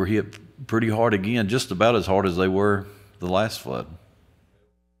were hit pretty hard again, just about as hard as they were the last flood.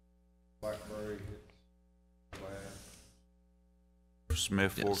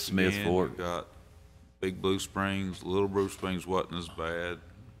 Smith Fork. Smith again. Fork. You've got Big Blue Springs. Little Blue Springs wasn't as bad.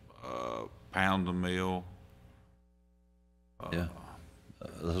 Pound the Mill. Yeah.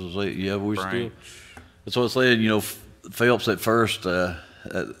 We're Branch. still. That's what I said. Phelps at first.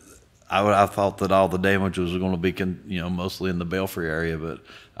 I thought that all the damage was going to be, mostly in the Belfry area, but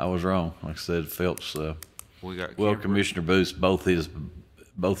I was wrong. Like I said, Phelps, We got well, Camper, Commissioner Booth, both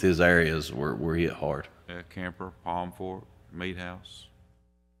his areas were hit hard. Camper, Palm Fork, Meat House.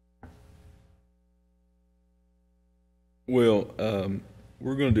 Well,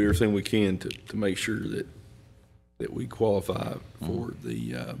 we're going to do everything we can to make sure that we qualify for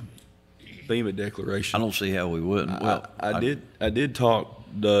the FEMA declaration. I don't see how we wouldn't. Well, I did talk,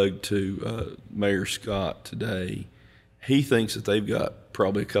 Doug, to Mayor Scott today. He thinks that they've got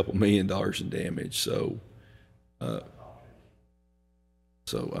probably a couple $1 million in damage. So,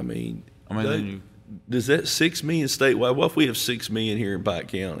 I mean, Doug, does that $6 million statewide? What if we have $6 million here in Pike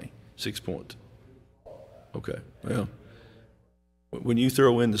County? 6 point. Okay, well, when you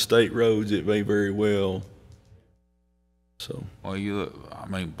throw in the state roads, it may very well. So. Well, you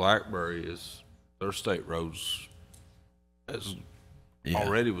look, Blackberry their state roads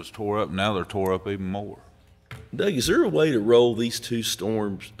already was tore up. Now they're tore up even more. Doug, is there a way to roll these two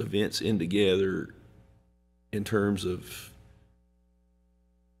storm events in together in terms of?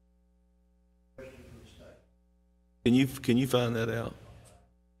 Can you find that out?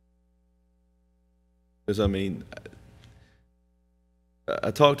 Because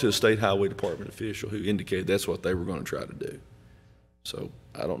I talked to a state highway department official who indicated that's what they were going to try to do. So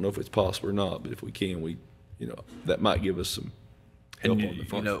I don't know if it's possible or not, but if we can, that might give us some help on the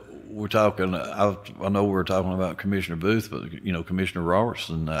front. We're talking. I know we're talking about Commissioner Booth, but Commissioner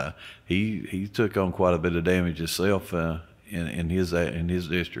Robertson, he took on quite a bit of damage himself in his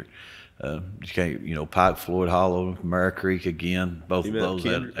district. You can't, Pike, Floyd Hollow, Mara Creek again. Both of those.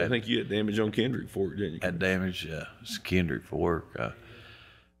 I think you had damage on Kendrick Fork, didn't you? Had damage. It's Kendrick Fork.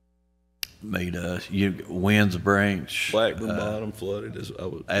 Made Winds Branch, Blackburn Bottom flooded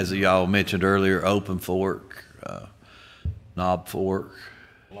as y'all mentioned earlier. Open Fork, Knob Fork.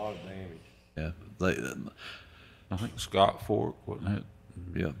 A lot of damage. Yeah, I think Scott Fork, wasn't it?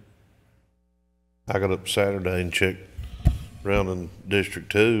 Yeah. I got up Saturday and checked around in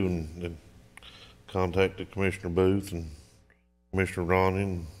District 2 and contacted Commissioner Booth and Commissioner Ronnie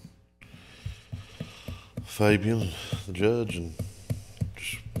and Fabian, the judge, and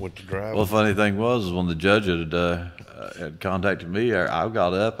just went to drive. Well, the funny thing was when the judge had contacted me, I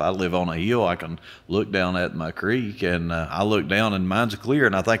got up. I live on a hill. I can look down at my creek, and I looked down, and mine's clear.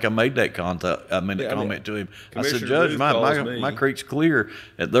 And I think I made that comment to him. I said, "Judge, my creek's clear.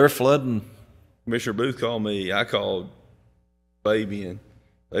 They're flooding." Commissioner Booth called me. I called Fabian.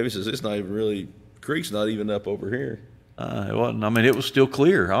 Fabian says it's not even really. The creek's not even up over here. It wasn't. It was still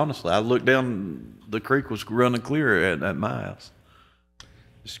clear. Honestly, I looked down. The creek was running clear at my house.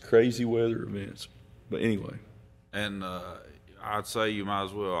 Just crazy weather events. But anyway. And I'd say you might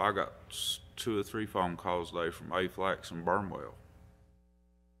as well. I got 2 or 3 phone calls today from Aflax and Burnwell.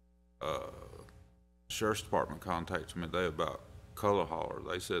 Sheriff's Department contacted me today about Color Holler.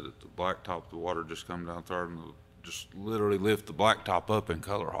 They said that the blacktop, the water just come down there and just literally lift the blacktop up in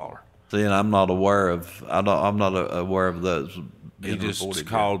Color Holler. See, and I'm not aware of those. He just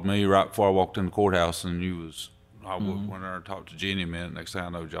called me right before I walked in the courthouse, and I went there and talked to Jenny a minute. Next thing I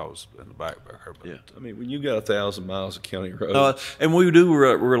know, y'all was in the back there. But, yeah. When you got 1,000 miles of county road. And we do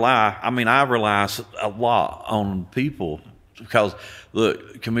rely, I rely a lot on people because,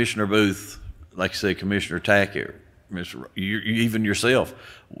 look, Commissioner Booth, like I said, Commissioner Tackett, even yourself,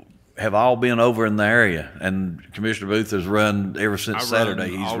 have all been over in the area. And Commissioner Booth has run ever since Saturday.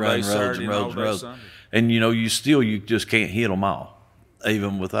 He's run roads and roads and roads. And, you just can't hit them all.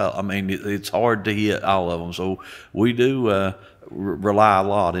 Even without, it's hard to hit all of them. So we do rely a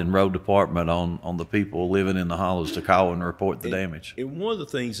lot in road department on the people living in the hollows to call and report the damage. And one of the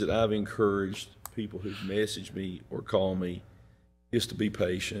things that I've encouraged people who've messaged me or call me is to be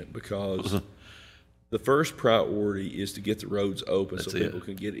patient, because the first priority is to get the roads open so people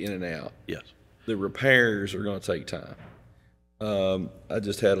can get in and out. Yes. The repairs are going to take time. I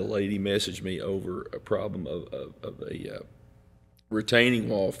just had a lady message me over a problem of a retaining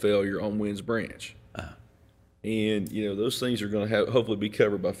wall failure on Winds Branch. And, those things are going to hopefully be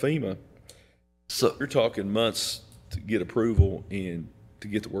covered by FEMA. So you're talking months to get approval and to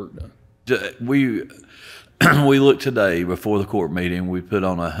get the work done. We looked today before the court meeting. We put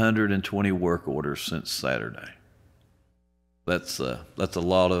on 120 work orders since Saturday. That's a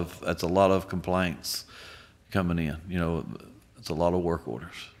lot of complaints coming in. It's a lot of work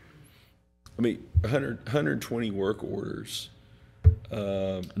orders. 120 work orders.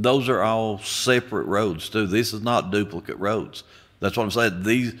 Those are all separate roads too. This is not duplicate roads. That's what I'm saying.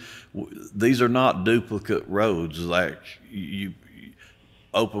 These are not duplicate roads. Like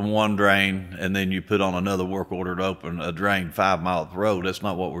open one drain and then you put on another work order to open a drain 5 miles up the road. That's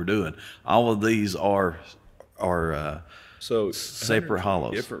not what we're doing. All of these are so separate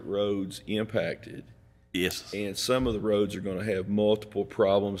hollows. Different roads impacted. Yes. And some of the roads are going to have multiple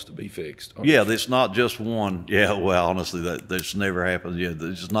problems to be fixed. Yeah, it's not just one. Yeah, well, honestly, that's never happened. Yeah,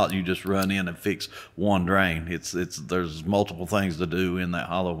 it's not you just run in and fix one drain. It's there's multiple things to do in that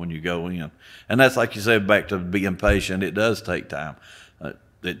hollow when you go in, and that's like you said, back to being patient. It does take time.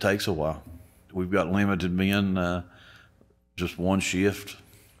 It takes a while. We've got limited men, just one shift.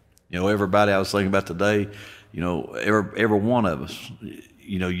 You know, everybody I was thinking about today. You know, every one of us.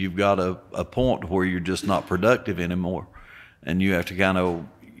 You know, you've got a point where you're just not productive anymore. And you have to kind of,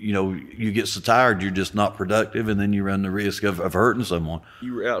 you know, you get so tired, you're just not productive, and then you run the risk of hurting someone.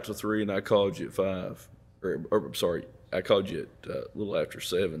 You were out to 3, and I called you at 5. Or I'm sorry, I called you at a little after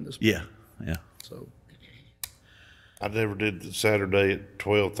 7 this morning. Yeah. So I never did the Saturday at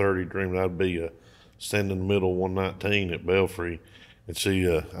 12:30, dreaming I'd be standing in the middle of 119 at Belfry and see,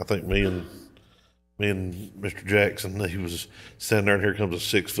 I think me and Mr. Jackson, he was standing there, and here comes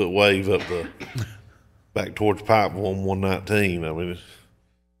a 6-foot wave up back towards Pikeville on 119. I mean,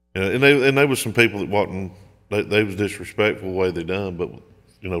 and there was some people that wasn't, they was disrespectful the way they done, but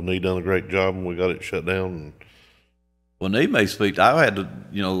you know, Nee done a great job, and we got it shut down. And well, Nee may speak. I had to,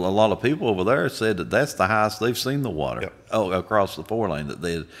 you know, a lot of people over there said that that's the highest they've seen the water. Yep. Oh, across the 4-lane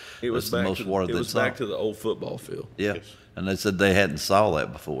that it was the most water. It was back to the old football field. Yeah, yes. And they said they hadn't saw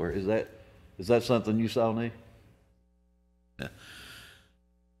that before. Is that something you saw, Nee? Yeah.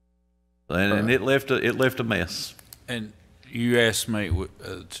 And it left a mess. And you asked me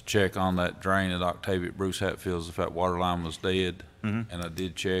to check on that drain at Octavia at Bruce Hatfield's if that water line was dead, and I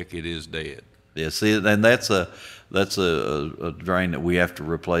did check. It is dead. Yeah, see, and that's a drain that we have to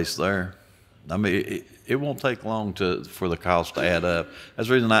replace there. I mean, it won't take long for the cost to add up. That's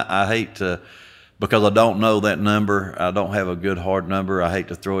the reason I hate to. Because I don't know that number, I don't have a good hard number. I hate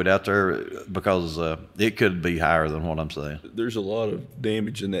to throw it out there because it could be higher than what I'm saying. There's a lot of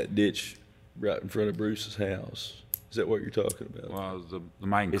damage in that ditch right in front of Bruce's house. Is that what you're talking about? Well, the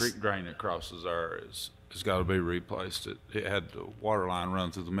main creek drain that crosses there has got to be replaced. It had the water line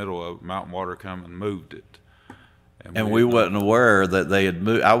run through the middle of it. Mountain water come and moved it. And we wasn't aware that they had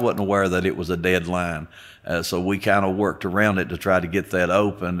moved. I wasn't aware that it was a dead line, so we kind of worked around it to try to get that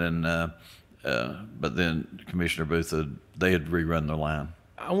open and. But then Commissioner Booth, they had rerun the line.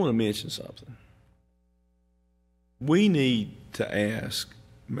 I want to mention something. We need to ask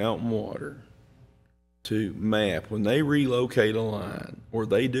Mountain Water to map, when they relocate a line or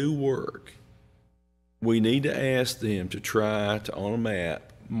they do work, we need to ask them to try to, on a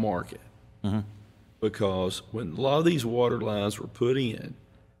map, mark it. Mm-hmm. Because when a lot of these water lines were put in,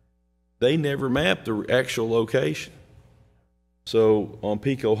 they never mapped the actual location. So on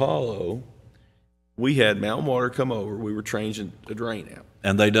Pico Hollow, we had Mountain Water come over. We were changing the drain out.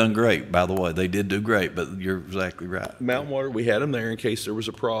 And they done great, by the way. They did do great, but you're exactly right. Mountain Water, we had them there in case there was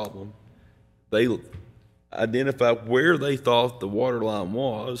a problem. They identified where they thought the water line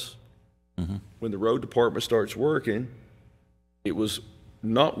was. Mm-hmm. When the road department starts working, it was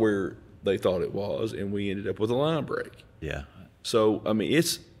not where they thought it was, and we ended up with a line break. Yeah. So, I mean,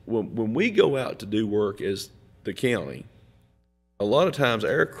 it's when we go out to do work as the county, a lot of times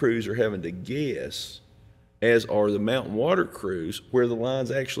our crews are having to guess, as are the Mountain Water crews, where the lines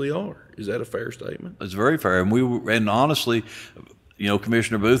actually are. Is that a fair statement? It's very fair. And honestly, you know,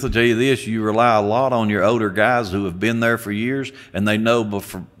 Commissioner Booth will tell you this, you rely a lot on your older guys who have been there for years, and they know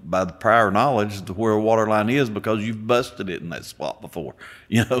by the prior knowledge where a water line is because you've busted it in that spot before.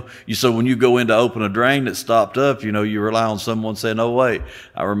 You know, so when you go in to open a drain that stopped up, you know, you rely on someone saying, oh, wait,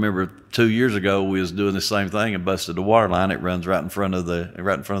 I remember 2 years ago we was doing the same thing and busted the water line. It runs right in front of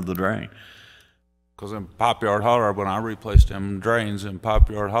the drain. Because in Pipe Yard Holler, when I replaced them drains in Pipe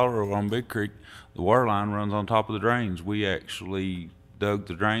Yard Holler on Big Creek, the water line runs on top of the drains. We actually dug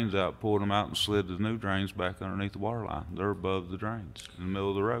the drains out, pulled them out, and slid the new drains back underneath the water line. They're above the drains in the middle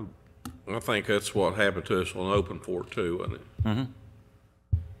of the road. I think that's what happened to us on Open Fort too, wasn't it? Mm-hmm.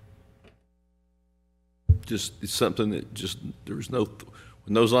 Just, it's something that just, there was no,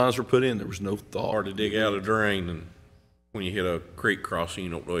 when those lines were put in, there was no thought. Hard to dig out a drain, and when you hit a creek crossing, you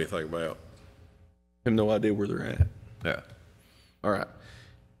don't know anything about. Have no idea where they're at. Yeah. All right.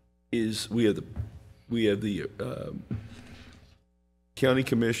 We have the county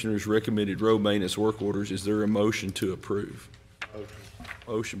commissioners recommended road maintenance work orders. Is there a motion to approve?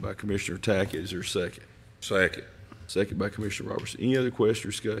 Motion by Commissioner Tackett. Is there a second? Second. Second by Commissioner Robertson. Any other question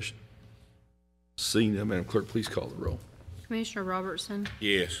or discussion? Seeing none, Madam Clerk, please call the roll. Commissioner Robertson?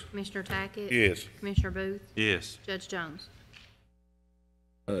 Yes. Commissioner Tackett? Yes. Commissioner Booth? Yes. Judge Jones?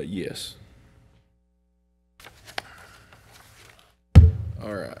 Yes.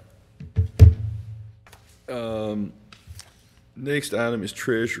 All right. Next item is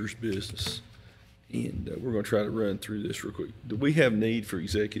treasurer's business. And we're going to try to run through this real quick. Do we have need for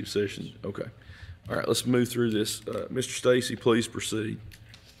executive session? Okay. All right, let's move through this. Mr. Stacy, please proceed.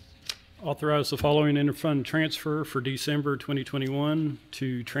 Authorize the following interfund transfer for December 2021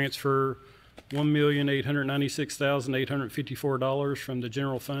 to transfer $1,896,854 from the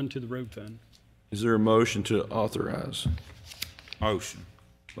general fund to the road fund. Is there a motion to authorize? Motion.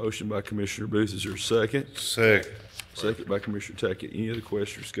 Motion by Commissioner Booth. Is there a second? Second. Second by Commissioner Tackett. Any other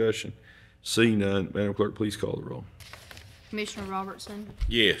question or discussion? Seeing none, Madam Clerk, please call the roll. Commissioner Robertson,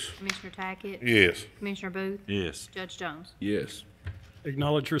 Yes. Commissioner Tackett, Yes. Commissioner Booth, Yes. Judge Jones. Yes.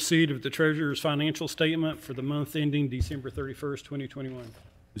 Acknowledge receipt of the treasurer's financial statement for the month ending December 31st, 2021.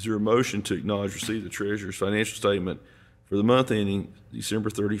 Is there a motion to acknowledge receipt of the treasurer's financial statement for the month ending December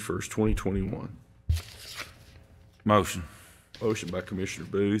 31st, 2021? Motion. Motion by Commissioner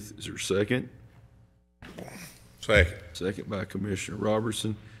Booth. Is there a second? Second. Second by Commissioner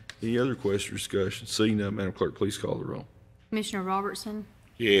Robertson. Any other question or discussion? Seeing none, Madam Clerk, please call the roll. Commissioner Robertson,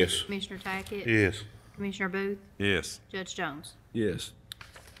 Yes. Commissioner Tackett, Yes. Commissioner Booth, Yes. Judge Jones. Yes.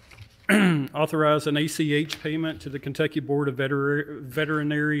 Authorize an ACH payment to the Kentucky Board of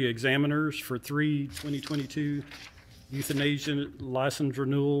Veterinary Examiners for 2022 euthanasia license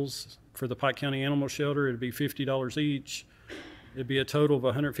renewals for the Pike County Animal Shelter. It'd be $50 each. It'd be a total of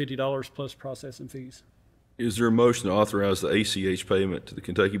 $150 plus processing fees. Is there a motion to authorize the ACH payment to the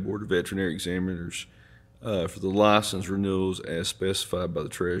Kentucky Board of Veterinary Examiners for the license renewals as specified by the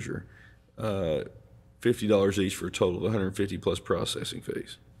treasurer? $50 each for a total of $150 plus processing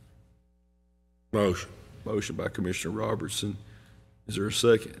fees. Motion. Motion by Commissioner Robertson. Is there a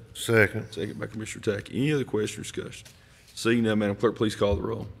second? Second. Second by Commissioner Tackett. Any other question or discussion? Seeing none, Madam Clerk, please call the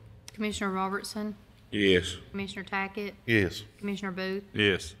roll. Commissioner Robertson, Yes. Commissioner Tackett, Yes. Commissioner Booth,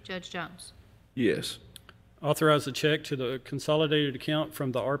 Yes. Judge Jones. Yes. Authorize a check to the consolidated account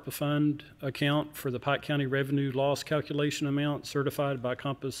from the ARPA fund account for the Pike County revenue loss calculation amount certified by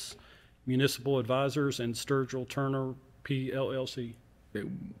Compass Municipal Advisors and Sturgill Turner PLLC. Okay.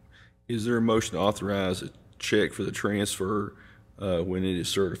 Is there a motion to authorize a check for the transfer when it is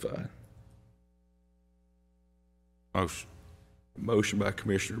certified? Motion. Motion by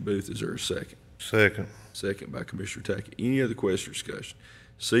Commissioner Booth. Is there a second? Second. Second by Commissioner Tackett. Any other question or discussion?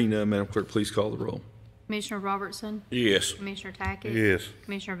 Seeing none, Madam Clerk, please call the roll. Commissioner Robertson, Yes. Commissioner Tackett, Yes.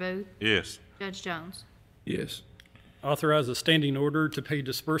 Commissioner Booth, Yes. Judge Jones. Yes. Authorize a standing order to pay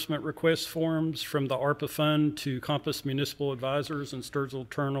disbursement request forms from the ARPA fund to Compass Municipal Advisors and Sturgill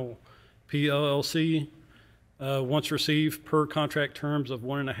Turner PLLC once received per contract terms of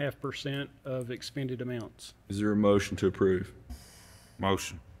 1.5% of expended amounts. Is there a motion to approve?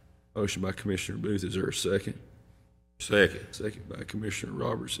 Motion. Motion by Commissioner Booth. Is there a second? Second. Second by Commissioner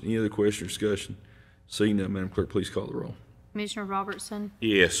Robertson. Any other question or discussion? Seeing none, Madam Clerk, please call the roll. Commissioner Robertson,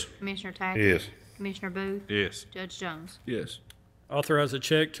 Yes. Commissioner Tackett, Yes. Commissioner Booth, Yes. Judge Jones. Yes. Authorize a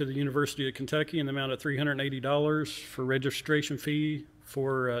check to the University of Kentucky in the amount of $380 for registration fee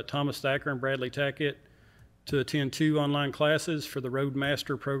for Thomas Thacker and Bradley Tackett to attend 2 online classes for the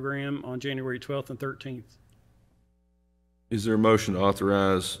Roadmaster program on January 12th and 13th. Is there a motion to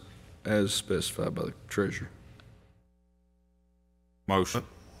authorize as specified by the treasurer? Motion.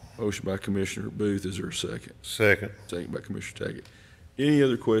 Motion by Commissioner Booth. Is there a second? Second. Second by Commissioner Tackett. Any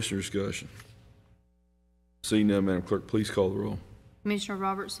other question or discussion? Seeing none, Madam Clerk, please call the roll. Commissioner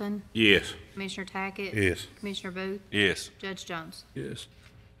Robertson, Yes. Commissioner Tackett, Yes. Commissioner Booth, Yes. Judge Jones. Yes.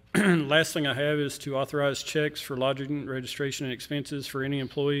 Last thing I have is to authorize checks for lodging, registration, and expenses for any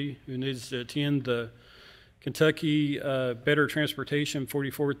employee who needs to attend the Kentucky Better Transportation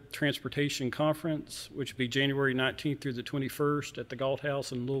 44th Transportation Conference, which will be January 19th through the 21st at the Galt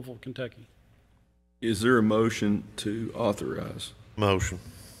House in Louisville, Kentucky. Is there a motion to authorize? Motion.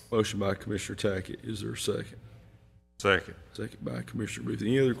 Motion by Commissioner Tackett. Is there a second? Second. Second by Commissioner Booth.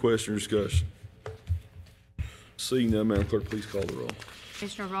 Any other question or discussion? Seeing none, Madam Clerk, please call the roll.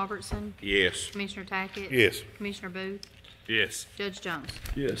 Commissioner Robertson, Yes. Commissioner Tackett, Yes. Commissioner Booth, Yes. Judge Jones.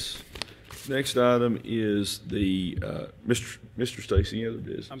 Yes. Next item is the, Mr. Stacy, any other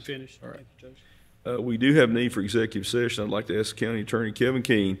business? I'm finished. All right. Thank you, Judge. We do have need for executive session. I'd like to ask the County Attorney Kevin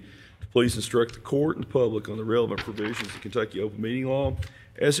Keene to please instruct the court and the public on the relevant provisions of Kentucky open meeting law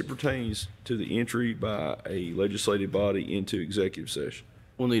as it pertains to the entry by a legislative body into executive session.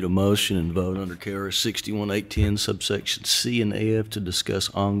 We'll need a motion and vote under KRS 61810 subsection C and F to discuss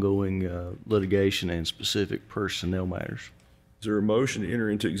ongoing litigation and specific personnel matters. Is there a motion to enter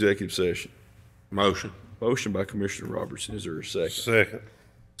into executive session? Motion. Motion by Commissioner Robertson. Is there a second? Second.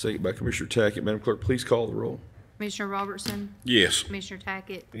 Second by Commissioner Tackett. Madam Clerk, please call the roll. Commissioner Robertson? Yes. Commissioner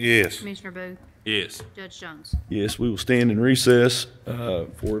Tackett? Yes. Commissioner Booth? Yes. Judge Jones? Yes, we will stand in recess for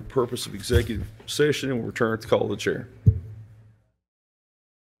the purpose of executive session and we'll return at the call of the chair.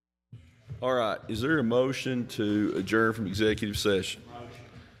 All right, is there a motion to adjourn from executive session?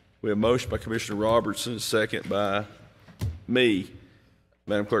 We have a motion by Commissioner Robertson, a second by me.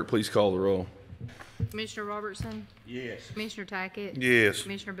 Madam Clerk, please call the roll. Commissioner Robertson? Yes. Commissioner Tackett? Yes.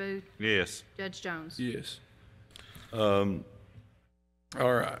 Commissioner Booth? Yes. Judge Jones? Yes. All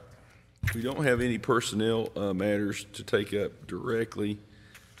right. We don't have any personnel matters to take up directly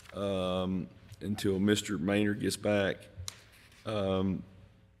until Mr. Maynard gets back. So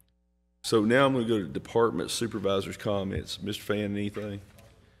now I'm going to go to department supervisors' comments. Mr. Fan, anything?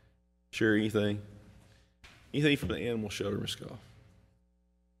 Share anything? Anything from the animal shelter, Ms. Goff?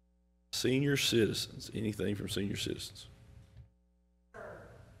 Senior citizens, anything from senior citizens?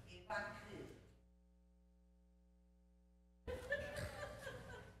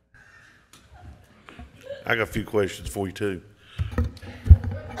 I got a few questions for you too.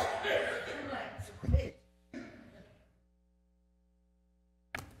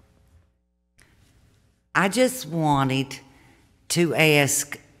 I just wanted to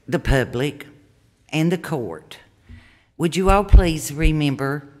ask the public and the court, would you all please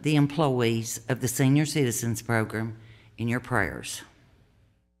remember the employees of the Senior Citizens Program in your prayers?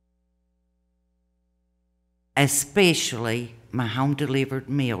 Especially my home-delivered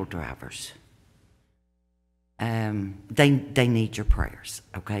meal drivers. They need your prayers,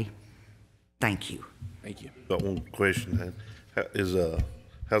 okay? Thank you. Thank you. Got one question.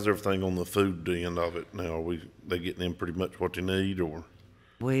 How's everything on the food end of it now? Are they getting them pretty much what they need, or?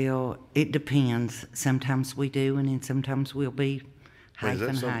 Well, it depends. Sometimes we do, and then sometimes we'll be half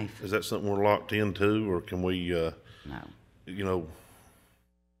and half. Is that something we're locked into, or can we, No. you know?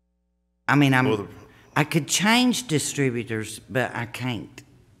 I mean, I could change distributors, but I can't.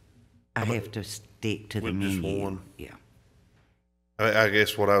 I have to stick to the menu. Just one? Yeah. I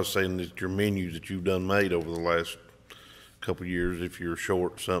guess what I was saying is your menu that you've done made over the last couple of years, if you're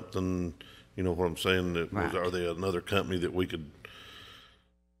short something, you know what I'm saying? Right. Are they another company that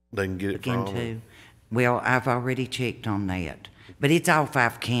they can get it from? Into. Well, I've already checked on that. But it's all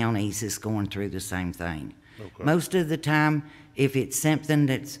 5 counties that's going through the same thing. Okay. Most of the time, if it's something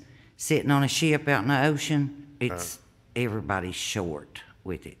that's sitting on a ship out in the ocean, it's everybody's short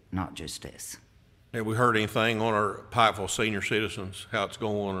with it, not just us. Have we heard anything on our Pikeville senior citizens, how it's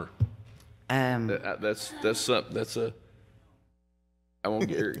going, or? That's something, I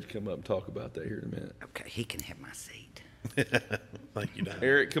want Eric to come up and talk about that here in a minute. Okay, he can have my seat. Thank you, Don.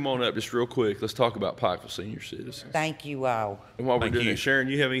 Eric, come on up just real quick. Let's talk about Pikeville senior citizens. Thank you all. And while we're Thank doing you. it, Sharon,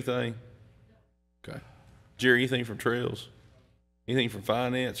 you have anything? Okay. Jerry, anything from Trails? Anything from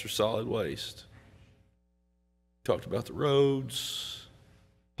Finance or Solid Waste? Talked about the roads.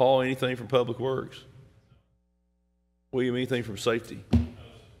 Paul, anything from Public Works? William, anything from Safety? All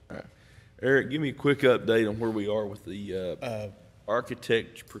right. Eric, give me a quick update on where we are with the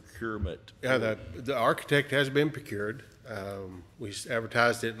architect procurement. Yeah, the architect has been procured. We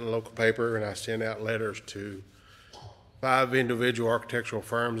advertised it in the local paper, and I sent out letters to 5 individual architectural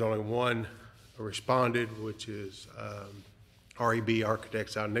firms. Only one responded, which is REB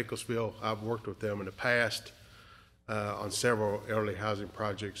Architects out of Nicholasville. I've worked with them in the past on several elderly housing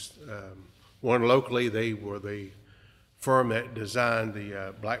projects. One locally, they were the firm that designed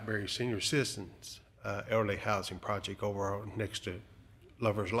the Blackberry Senior Citizens elderly housing project over next to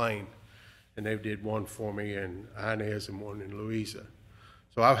Lover's Lane. And they did one for me in Inez and one in Louisa.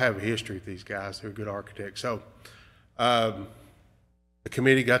 So I have a history with these guys. They're good architects. So the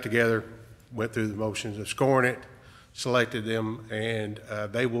committee got together, went through the motions of scoring it, selected them, and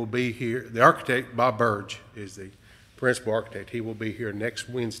they will be here. The architect, Bob Burge, is the principal architect. He will be here next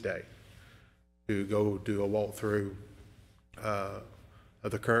Wednesday to go do a walkthrough of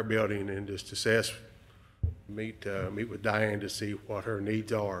the current building and just assess, meet with Diane to see what her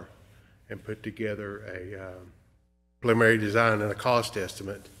needs are and put together a preliminary design and a cost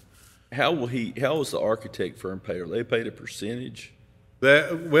estimate. How is the architect firm paid? Are they paid a percentage?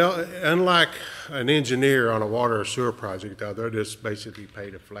 Well, unlike an engineer on a water or sewer project, though, they're just basically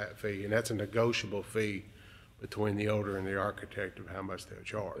paid a flat fee, and that's a negotiable fee between the owner and the architect of how much they'll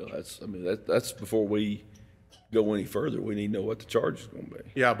charge. Well, that's before we go any further. We need to know what the charge is going to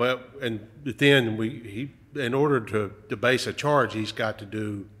be. Yeah, but then in order to base a charge, he's got to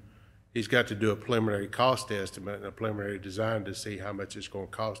do a preliminary cost estimate and a preliminary design to see how much it's going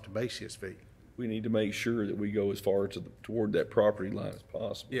to cost to base his fee. We need to make sure that we go as far toward that property line as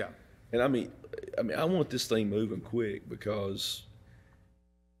possible. Yeah. And I mean, I want this thing moving quick because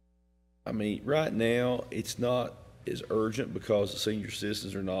I mean, right now, it's not as urgent because the senior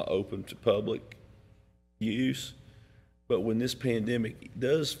citizens are not open to public use. But when this pandemic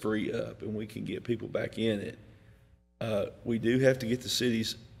does free up and we can get people back in it, we do have to get the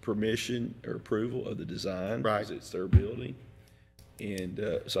city's permission or approval of the design. Right. Because it's their building.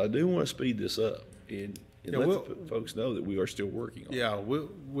 And so I do want to speed this up and let the folks know that we are still working on it. Yeah,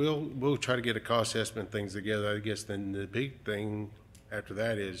 we'll try to get a cost estimate and things together. I guess then the big thing after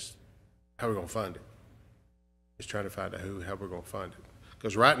that is how we're going to fund it. Just trying to find out how we're going to fund it.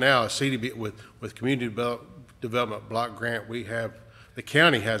 Because right now, CDB with Community Development Block Grant, the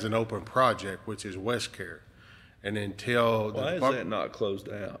county has an open project, which is West Care. And until Why is that not closed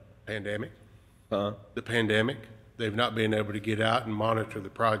out? Pandemic. Huh? The pandemic. They've not been able to get out and monitor the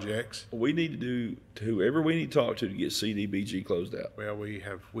projects. We need to whoever we need to talk to get CDBG closed out. Well,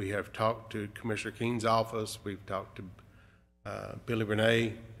 we have talked to Commissioner Keene's office. We've talked to Billy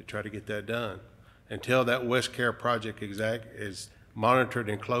Renee to try to get that done. Until that West Care project is monitored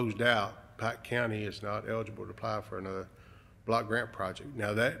and closed out, Pike County is not eligible to apply for another block grant project.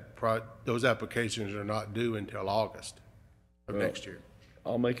 Now those applications are not due until August of next year.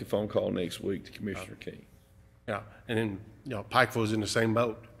 I'll make a phone call next week to Commissioner King. Yeah, and then Pikeville's in the same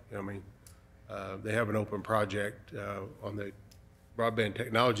boat. I mean, they have an open project on the broadband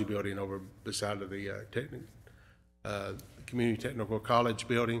technology building over beside of the community technical college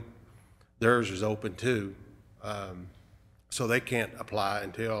building. Theirs is open too, so they can't apply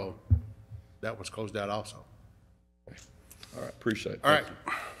until that one's closed out also. All right, appreciate it. All right.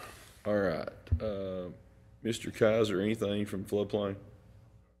 All right. Mr. Kaiser, anything from floodplain?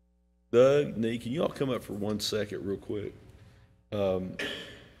 Doug, Nee, can you all come up for 1 second real quick?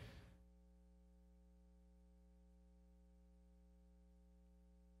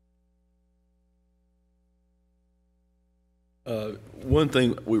 One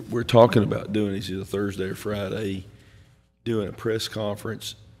thing we're talking about doing is either Thursday or Friday, doing a press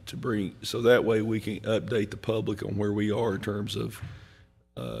conference to bring, so that way we can update the public on where we are in terms of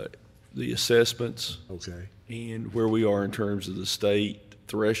the assessments. Okay. And where we are in terms of the state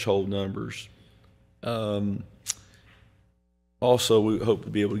threshold numbers. Also, we hope to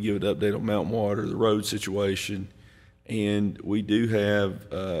be able to give an update on Mountain Water, the road situation, and we do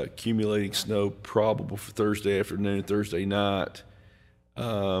have accumulating snow probable for Thursday afternoon, Thursday night.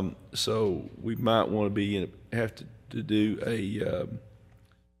 So we might want to have to do a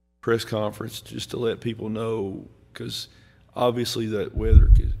press conference just to let people know, because obviously that weather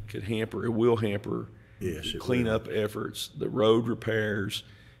could hamper, it will hamper cleanup efforts. The road repairs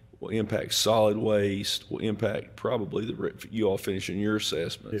will impact solid waste, will impact probably you all finishing your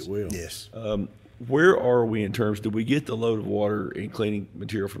assessments. It will. Yes. Where are we in terms, did we get the load of water and cleaning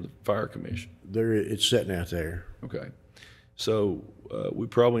material from the fire commission? It's sitting out there. Okay. So we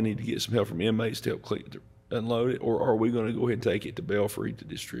probably need to get some help from inmates to help unload it, or are we going to go ahead and take it to Belfry to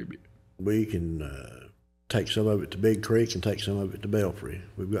distribute? We can take some of it to Big Creek and take some of it to Belfry.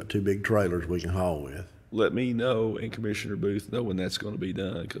 We've got 2 big trailers we can haul with. Let me know and Commissioner Booth know when that's going to be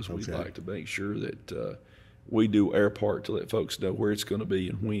done, because we'd like to make sure that we do our part to let folks know where it's going to be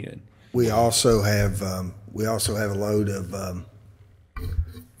and when. We also have a load of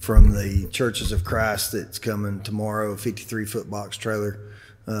from the Churches of Christ that's coming tomorrow. A 53-foot box trailer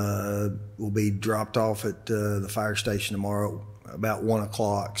will be dropped off at the fire station tomorrow about 1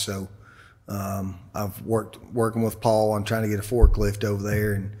 o'clock. So I've working with Paul on trying to get a forklift over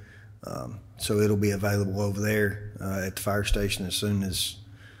there, and so it'll be available over there at the fire station as soon as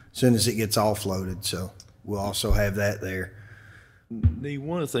it gets offloaded. So we'll also have that there.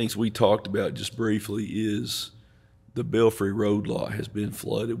 One of the things we talked about just briefly is the Belfry road lot has been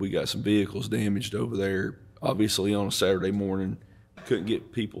flooded. We got some vehicles damaged over there. Obviously on a Saturday morning, couldn't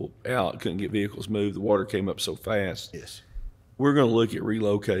get people out, couldn't get vehicles moved. The water came up so fast. Yes. We're going to look at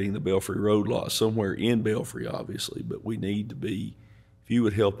relocating the Belfry road lot somewhere in Belfry, obviously, but we need to be, if you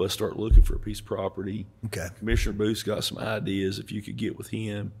would help us start looking for a piece of property. Okay. Commissioner Booth's got some ideas if you could get with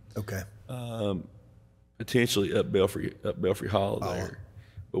him. Okay. Potentially up Belfry Hollow there.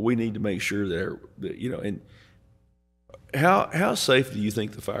 But we need to make sure that and how safe do you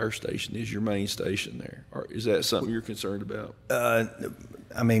think the fire station is, your main station there? Or is that something you're concerned about?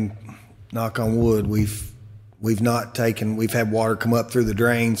 I mean, knock on wood, we've had water come up through the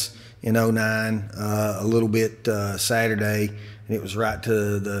drains in 09, a little bit Saturday, and it was right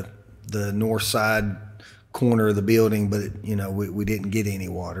to the north side corner of the building, but we didn't get any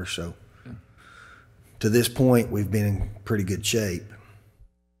water. So to this point, we've been in pretty good shape.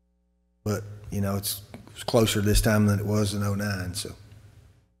 But it's closer this time than it was in 09. So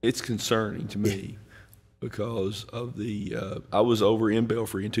it's concerning to me. because of the, I was over in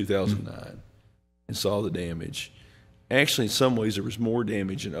Belfry in 2009 and saw the damage. Actually, in some ways, there was more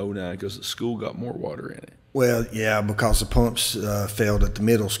damage in 09 because the school got more water in it. Well, yeah, because the pumps failed at the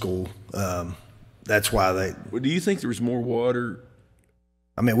middle school. That's why they. Well, do you think there was more water?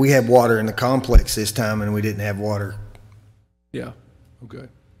 I mean, we had water in the complex this time, and we didn't have water. Yeah. Okay.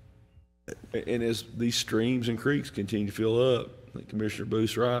 And as these streams and creeks continue to fill up, I think Commissioner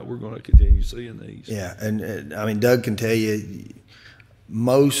Booth's right, we're going to continue seeing these. Yeah, and I mean, Doug can tell you,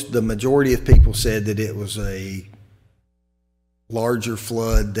 the majority of people said that it was a larger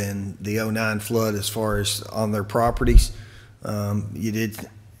flood than the 09 flood as far as on their properties. You did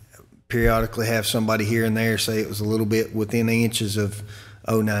periodically have somebody here and there say it was a little bit within inches of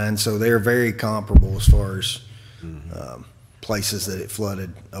 09, so they're very comparable as far as places that it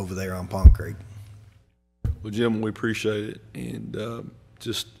flooded over there on Pond Creek. Well, Jim, we appreciate it, and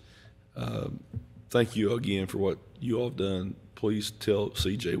thank you again for what you all have done. Please tell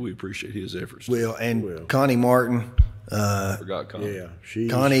CJ we appreciate his efforts. Well, and Connie Martin. Forgot Connie. Yeah,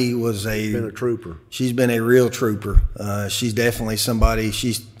 Connie was been a trooper. She's been a real trooper. She's definitely somebody.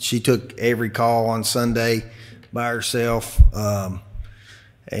 She took every call on Sunday by herself,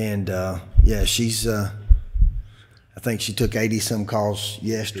 yeah, she's. I think she took 80-some calls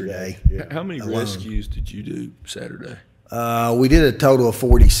yesterday. Yeah. How many rescues did you do Saturday? We did a total of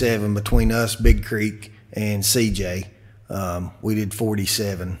 47 between us, Big Creek, and CJ. We did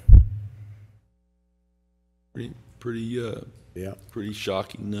 47. Pretty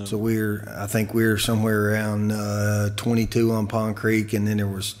shocking number. So I think we're somewhere around 22 on Pond Creek, and then there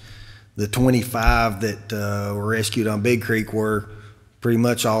was the 25 that were rescued on Big Creek were pretty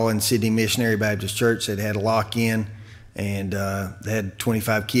much all in Sydney Missionary Baptist Church. They'd had a lock-in, and they had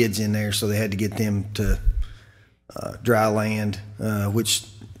 25 kids in there, so they had to get them to dry land, which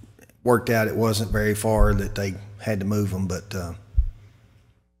worked out. It wasn't very far that they had to move them, but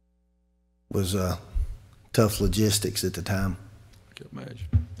was tough logistics at the time. I can imagine.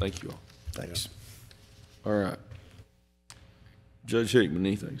 Thank you all. Thanks. All right. Judge Hickman,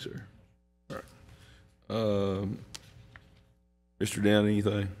 anything, sir? All right. Mr. Down,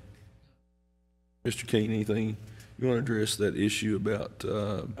 anything? Mr. King, anything? You want to address that issue about?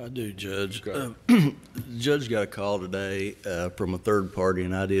 I do, Judge. Okay. The judge got a call today from a third party,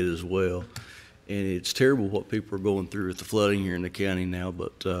 and I did as well. And it's terrible what people are going through with the flooding here in the county now,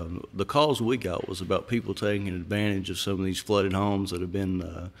 but the calls we got was about people taking advantage of some of these flooded homes that have been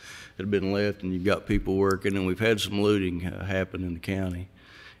left, and you've got people working, and we've had some looting happen in the county.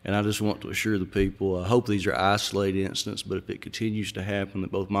 And I just want to assure the people, I hope these are isolated incidents, but if it continues to happen,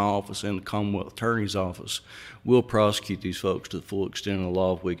 that both my office and the Commonwealth Attorney's Office will prosecute these folks to the full extent of the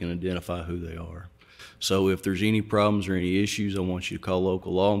law if we can identify who they are. So if there's any problems or any issues, I want you to call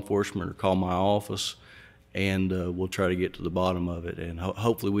local law enforcement or call my office, and we'll try to get to the bottom of it. And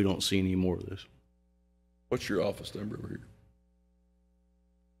hopefully we don't see any more of this. What's your office number over here?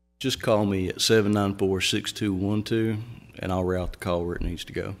 Just call me at 794-6212, and I'll route the call where it needs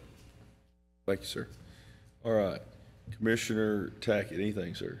to go. Thank you, sir. All right. Commissioner Tackett,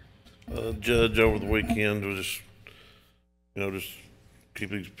 anything, sir? Judge, over the weekend was just keep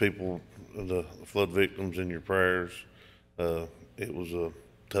these people, the flood victims, in your prayers. It was a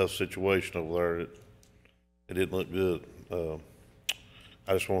tough situation over there. It didn't look good. I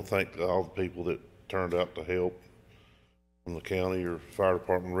just want to thank all the people that turned out to help from the county or fire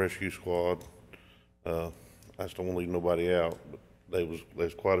department rescue squad. I just don't want to leave nobody out, but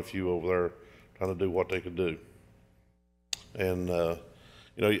there's quite a few over there trying to do what they could do. And I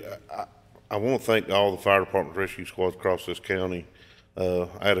want to thank all the fire department rescue squads across this county. I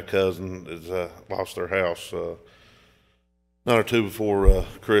had a cousin that lost their house night or two before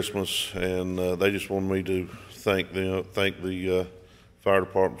Christmas, and they just wanted me to thank the fire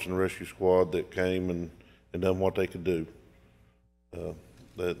departments and the rescue squad that came and done what they could do.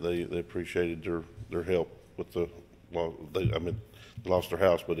 They appreciated their help with they lost their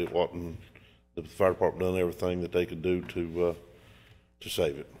house, but it wasn't. The fire department done everything that they could do to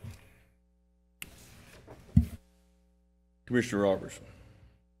save it. Commissioner Robertson.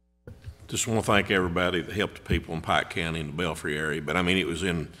 Just want to thank everybody that helped the people in Pike County and the Belfry area. But I mean, it was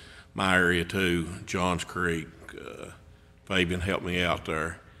in my area too. Johns Creek, Fabian helped me out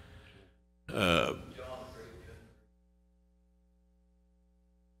there.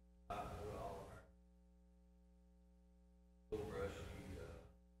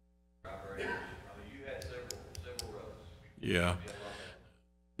 Yeah.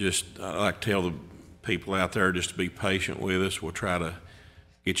 Just, I like to tell the people out there just to be patient with us. We'll try to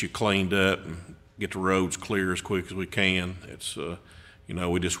get you cleaned up and get the roads clear as quick as we can. It's,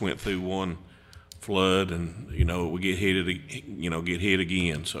 we just went through one flood, and we get hit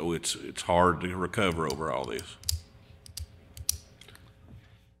again. So it's hard to recover over all this.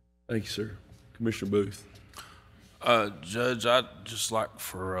 Thank you, sir. Commissioner Booth. Judge, I'd just like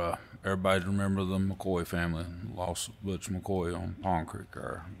for everybody to remember the McCoy family. Lost Butch McCoy on Pond Creek.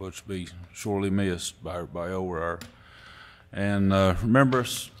 Butch be sorely missed by everybody over there. And remember,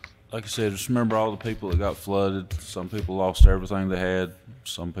 like I said, just remember all the people that got flooded. Some people lost everything they had.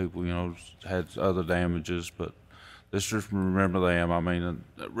 Some people, had other damages. But let's just remember them. I mean,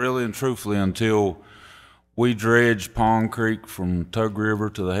 really and truthfully, until we dredge Pond Creek from Tug River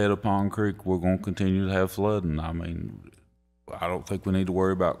to the head of Pond Creek, we're going to continue to have flooding. I mean, I don't think we need to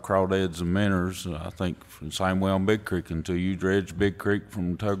worry about crawdads and minnows. I think the same way on Big Creek. Until you dredge Big Creek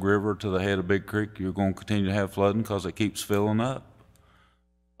from Tug River to the head of Big Creek, you're going to continue to have flooding because it keeps filling up.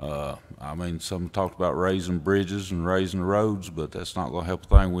 I mean, some talked about raising bridges and raising the roads, but that's not going to help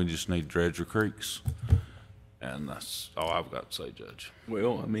a thing. We just need to dredge the creeks. And that's all I've got to say, Judge.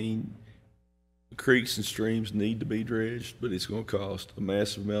 Well, I mean, the creeks and streams need to be dredged, but it's going to cost a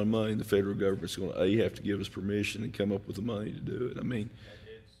massive amount of money. And the federal government's going to, have to give us permission and come up with the money to do it. I mean,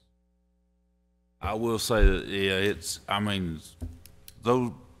 I will say that,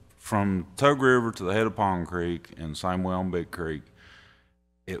 those from Tug River to the head of Pond Creek and same way on Big Creek,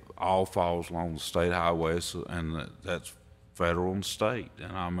 it all falls along the state highways, and that's federal and state.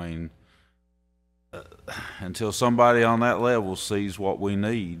 And I mean, until somebody on that level sees what we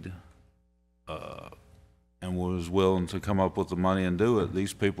need and was willing to come up with the money and do it,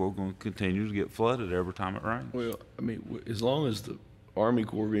 these people are going to continue to get flooded every time it rains. well, I mean, as long as the Army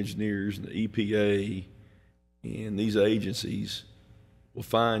Corps of Engineers and the EPA and these agencies will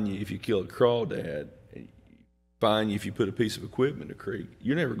fine you if you kill a crawdad, fine you if you put a piece of equipment in a creek,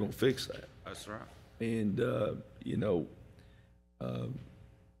 you're never going to fix that. That's right. And,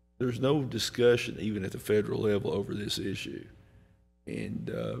 there's no discussion even at the federal level over this issue.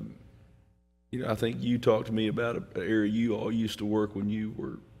 And, I think you talked to me about an area you all used to work when you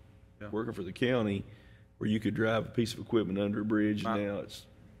were working for the county where you could drive a piece of equipment under a bridge, and now it's...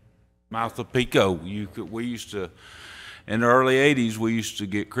 Mouth of Pico. We used to, in the early 80s, we used to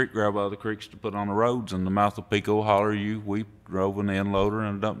get creek gravel out of the creeks to put on the roads, and the Mouth of Pico holler we drove an end loader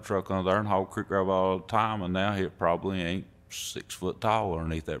and a dump truck under there and hauled creek gravel all the time, and now it probably ain't 6 foot tall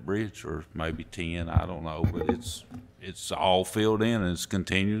underneath that bridge, or maybe 10, I don't know, but it's all filled in, and it's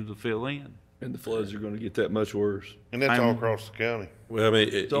continued to fill in. And the floods are going to get that much worse. And that's all across the county. Well, I mean,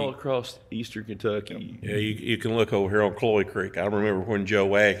 It's all across eastern Kentucky. Yeah, you can look over here on Cloy Creek. I remember when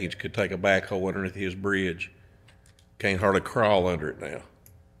Joe Atkins could take a backhoe underneath his bridge. Can't hardly crawl under it now.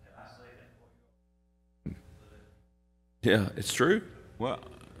 Yeah, it's true. Well,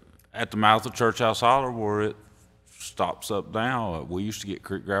 at the mouth of Church House Holler where it stops up now, we used to get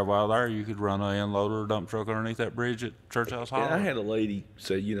creek gravel out of there. You could run an end loader or dump truck underneath that bridge at Church House Holler. And I had a lady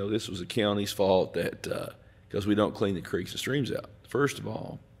say, this was the county's fault that because we don't clean the creeks and streams out. First of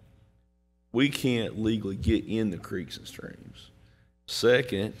all, we can't legally get in the creeks and streams.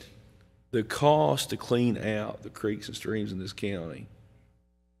 Second, the cost to clean out the creeks and streams in this county,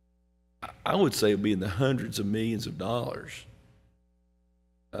 I would say, would be in the hundreds of millions of dollars.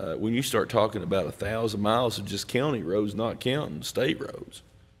 When you start talking about 1,000 miles of just county roads, not counting state roads,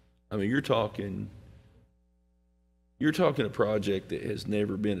 I mean, you're talking a project that has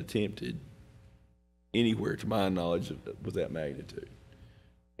never been attempted anywhere, to my knowledge, with that magnitude.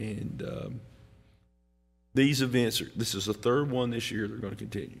 And these events this is the third one this year. They're going to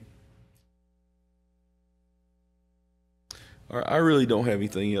continue. All right, I really don't have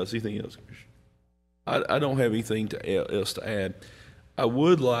anything else. Anything else, Commissioner? I don't have anything else to add. I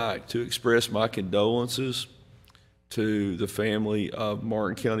would like to express my condolences to the family of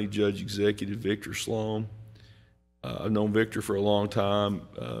Martin County Judge Executive Victor Sloan. I've known Victor for a long time.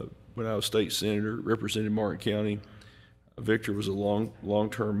 When I was state senator, represented Martin County. Victor was a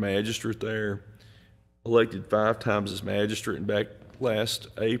long-term magistrate there, elected 5 times as magistrate, and back last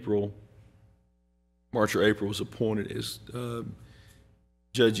April, March or April, was appointed as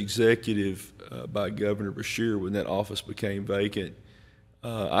Judge Executive by Governor Beshear when that office became vacant.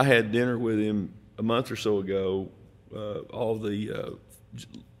 I had dinner with him a month or so ago. All the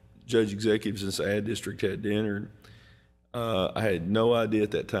judge executives in the SAD district had dinner. I had no idea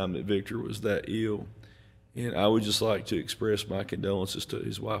at that time that Victor was that ill. And I would just like to express my condolences to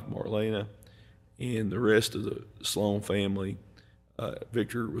his wife, Marlena, and the rest of the Sloan family.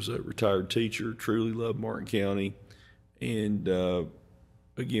 Victor was a retired teacher, truly loved Martin County. And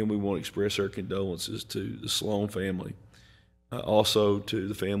again, we want to express our condolences to the Sloan family. Also to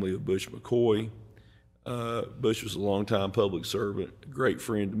the family of Butch McCoy. Butch was a longtime public servant, a great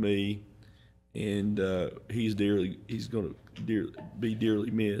friend to me, and he's going to be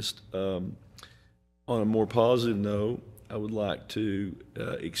dearly missed. On a more positive note, I would like to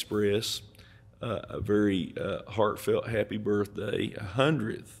express a very heartfelt happy birthday,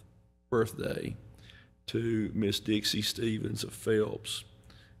 100th birthday, to Miss Dixie Stevens of Phelps.